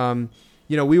point,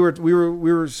 we were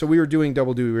doing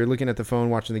double duty. We were looking at the phone,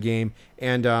 watching the game,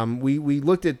 and we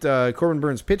looked at Corbin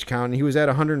Burns' pitch count, and he was at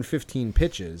 115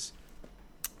 pitches.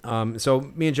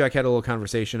 So me and Jack had a little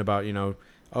conversation about,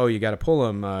 oh, you got to pull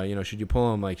him. Should you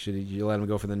pull him? Should you let him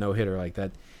go for the no-hitter?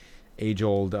 That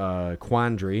age-old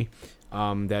quandary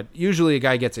that usually a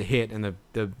guy gets a hit and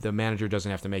the manager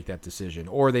doesn't have to make that decision,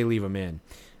 or they leave him in.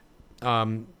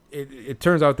 It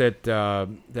turns out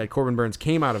that Corbin Burns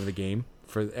came out of the game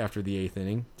after the 8th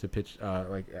inning to pitch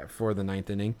for the 9th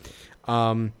inning.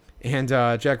 And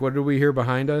Jack, what did we hear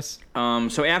behind us?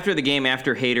 So after the game,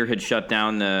 after Hader had shut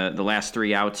down the last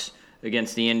 3 outs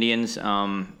against the Indians,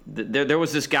 there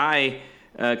was this guy.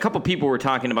 A couple people were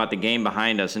talking about the game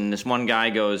behind us, and this one guy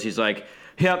goes, he's like,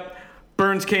 "Yep,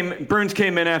 Burns came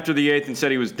in after the 8th and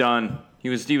said he was done. He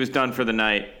was done for the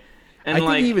night." And I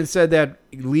think he even said that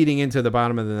leading into the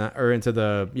bottom of the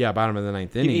bottom of the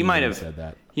 9th inning. He might have said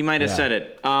that. He might have said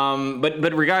it.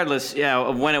 But regardless,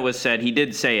 of when it was said, he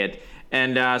did say it.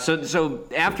 And so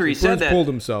after he said that, Burns pulled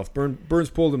himself. Burns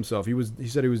pulled himself. He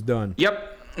said he was done.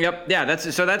 Yep. Yeah, that's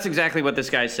exactly what this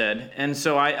guy said. And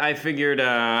so I figured,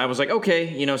 I was like,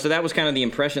 okay, so that was kind of the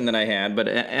impression that I had. But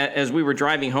as we were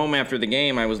driving home after the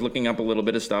game, I was looking up a little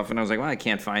bit of stuff, and I was like, well, I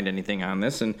can't find anything on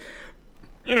this. And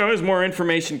as more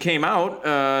information came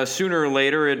out, sooner or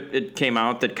later it came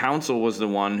out that Counsell was the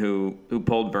one who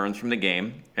pulled Burns from the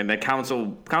game, and that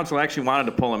Counsell actually wanted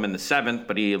to pull him in the 7th,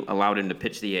 but he allowed him to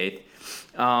pitch the 8th.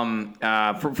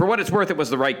 For what it's worth, it was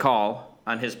the right call.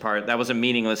 on his part. That was a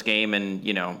meaningless game, and,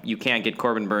 you can't get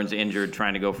Corbin Burns injured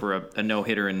trying to go for a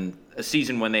no-hitter in a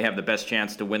season when they have the best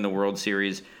chance to win the World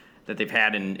Series that they've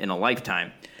had in a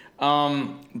lifetime.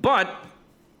 But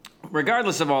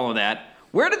regardless of all of that,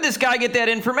 where did this guy get that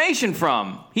information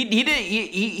from? He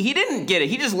didn't get it.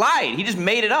 He just lied. He just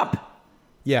made it up.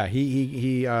 Yeah,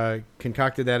 he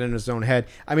concocted that in his own head.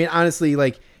 I mean, honestly,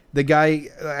 like the guy,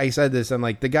 I said this, I'm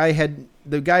like, the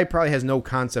guy probably has no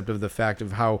concept of the fact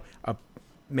of how a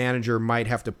manager might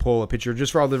have to pull a pitcher,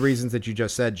 just for all the reasons that you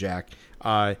just said, Jack.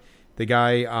 The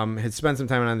guy had spent some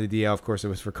time on the DL. Of course, it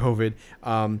was for COVID.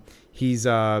 He's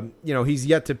he's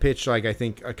yet to pitch, like, I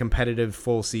think, a competitive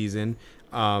full season,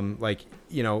 in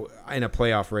a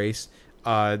playoff race.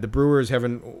 The Brewers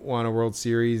haven't won a World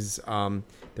Series.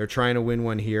 They're trying to win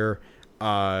one here.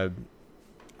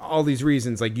 All these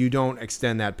reasons, like, you don't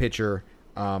extend that pitcher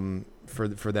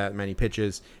for that many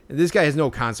pitches. And this guy has no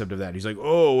concept of that. He's like,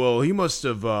 oh well, he must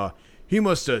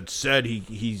have said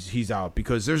he's out,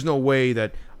 because there's no way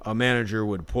that a manager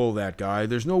would pull that guy.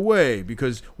 There's no way,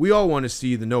 because we all want to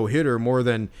see the no-hitter more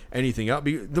than anything else.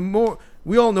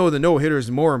 We all know the no-hitter is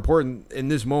more important in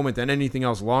this moment than anything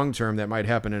else long-term that might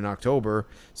happen in October.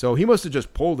 So he must have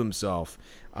just pulled himself.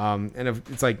 And if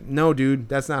it's like, no, dude,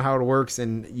 that's not how it works.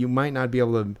 And you might not be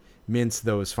able to mince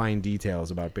those fine details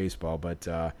about baseball, but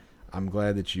I'm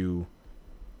glad that you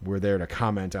were there to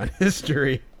comment on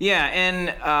history. Yeah,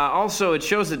 and also it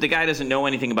shows that the guy doesn't know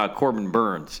anything about Corbin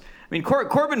Burns. I mean,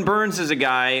 Corbin Burns is a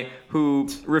guy who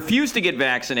refused to get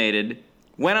vaccinated,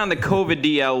 went on the COVID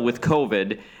DL with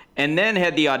COVID, and then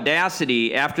had the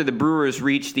audacity, after the Brewers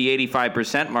reached the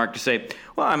 85% mark, to say,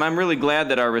 well, I'm really glad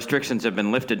that our restrictions have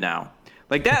been lifted now.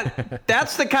 Like,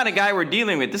 that's the kind of guy we're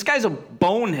dealing with. This guy's a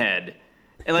bonehead.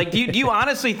 And, like, do you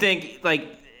honestly think,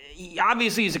 like,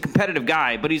 obviously he's a competitive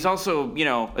guy, but he's also,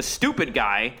 a stupid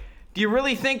guy. Do you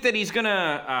really think that he's going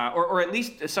to, or at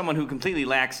least someone who completely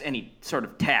lacks any sort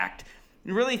of tact,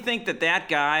 you really think that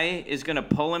guy is going to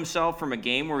pull himself from a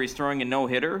game where he's throwing a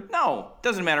no-hitter? No.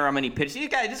 Doesn't matter how many pitches.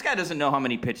 This guy doesn't know how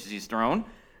many pitches he's thrown.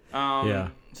 Yeah.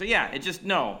 So, yeah, it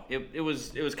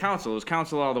was counsel. It was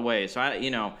counsel all the way.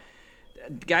 So,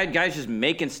 guy's just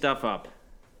making stuff up.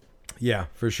 Yeah,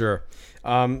 for sure.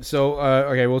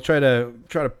 Okay, we'll try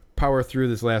to power through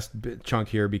this last chunk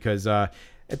here, because at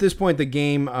this point the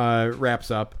game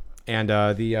wraps up, and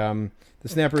the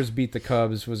Snappers beat the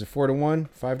Cubs. Was it 4-1,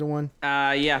 5-1?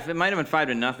 Yeah, it might have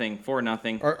been 5-0,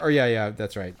 4-0. Or yeah,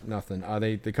 that's right, nothing.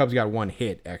 The Cubs got one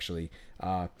hit actually,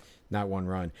 not one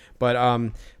run. But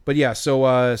yeah,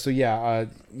 so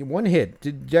one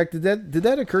hit. Jack, did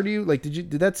that occur to you? Like, did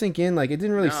that sink in? Like, it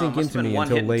didn't really sink into me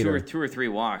until later. Two or three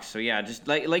walks. So yeah, just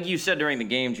like you said during the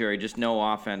game, Jerry, just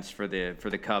no offense for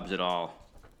the Cubs at all.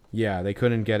 Yeah, they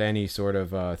couldn't get any sort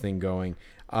of thing going.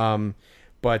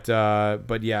 But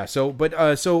yeah, so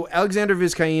Alexander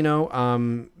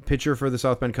Vizcaino, pitcher for the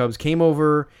South Bend Cubs, came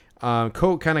over,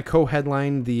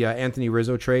 co-headlined the Anthony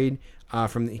Rizzo trade.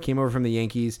 He came over from the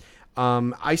Yankees.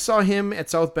 I saw him at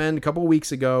South Bend a couple of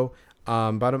weeks ago,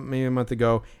 maybe a month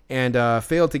ago, and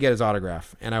failed to get his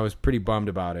autograph, and I was pretty bummed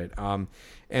about it.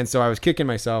 And so I was kicking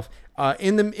myself.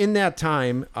 In that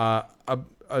time,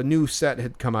 a new set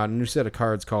had come out, a new set of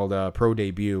cards called Pro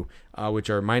Debut, which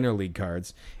are minor league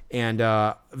cards. And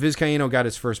Vizcaino got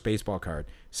his first baseball card.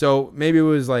 So maybe it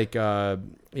was like,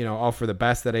 all for the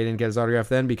best that I didn't get his autograph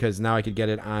then, because now I could get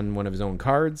it on one of his own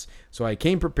cards. So I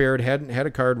came prepared, had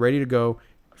a card ready to go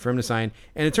for him to sign.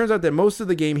 And it turns out that most of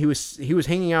the game he was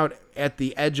hanging out at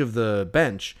the edge of the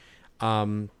bench,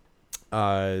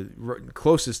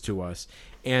 closest to us.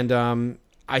 And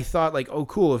I thought, like, oh,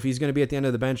 cool, if he's going to be at the end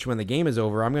of the bench when the game is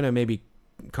over, I'm going to maybe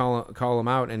call him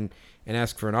out and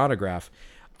ask for an autograph.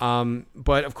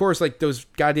 But of course, like, those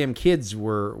goddamn kids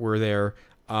were there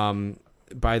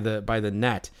by the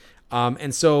net.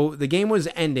 And so the game was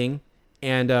ending,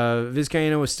 and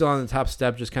Vizcaino was still on the top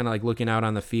step, just kind of like looking out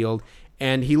on the field.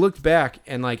 And he looked back,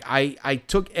 and like I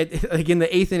took like in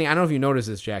the eighth inning. I don't know if you noticed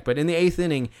this, Jack, but in the eighth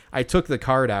inning, I took the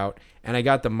card out and I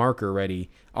got the marker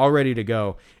all ready to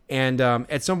go. And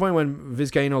at some point when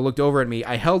Vizcaino looked over at me,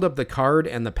 I held up the card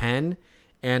and the pen,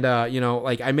 and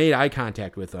like I made eye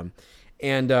contact with him.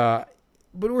 And but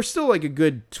we're still like a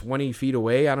good 20 feet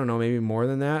away. I don't know, maybe more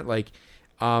than that. Like,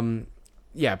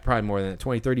 yeah, probably more than that,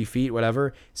 20, 30 feet,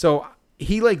 whatever. So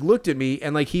he like looked at me,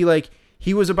 and like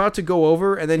he was about to go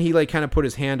over, and then he like kind of put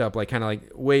his hand up, like kind of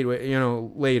like wait,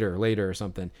 later or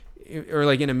something, or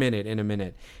like in a minute.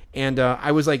 And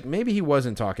I was like, maybe he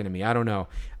wasn't talking to me. I don't know.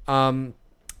 And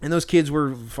those kids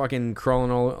were fucking crawling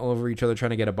all over each other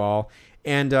trying to get a ball.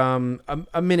 And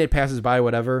a minute passes by,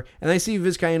 whatever, and I see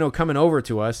Vizcaino coming over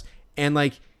to us, and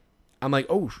like I'm like,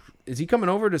 oh, is he coming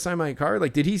over to sign my card?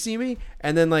 Like, did he see me?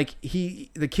 And then like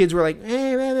the kids were like,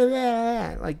 blah, blah,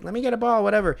 blah, like, let me get a ball,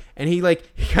 whatever. And he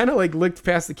kind of like looked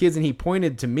past the kids and he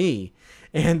pointed to me.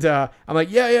 And I'm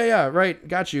like, yeah, right,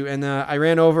 got you. And I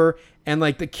ran over, and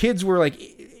like the kids were like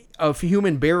a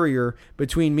human barrier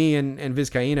between me and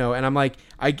Vizcaino. And I'm like,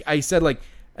 I said like,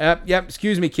 yep,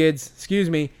 excuse me, kids, excuse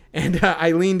me. And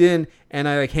I leaned in and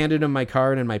I like handed him my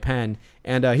card and my pen,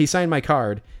 and he signed my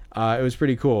card. It was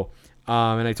pretty cool.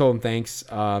 And I told him thanks.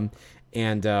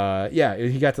 And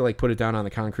he got to like put it down on the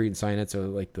concrete and sign it. So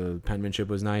like the penmanship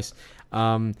was nice.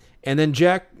 And then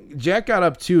Jack got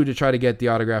up too to try to get the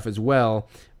autograph as well.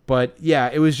 But yeah,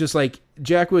 it was just like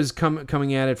Jack was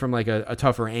coming at it from like a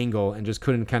tougher angle and just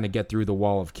couldn't kind of get through the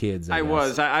wall of kids. I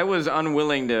was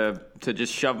unwilling to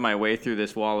just shove my way through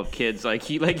this wall of kids like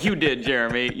you did,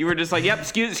 Jeremy. You were just like, yep,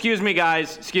 excuse me,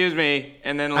 guys, excuse me,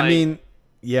 and then like, I mean,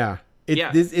 yeah.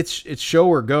 It's show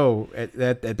or go at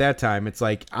that time. It's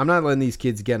like, I'm not letting these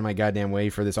kids get in my goddamn way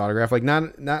for this autograph. Like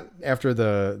not after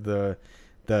the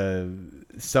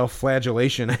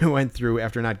self-flagellation I went through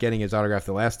after not getting his autograph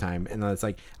the last time. And it's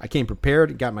like, I came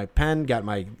prepared, got my pen, got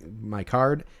my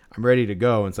card. I'm ready to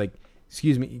go. And it's like,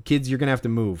 excuse me, kids, you're gonna have to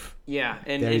move. Yeah,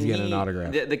 and Daddy's getting an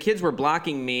autograph. The kids were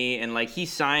blocking me, and like he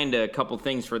signed a couple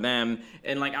things for them,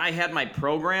 and like I had my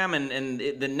program, and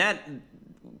the net.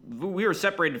 We were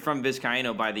separated from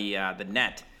Vizcaino by the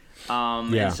net,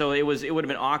 and so it would have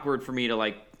been awkward for me to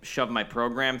like shove my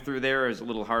program through there. It was a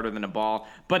little harder than a ball.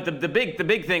 But the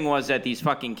big thing was that these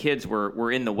fucking kids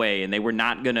were in the way, and they were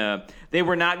not gonna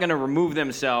remove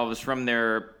themselves from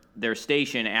their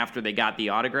station after they got the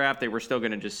autograph. They were still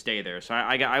gonna just stay there. So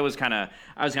I was kind of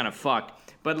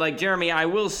fucked. But like Jeremy, I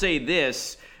will say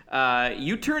this.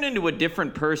 You turn into a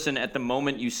different person at the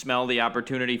moment you smell the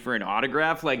opportunity for an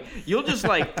autograph. Like, you'll just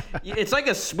like, it's like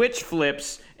a switch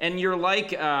flips, and you're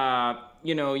like, what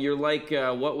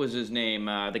was his name?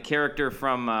 The character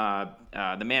from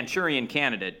the Manchurian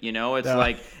Candidate. You know, it's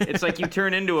like you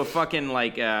turn into a fucking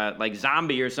like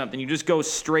zombie or something. You just go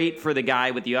straight for the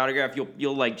guy with the autograph.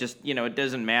 You'll like just, it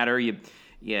doesn't matter. You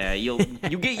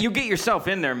get yourself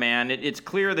in there, man. It's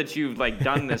clear that you've like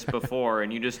done this before,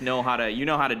 and you just know how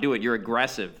to do it. You're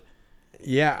aggressive.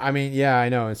 Yeah, I mean, yeah, I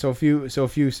know. And so few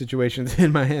situations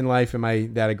in life am I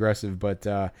that aggressive, but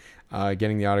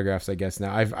getting the autographs, I guess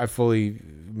now I've fully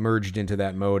merged into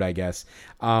that mode, I guess.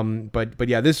 But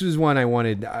yeah, this was one I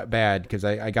wanted bad because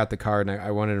I got the card and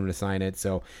I wanted him to sign it.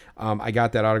 So I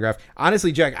got that autograph.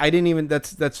 Honestly, Jack, I didn't even.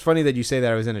 That's funny that you say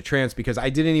that I was in a trance because I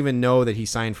didn't even know that he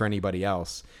signed for anybody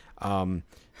else.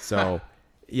 So.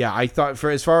 Yeah, I thought for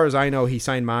as far as I know, he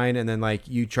signed mine, and then like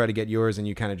you try to get yours, and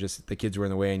you kind of just the kids were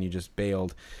in the way, and you just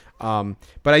bailed. But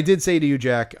I did say to you,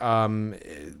 Jack,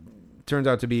 it turns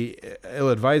out to be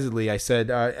ill-advisedly. I said,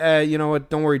 you know what?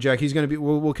 Don't worry, Jack. He's gonna be.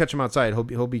 We'll catch him outside.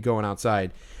 He'll be going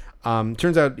outside.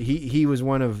 Turns out he was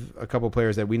one of a couple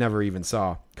players that we never even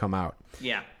saw come out.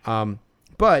 Yeah.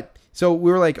 But so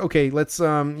we were like, okay, let's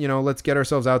get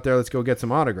ourselves out there. Let's go get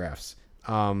some autographs.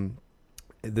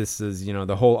 This is,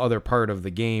 the whole other part of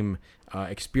the game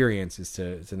experience is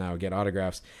to now get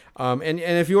autographs. And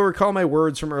if you'll recall my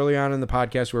words from early on in the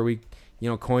podcast where we,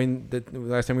 coined the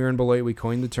last time we were in Beloit, we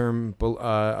coined the term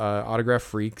autograph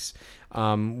freaks.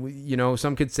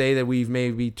 Some could say that we've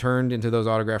maybe turned into those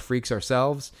autograph freaks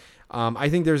ourselves. I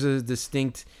think there's a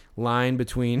distinct line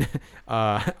between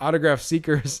autograph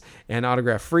seekers and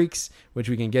autograph freaks, which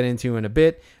we can get into in a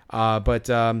bit. But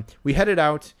we headed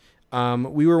out.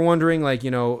 We were wondering,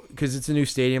 because it's a new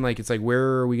stadium, where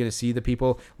are we going to see the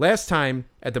people? Last time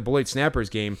at the Beloit Snappers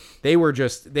game, they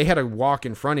had to walk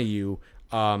in front of you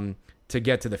to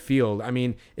get to the field. I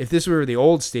mean, if this were the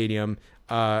old stadium,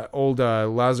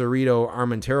 Lazarito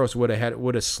Armenteros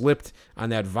would have slipped on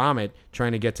that vomit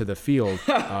trying to get to the field,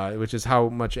 which is how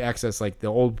much access the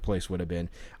old place would have been.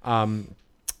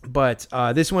 But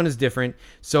this one is different.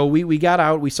 So we got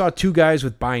out. We saw two guys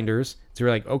with binders. So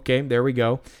we're like, okay, there we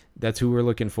go. That's who we're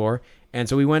looking for. And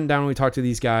so we went down and we talked to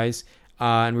these guys.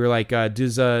 And we were like,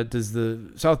 does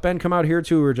the South Bend come out here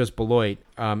too, or just Beloit?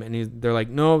 And they're like,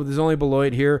 no, there's only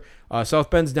Beloit here. South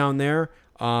Bend's down there,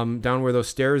 down where those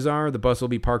stairs are. The bus will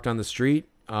be parked on the street,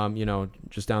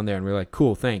 just down there. And we were like,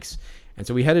 cool, thanks. And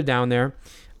so we headed down there.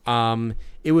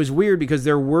 It was weird because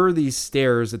there were these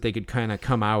stairs that they could kind of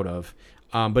come out of.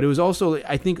 But it was also,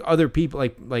 I think, other people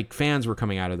like fans were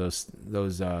coming out of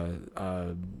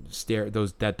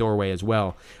that doorway as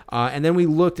well. And then we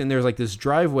looked, and there's this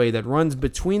driveway that runs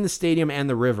between the stadium and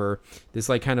the river. This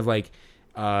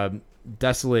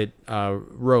desolate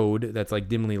road that's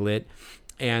dimly lit,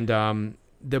 and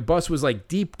the bus was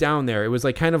deep down there. It was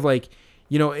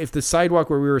if the sidewalk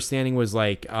where we were standing was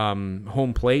like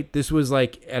home plate, this was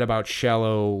like at about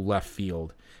shallow left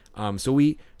field.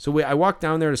 I walked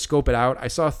down there to scope it out. I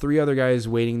saw 3 other guys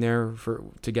waiting there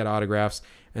to get autographs.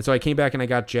 And so I came back and I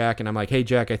got Jack, and I'm like, "Hey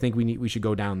Jack, I think we should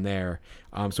go down there."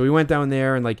 So we went down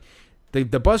there, and like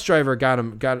the bus driver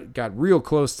got real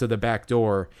close to the back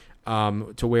door,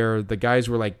 to where the guys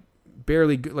were like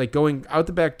barely like going out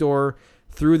the back door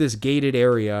through this gated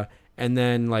area and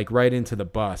then like right into the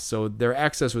bus. So their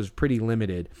access was pretty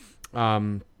limited.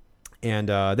 And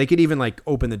they could even like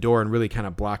open the door and really kind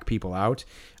of block people out.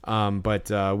 But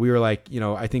we were like,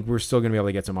 I think we're still going to be able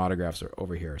to get some autographs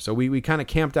over here. So we kind of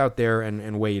camped out there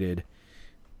and waited.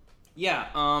 Yeah.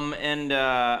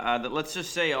 Let's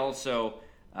just say also,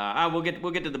 we'll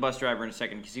get to the bus driver in a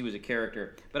second because he was a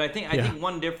character. But I think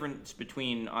one difference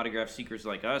between autograph seekers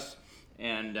like us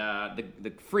and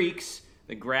the freaks,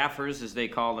 the graphers as they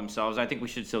call themselves, I think we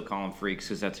should still call them freaks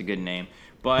because that's a good name.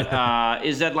 But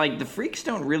is that like the freaks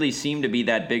don't really seem to be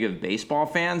that big of baseball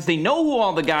fans. They know who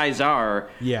all the guys are,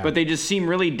 but they just seem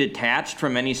really detached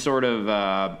from any sort of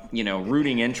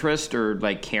rooting interest or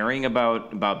like caring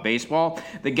about baseball.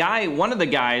 One of the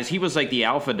guys, he was like the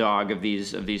alpha dog of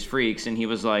these freaks, and he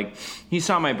was like, he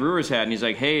saw my Brewers hat and he's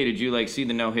like, "Hey, did you like see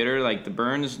the no-hitter, like the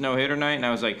Burns no-hitter night?" And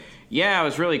I was like, "Yeah, it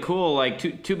was really cool.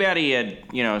 Like, too bad he had,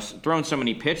 thrown so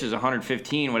many pitches,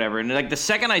 115, whatever." And like the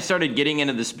second I started getting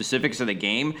into the specifics of the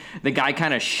game, the guy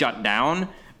kind of shut down.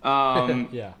 And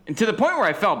to the point where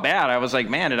I felt bad. I was like,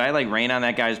 "Man, did I like rain on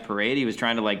that guy's parade?" He was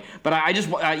trying to like, but I just,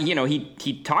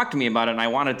 he talked to me about it, and I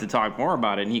wanted to talk more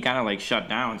about it, and he kind of like shut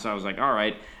down. So I was like, "All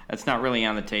right, that's not really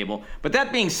on the table." But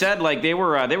that being said, like they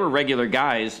were regular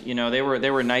guys. They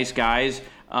were nice guys.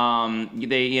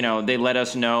 They let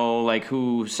us know like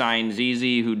who signs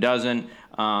easy, who doesn't.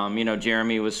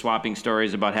 Jeremy was swapping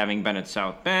stories about having been at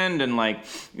South Bend, and like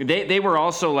they were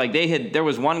also like there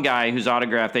was one guy whose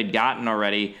autograph they'd gotten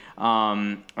already.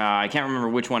 I can't remember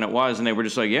which one it was, and they were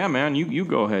just like, "Yeah, man, you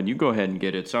go ahead and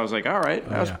get it." So I was like, "All right,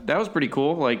 that was pretty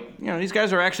cool." Like, these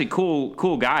guys are actually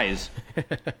cool guys.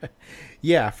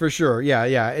 Yeah, for sure.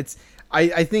 Yeah. It's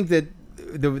I think that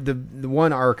the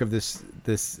one arc of this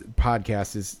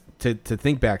podcast is to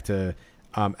think back to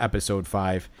episode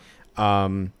 5,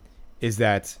 is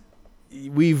that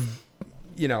we've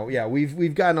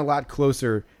gotten a lot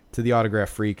closer to the autograph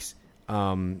freaks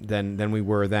than we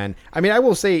were then. I mean, I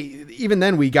will say even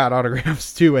then we got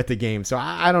autographs too at the game. So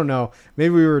I don't know.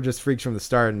 Maybe we were just freaks from the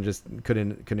start and just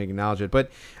couldn't acknowledge it. But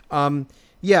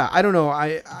yeah, I don't know.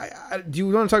 I do you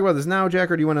want to talk about this now, Jack,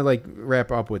 or do you want to like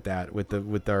wrap up with that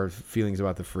with our feelings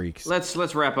about the freaks?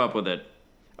 Let's wrap up with it.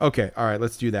 Okay, all right,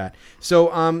 let's do that.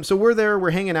 So we're there,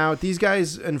 we're hanging out. These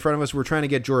guys in front of us were trying to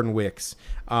get Jordan Wicks.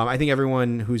 I think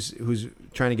everyone who's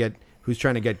trying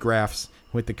to get graphs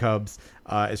with the Cubs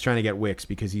is trying to get Wicks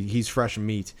because he's fresh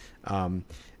meat,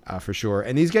 for sure.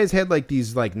 And these guys had like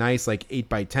these like nice like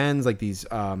 8x10s, like these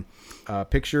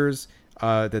pictures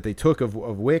that they took of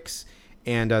Wicks,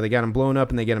 and they got them blown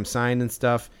up and they get them signed and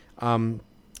stuff.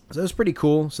 So it was pretty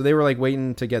cool. So they were like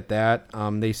waiting to get that.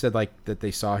 They said like that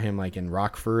they saw him like in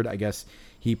Rockford. I guess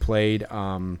he played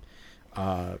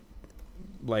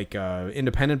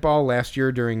independent ball last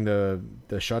year during the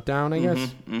shutdown, I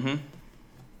guess.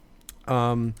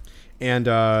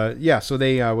 So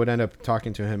they would end up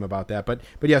talking to him about that. But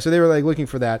yeah, so they were like looking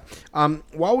for that.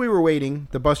 While we were waiting,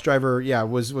 the bus driver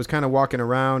was kind of walking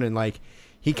around, and like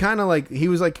he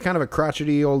was like kind of a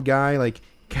crotchety old guy, like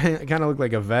kind of looked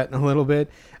like a vet a little bit.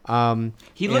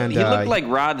 He looked like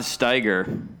Rod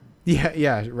Steiger.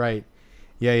 Yeah, right.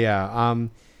 Yeah.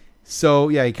 So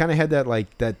yeah, he kind of had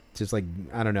that just like,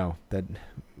 I don't know, that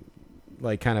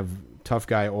like kind of tough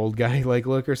guy, old guy like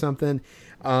look or something.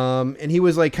 And he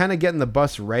was like kind of getting the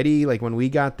bus ready. Like when we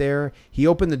got there, he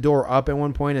opened the door up at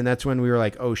one point, and that's when we were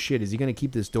like, "Oh shit, is he going to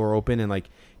keep this door open?" And like,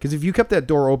 because if you kept that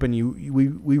door open, we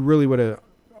really would have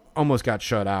almost got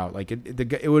shut out. Like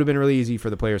it would have been really easy for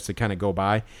the players to kind of go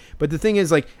by. But the thing is,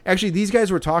 like, actually these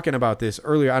guys were talking about this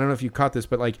earlier. I don't know if you caught this,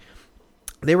 but like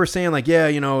they were saying like, yeah,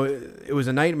 it was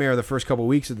a nightmare the first couple of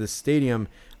weeks of this stadium,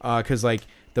 because like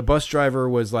the bus driver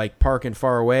was like parking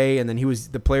far away, and then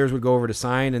the players would go over to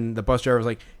sign, and the bus driver was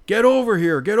like, get over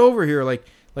here,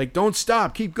 like don't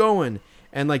stop, keep going.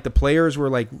 And like the players were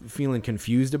like feeling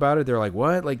confused about it. They're like,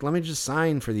 "What? Like, let me just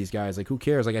sign for these guys. Like, who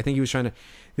cares?" Like, I think he was trying to.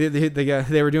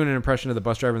 They were doing an impression of the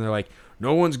bus driver, and they're like,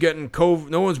 "No one's getting COVID.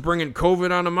 No one's bringing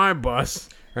COVID onto my bus,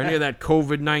 or any of that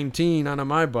COVID-19 onto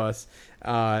my bus."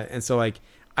 And so like,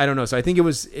 I don't know. So I think it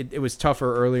was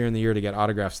tougher earlier in the year to get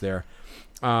autographs there.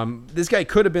 This guy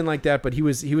could have been like that, but he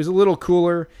was a little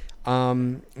cooler.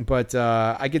 But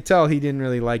I could tell he didn't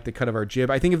really like the cut of our jib.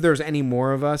 I think if there was any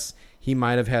more of us, he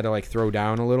might have had to like throw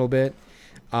down a little bit.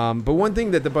 But one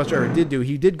thing that the bus driver did do,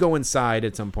 he did go inside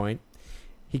at some point.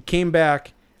 He came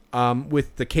back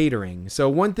with the catering. So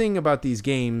one thing about these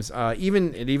games, it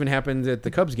even happens at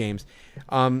the Cubs games,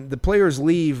 the players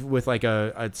leave with like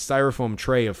a styrofoam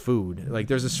tray of food. Like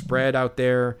there's a spread out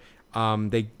there.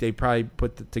 They probably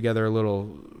put together a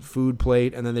little food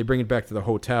plate, and then they bring it back to the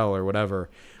hotel or whatever.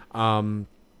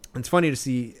 It's funny to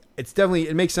see.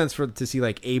 It makes sense to see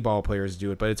like A-ball players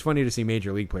do it, but it's funny to see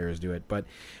major league players do it. But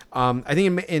I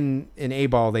think in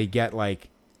A-ball they get like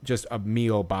just a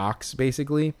meal box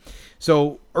basically.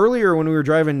 So earlier when we were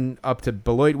driving up to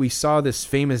Beloit, we saw this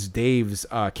Famous Dave's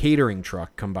catering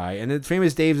truck come by, and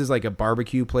Famous Dave's is like a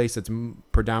barbecue place that's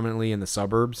predominantly in the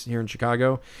suburbs here in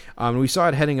Chicago. We saw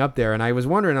it heading up there, and I was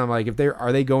wondering, I'm like,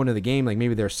 are they going to the game? Like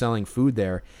maybe they're selling food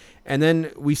there. And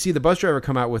then we see the bus driver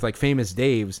come out with like Famous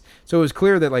Dave's. So it was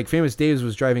clear that like Famous Dave's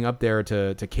was driving up there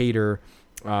to cater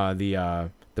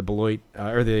the Beloit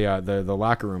or the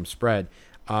locker room spread.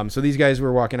 So these guys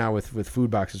were walking out with food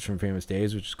boxes from Famous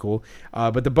Dave's, which is cool.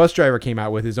 But the bus driver came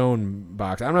out with his own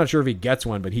box. I'm not sure if he gets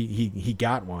one, but he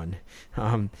got one.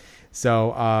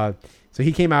 So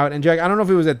he came out, and Jack, I don't know if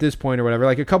it was at this point or whatever.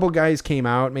 Like a couple guys came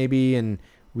out maybe, and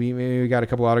we got a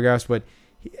couple autographs, but.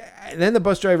 And then the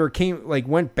bus driver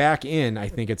went back in, I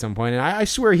think, at some point, and I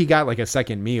swear he got like a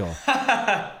second meal.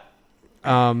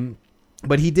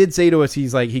 But he did say to us,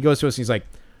 he goes to us, and he's like,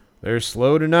 "They're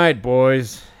slow tonight,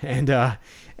 boys," and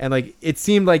like it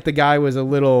seemed like the guy was a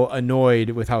little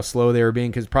annoyed with how slow they were being,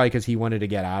 because he wanted to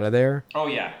get out of there. Oh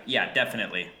yeah,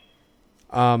 definitely.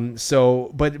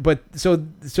 So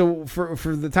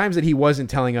for the times that he wasn't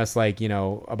telling us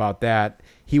about that,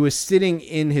 he was sitting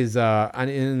in his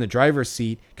in the driver's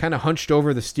seat, kind of hunched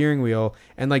over the steering wheel,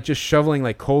 and like just shoveling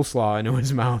like coleslaw into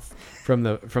his mouth from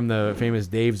the Famous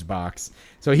Dave's box.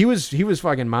 So he was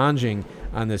fucking manging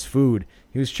on this food.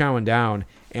 He was chowing down,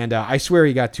 and I swear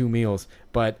he got 2 meals.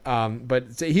 But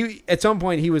he at some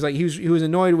point he was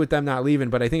annoyed with them not leaving.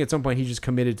 But I think at some point he just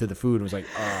committed to the food and was like,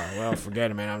 "Oh well,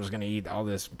 forget it, man. I'm just gonna eat all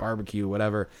this barbecue,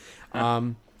 whatever."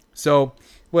 So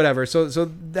whatever. So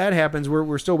that happens.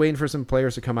 We're still waiting for some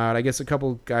players to come out. I guess a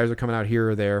couple guys are coming out here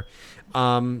or there.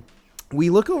 We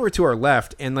look over to our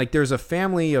left, and like there's a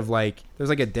family of there's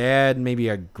like a dad, maybe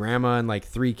a grandma, and like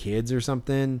 3 kids or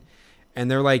something, and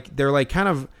they're like kind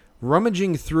of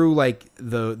rummaging through like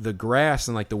the grass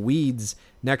and like the weeds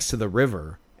next to the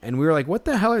river, and we were like, what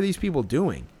the hell are these people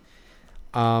doing?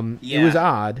 It was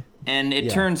odd, and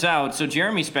it turns out, so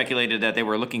Jeremy speculated that they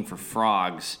were looking for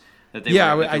frogs, that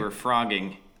they were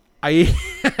frogging. I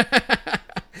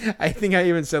think I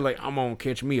even said I'm gonna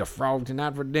catch me a frog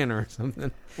tonight for dinner or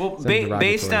something. Well,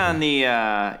 based on the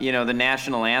the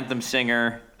national anthem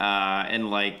singer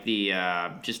and like the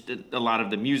just a lot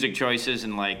of the music choices,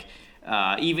 and like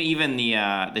even the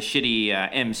shitty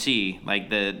MC, like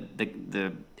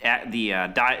the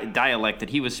dialect that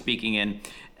he was speaking in,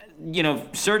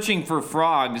 searching for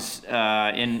frogs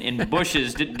in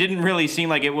bushes didn't really seem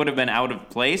like it would have been out of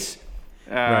place.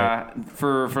 Right.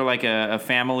 For like a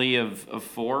family of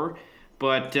 4,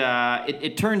 but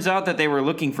it turns out that they were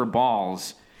looking for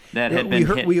balls that had been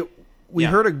hit. We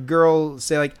heard a girl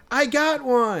say "I got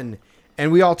one,"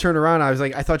 and we all turned around. I was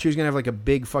like, I thought she was gonna have like a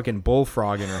big fucking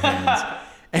bullfrog in her hands,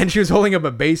 and she was holding up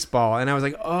a baseball, and I was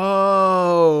like,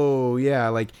 oh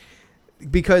yeah,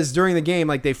 because during the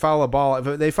game, they foul a ball.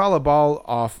 If they foul a ball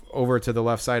off over to the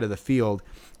left side of the field,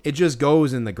 it just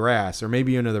goes in the grass or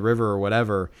maybe into the river or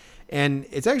whatever. And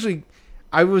it's actually,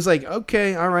 I was like,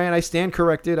 okay, all right, I stand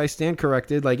corrected.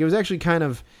 It was actually kind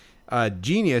of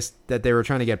genius that they were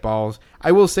trying to get balls.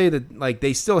 I will say that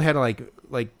they still had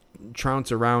to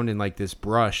trounce around in this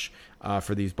brush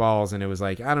for these balls, and it was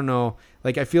I don't know,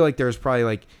 I feel like there's probably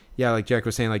like Jack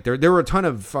was saying, there were a ton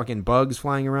of fucking bugs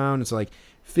flying around. It's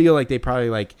feel like they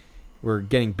probably were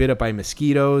getting bit up by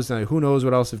mosquitoes, and who knows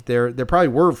what else. If there probably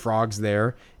were frogs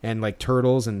there, and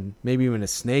turtles, and maybe even a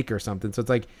snake or something. So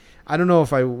it's I don't know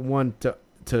if I want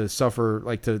to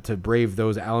suffer to brave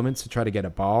those elements to try to get a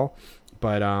ball,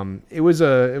 but it was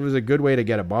a good way to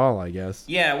get a ball, I guess.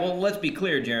 Yeah, well, let's be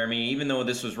clear, Jeremy. Even though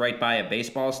this was right by a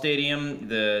baseball stadium,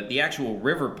 the actual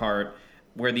river part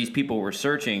where these people were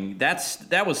searching,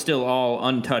 that was still all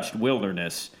untouched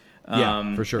wilderness.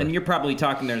 Yeah, for sure. And you're probably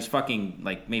talking there's fucking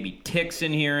maybe ticks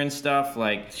in here and stuff.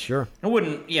 Sure. I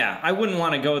wouldn't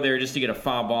want to go there just to get a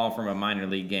foul ball from a minor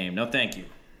league game. No, thank you.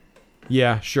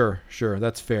 Yeah, sure.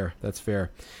 That's fair.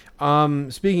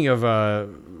 Speaking of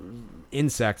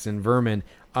insects and vermin.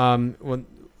 Well,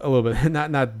 a little bit,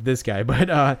 not this guy,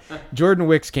 but Jordan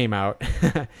Wicks came out.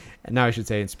 And now I should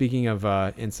say, and speaking of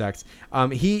insects,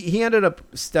 he ended up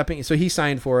stepping. So he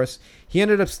signed for us. He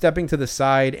ended up stepping to the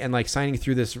side and like signing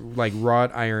through this like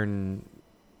wrought iron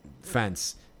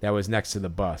fence that was next to the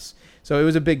bus. So it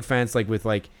was a big fence, like with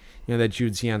like, you know, that you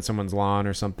would see on someone's lawn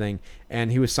or something.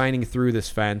 And he was signing through this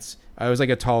fence. It was like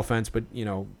a tall fence, but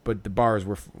the bars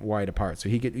were wide apart. So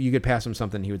you could pass him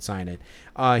something, he would sign it.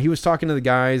 He was talking to the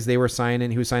guys. They were signing.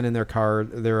 He was signing their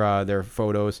card, their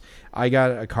photos. I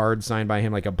got a card signed by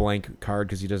him, like a blank card,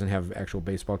 because he doesn't have actual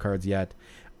baseball cards yet.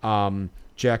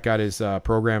 Jack got his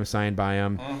program signed by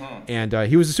him, and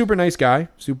he was a super nice guy,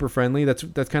 super friendly. That's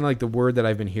kind of like the word that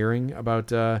I've been hearing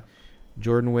about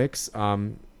Jordan Wicks.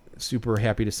 Super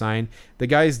happy to sign. The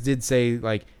guys did say,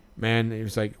 like, man, it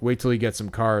was like, wait till he gets some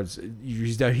cards.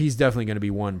 He's definitely going to be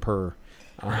one per.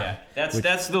 Yeah,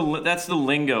 that's the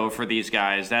lingo for these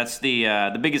guys. That's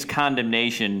the biggest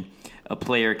condemnation a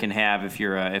player can have if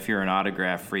you're an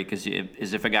autograph freak is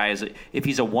if a guy if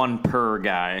he's a one per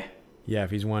guy. Yeah,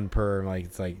 if he's one per, like,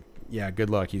 it's like, yeah,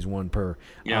 good luck. He's one per.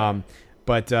 Yeah.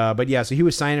 But yeah, so he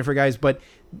was signing for guys. But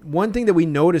one thing that we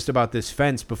noticed about this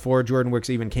fence before Jordan Wicks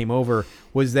even came over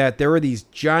was that there were these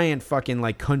giant fucking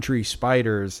like country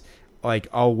spiders, like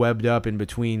all webbed up in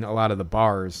between a lot of the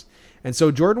bars. And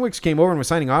so Jordan Wicks came over and was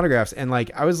signing autographs. And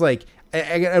like, I was like,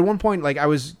 at one point, like I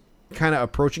was kind of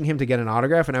approaching him to get an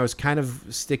autograph, and I was kind of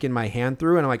sticking my hand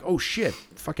through, and I'm like, oh shit,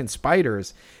 fucking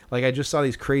spiders. Like I just saw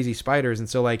these crazy spiders. And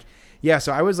so like, yeah,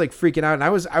 so I was like freaking out, and I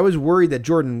was worried that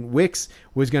Jordan Wicks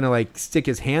was gonna like stick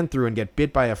his hand through and get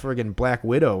bit by a friggin' black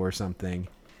widow or something.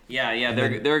 Yeah.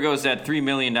 There goes that $3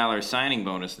 million signing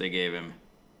bonus they gave him.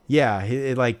 Yeah,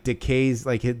 it like decays,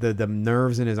 like the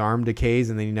nerves in his arm decays,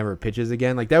 and then he never pitches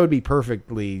again. Like that would be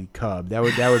perfectly Cub. That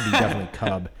would be definitely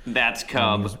Cub. That's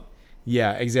Cub.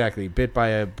 Yeah, exactly. Bit by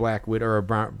a black widow or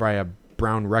by a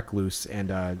brown recluse,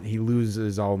 and he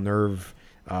loses all nerve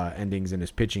endings in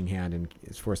his pitching hand and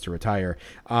is forced to retire.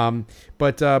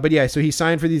 But yeah, so he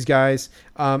signed for these guys.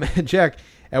 Jack,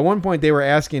 at one point they were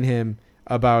asking him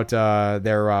about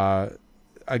a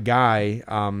guy,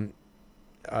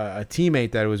 a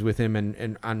teammate that was with him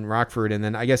and on Rockford, and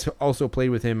then I guess also played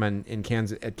with him at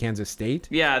Kansas State.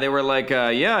 Yeah, they were like,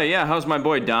 yeah, how's my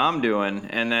boy Dom doing?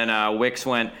 And then Wicks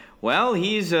went, well,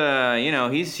 he's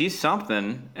he's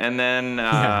something. And then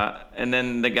and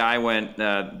then the guy went,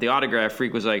 the autograph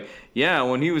freak was like, yeah,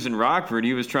 when he was in Rockford,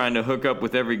 he was trying to hook up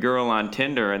with every girl on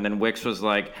Tinder. And then Wicks was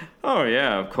like, oh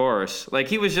yeah, of course. Like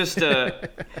he was just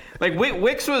like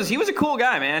Wicks he was a cool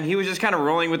guy, man. He was just kind of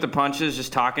rolling with the punches,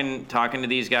 just talking to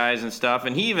these guys and stuff.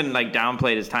 And he even like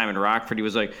downplayed his time in Rockford. He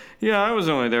was like, yeah, I was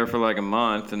only there for like a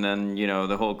month, and then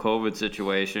the whole COVID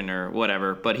situation or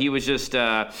whatever. But he was just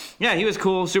he was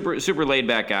cool, super laid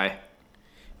back guy.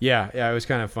 Yeah, it was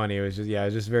kind of funny. It was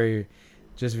just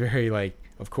very like,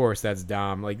 of course that's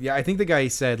Dom. Like, yeah, I think the guy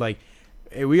said like,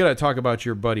 hey, we got to talk about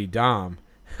your buddy Dom.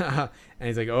 And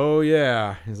he's like, oh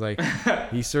yeah. He's like,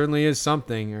 he certainly is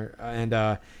something.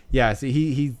 So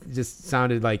he just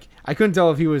sounded like, I couldn't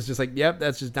tell if he was just like, yep,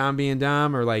 that's just Dom being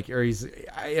Dom, or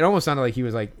it almost sounded like he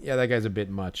was like, yeah, that guy's a bit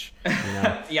much.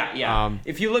 Yeah.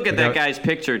 If you look at that guy's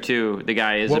picture too, the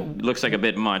guy looks like a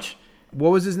bit much.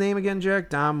 What was his name again, Jack?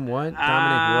 Dom what?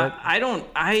 Dominic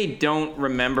what? I don't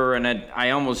remember, and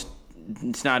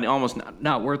it's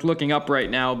not worth looking up right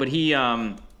now. But he,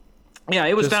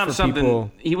 it was Dom something.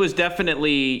 People. He was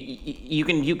definitely. You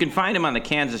can find him on the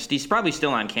Kansas. He's probably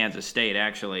still on Kansas State,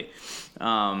 actually.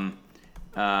 Dom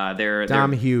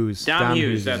Hughes. Dom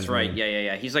Hughes. That's right.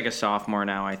 Yeah. He's like a sophomore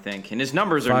now, I think, and his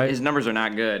numbers are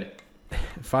not good.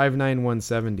 5'9",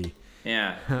 170.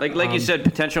 Yeah, like you said,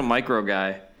 potential micro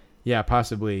guy. Yeah,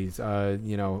 possibly.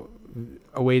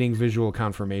 Awaiting visual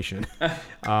confirmation.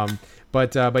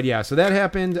 But yeah, so that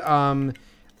happened.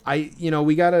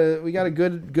 We got a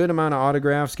good amount of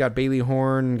autographs. Got Bailey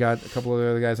Horn. Got a couple of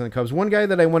other guys on the Cubs. One guy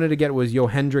that I wanted to get was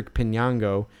Yohendrick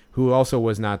Pinango, who also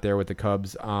was not there with the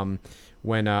Cubs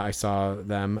when I saw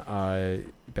them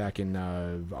back in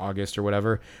August or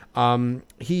whatever.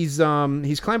 He's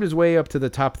climbed his way up to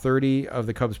the top 30 of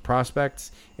the Cubs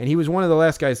prospects, and he was one of the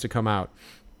last guys to come out.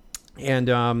 And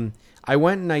I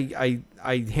went and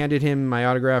I handed him my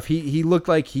autograph. He looked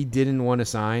like he didn't want to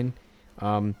sign.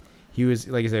 He was,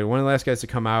 like I said, one of the last guys to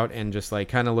come out, and just like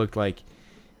kind of looked like,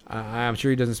 I'm sure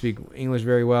he doesn't speak English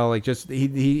very well. Like just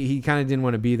he kind of didn't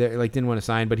want to be there, like didn't want to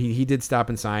sign, but he did stop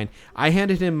and sign. I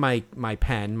handed him my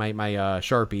pen, my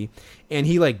Sharpie, and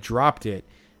he like dropped it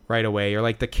right away, or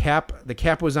like the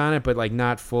cap was on it, but like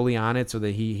not fully on it, so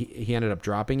that he ended up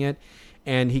dropping it,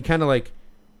 and he kind of like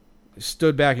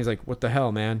stood back. He's like, "What the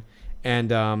hell, man?"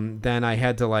 and then I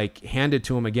had to like hand it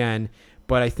to him again.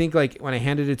 But I think like when I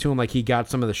handed it to him, like he got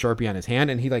some of the Sharpie on his hand,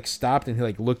 and he like stopped and he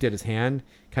like looked at his hand,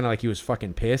 kind of like he was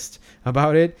fucking pissed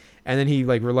about it. And then he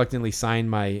like reluctantly signed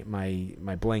my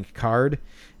blank card.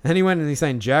 And then he went and he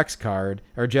signed Jack's card,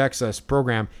 or Jack's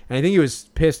program. And I think he's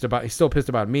still pissed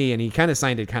about me, and he kind of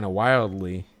signed it kind of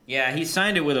wildly. Yeah, he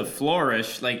signed it with a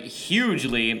flourish, like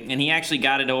hugely, and he actually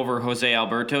got it over Jose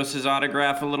Alberto's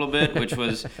autograph a little bit, which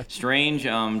was strange.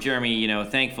 Jeremy,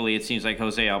 thankfully it seems like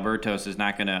Jose Alberto's is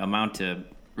not going to amount to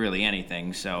really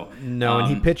anything. So no,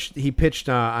 and he pitched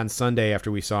on Sunday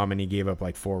after we saw him, and he gave up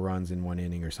like 4 runs in 1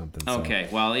 inning or something. So okay,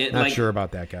 well, not sure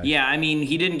about that guy. Yeah, I mean,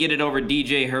 he didn't get it over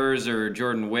DJ Hers or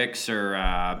Jordan Wicks or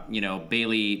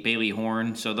Bailey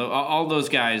Horn. So all those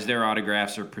guys, their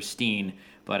autographs are pristine.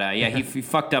 But he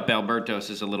fucked up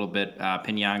Alberto's a little bit.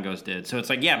 Pinango's did. So it's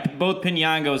like, yeah, both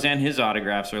Pinango's and his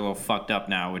autographs are a little fucked up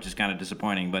now, which is kind of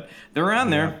disappointing. But they're on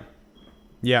there.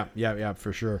 Yeah,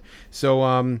 for sure. So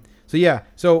as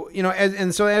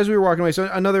we were walking away, so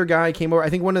another guy came over. I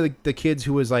think one of the kids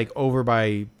who was like over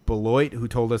by Beloit, who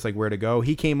told us like where to go,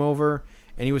 he came over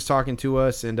and he was talking to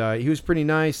us, and he was pretty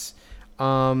nice.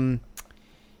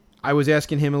 I was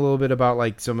asking him a little bit about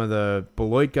like some of the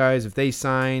Beloit guys, if they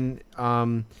sign.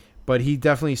 But he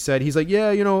definitely said, he's like, yeah,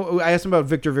 I asked him about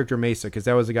Victor Mesa, because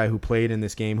that was the guy who played in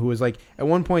this game, who was like, at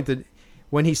one point that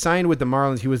when he signed with the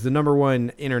Marlins, he was the number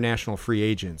 1 international free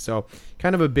agent. So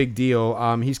kind of a big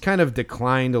deal. He's kind of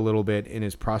declined a little bit in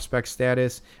his prospect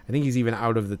status. I think he's even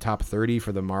out of the top 30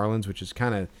 for the Marlins, which is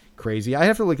kind of crazy. I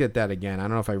have to look at that again. I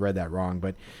don't know if I read that wrong,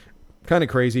 but kind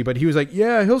of crazy. But he was like,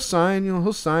 yeah, he'll sign,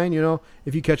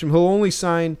 if you catch him. He'll only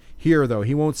sign here, though.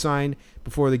 He won't sign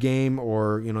before the game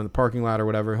or, in the parking lot or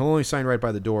whatever. He'll only sign right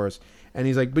by the doors. And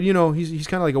he's like, but, he's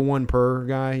kind of like a 1 per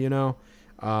guy,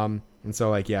 And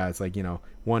so, like, yeah, it's like,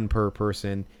 1 per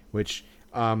person, which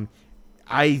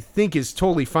I think is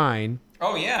totally fine.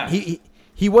 Oh, yeah.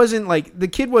 He wasn't, like, the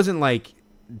kid wasn't, like,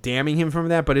 damning him from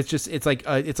that, but it's like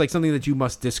something that you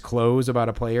must disclose about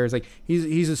a player. It's like,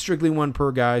 he's a strictly 1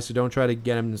 per guy, so don't try to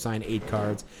get him to sign 8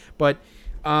 cards. But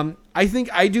I think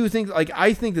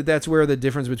that's where the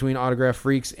difference between autograph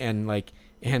freaks and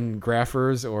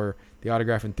graphers or the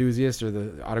autograph enthusiast or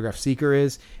the autograph seeker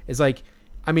is like,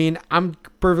 I mean, I'm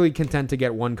perfectly content to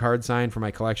get 1 card signed for my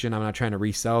collection. I'm not trying to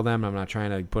resell them. I'm not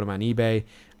trying to put them on eBay.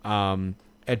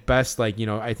 At best, I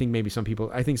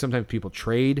think sometimes people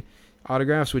trade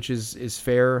autographs, which is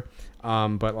fair.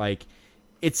 But like,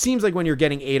 it seems like when you're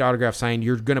getting 8 autographs signed,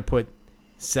 you're going to put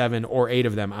 7 or 8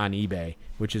 of them on eBay,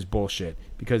 which is bullshit,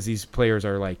 because these players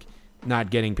are like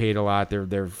not getting paid a lot.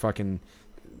 They're fucking,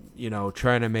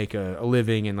 trying to make a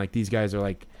living. And like, these guys are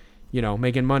like,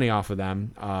 making money off of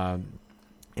them.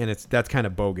 And that's kind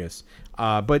of bogus.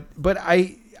 But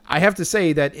I have to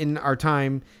say that in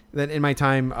my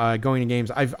time going to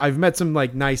games, I've met some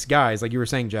like nice guys, like you were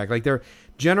saying, Jack. Like, they're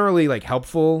generally like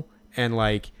helpful, and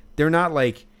like they're not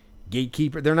like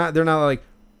gatekeeper. They're not like,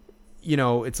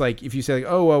 it's like if you say like,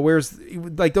 oh, well, where's,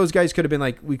 like, those guys could have been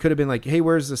like, we could have been like, hey,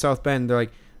 where's the South Bend? They're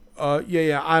like,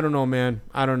 yeah, I don't know, man.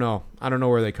 I don't know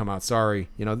where they come out. Sorry.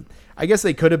 I guess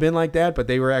they could have been like that, but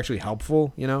they were actually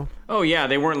helpful, Oh yeah,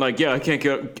 they weren't like, yeah, I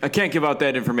can't give out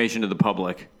that information to the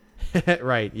public.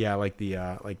 Right. Yeah, like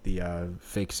the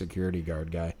fake security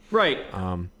guard guy. Right.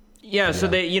 Yeah, so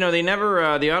they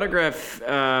never the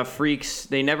autograph freaks,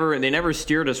 they never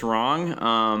steered us wrong.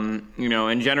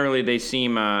 And generally they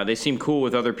seem cool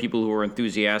with other people who are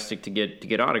enthusiastic to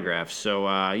get autographs. So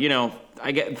I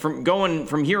get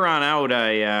from here on out,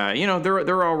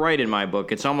 they're all right in my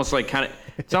book. It's almost like kind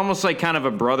of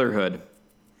a brotherhood.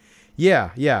 Yeah.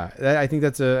 I think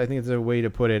that's a way to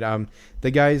put it.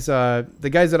 The guys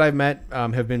that I've met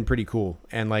have been pretty cool,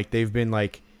 and like they've been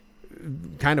like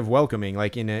kind of welcoming,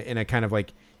 like in a kind of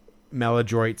like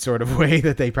maladroit sort of way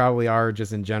that they probably are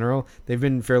just in general. They've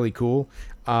been fairly cool.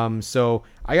 So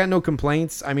I got no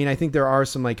complaints. I mean, I think there are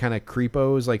some like kind of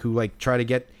creepos like who like try to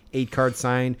get 8 cards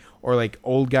signed, or like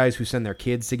old guys who send their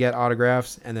kids to get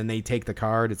autographs and then they take the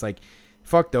card. It's like,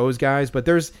 fuck those guys. But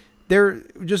there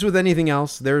just with anything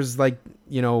else, there's like,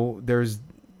 it's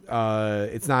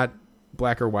not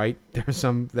black or white. There's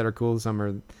some that are cool,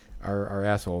 some are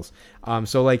assholes.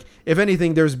 So like, if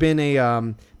anything, there's been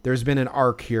an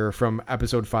arc here from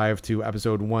episode 5 to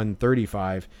episode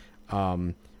 135,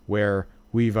 where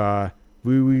we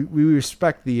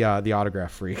respect the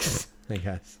autograph freaks, I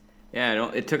guess.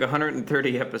 Yeah, it took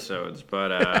 130 episodes, but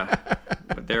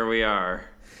but there we are.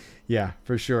 Yeah,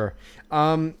 for sure.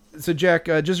 So Jack,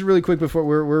 just really quick before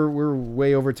we're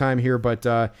way over time here, but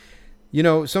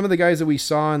some of the guys that we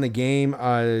saw in the game,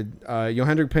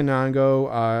 Yohendrick Pinango,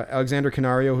 Alexander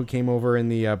Canario, who came over in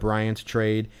the Bryant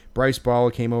trade. Bryce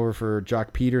Ball came over for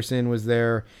Jock Peterson, was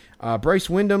there. Bryce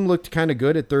Windham looked kind of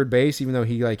good at third base, even though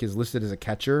he is listed as a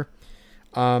catcher.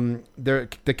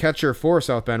 The catcher for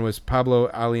South Bend was Pablo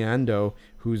Aliendo,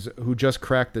 who just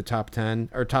cracked the top 10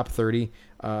 or top 30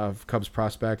 of Cubs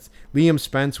prospects. Liam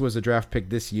Spence was a draft pick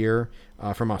this year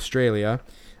from Australia.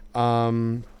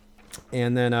 And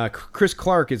then Chris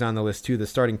Clark is on the list too, the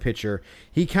starting pitcher.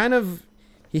 He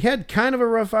had kind of a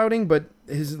rough outing, but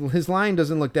his line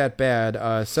doesn't look that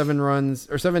bad.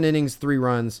 7 innings, 3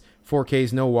 runs, 4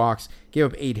 Ks, no walks. Gave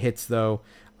up 8 hits though.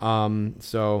 They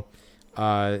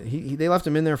left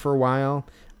him in there for a while.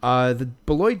 The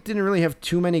Beloit didn't really have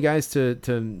too many guys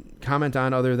to comment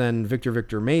on other than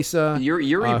Victor Mesa.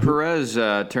 Yuri Perez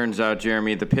turns out,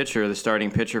 Jeremy, the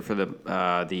starting pitcher for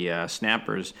the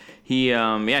Snappers. He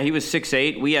was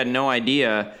 6'8". We had no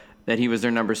idea that he was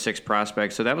their number 6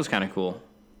 prospect, so that was kind of cool.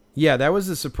 Yeah, that was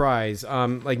a surprise.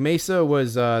 Mesa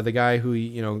was the guy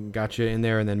who got you in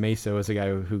there, and then Mesa was the guy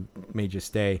who made you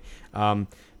stay.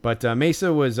 But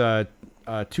Mesa was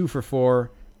 2 for 4.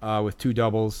 With 2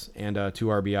 doubles and 2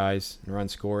 RBIs and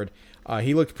runs scored.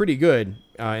 He looked pretty good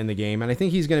in the game, and I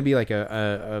think he's going to be like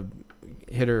a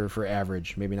hitter for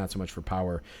average, maybe not so much for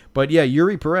power. But yeah,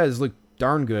 Yuri Perez looked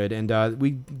darn good, and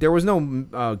there was no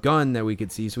gun that we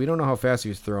could see, so we don't know how fast he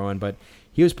was throwing, but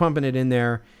he was pumping it in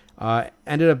there.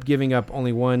 Ended up giving up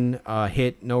only 1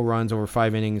 hit, no runs over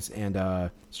 5 innings,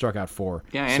 and struck out 4.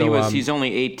 Yeah, and he's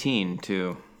only 18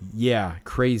 too. Yeah,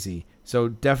 crazy. So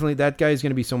definitely that guy is going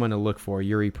to be someone to look for,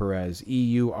 Yuri Perez,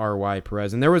 Eury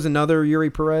Perez. And there was another Yuri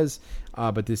Perez,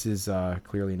 but this is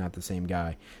clearly not the same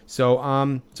guy.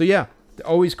 So yeah,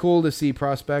 always cool to see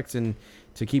prospects and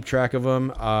to keep track of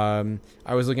them.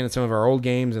 I was looking at some of our old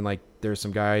games, and there's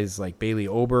some guys like Bailey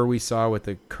Ober we saw with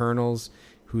the Colonels,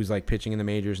 who's pitching in the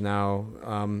majors now.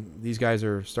 These guys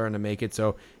are starting to make it.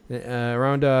 So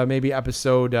around maybe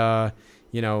episode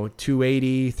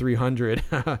 280, 300,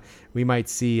 we might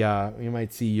see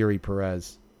Yuri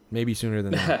Perez, maybe sooner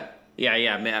than that.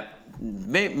 Yeah,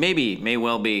 may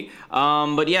well be.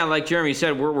 But yeah, like Jeremy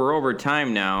said, we're over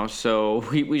time now, so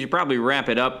we should probably wrap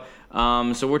it up.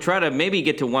 So we'll try to maybe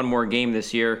get to one more game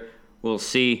this year. We'll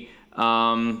see.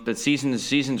 But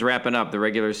season's wrapping up. The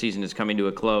regular season is coming to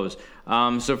a close.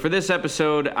 So for this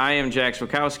episode, I am Jack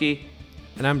Swakowski.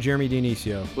 And I'm Jeremy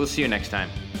Dionisio. We'll see you next time.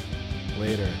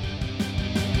 Later.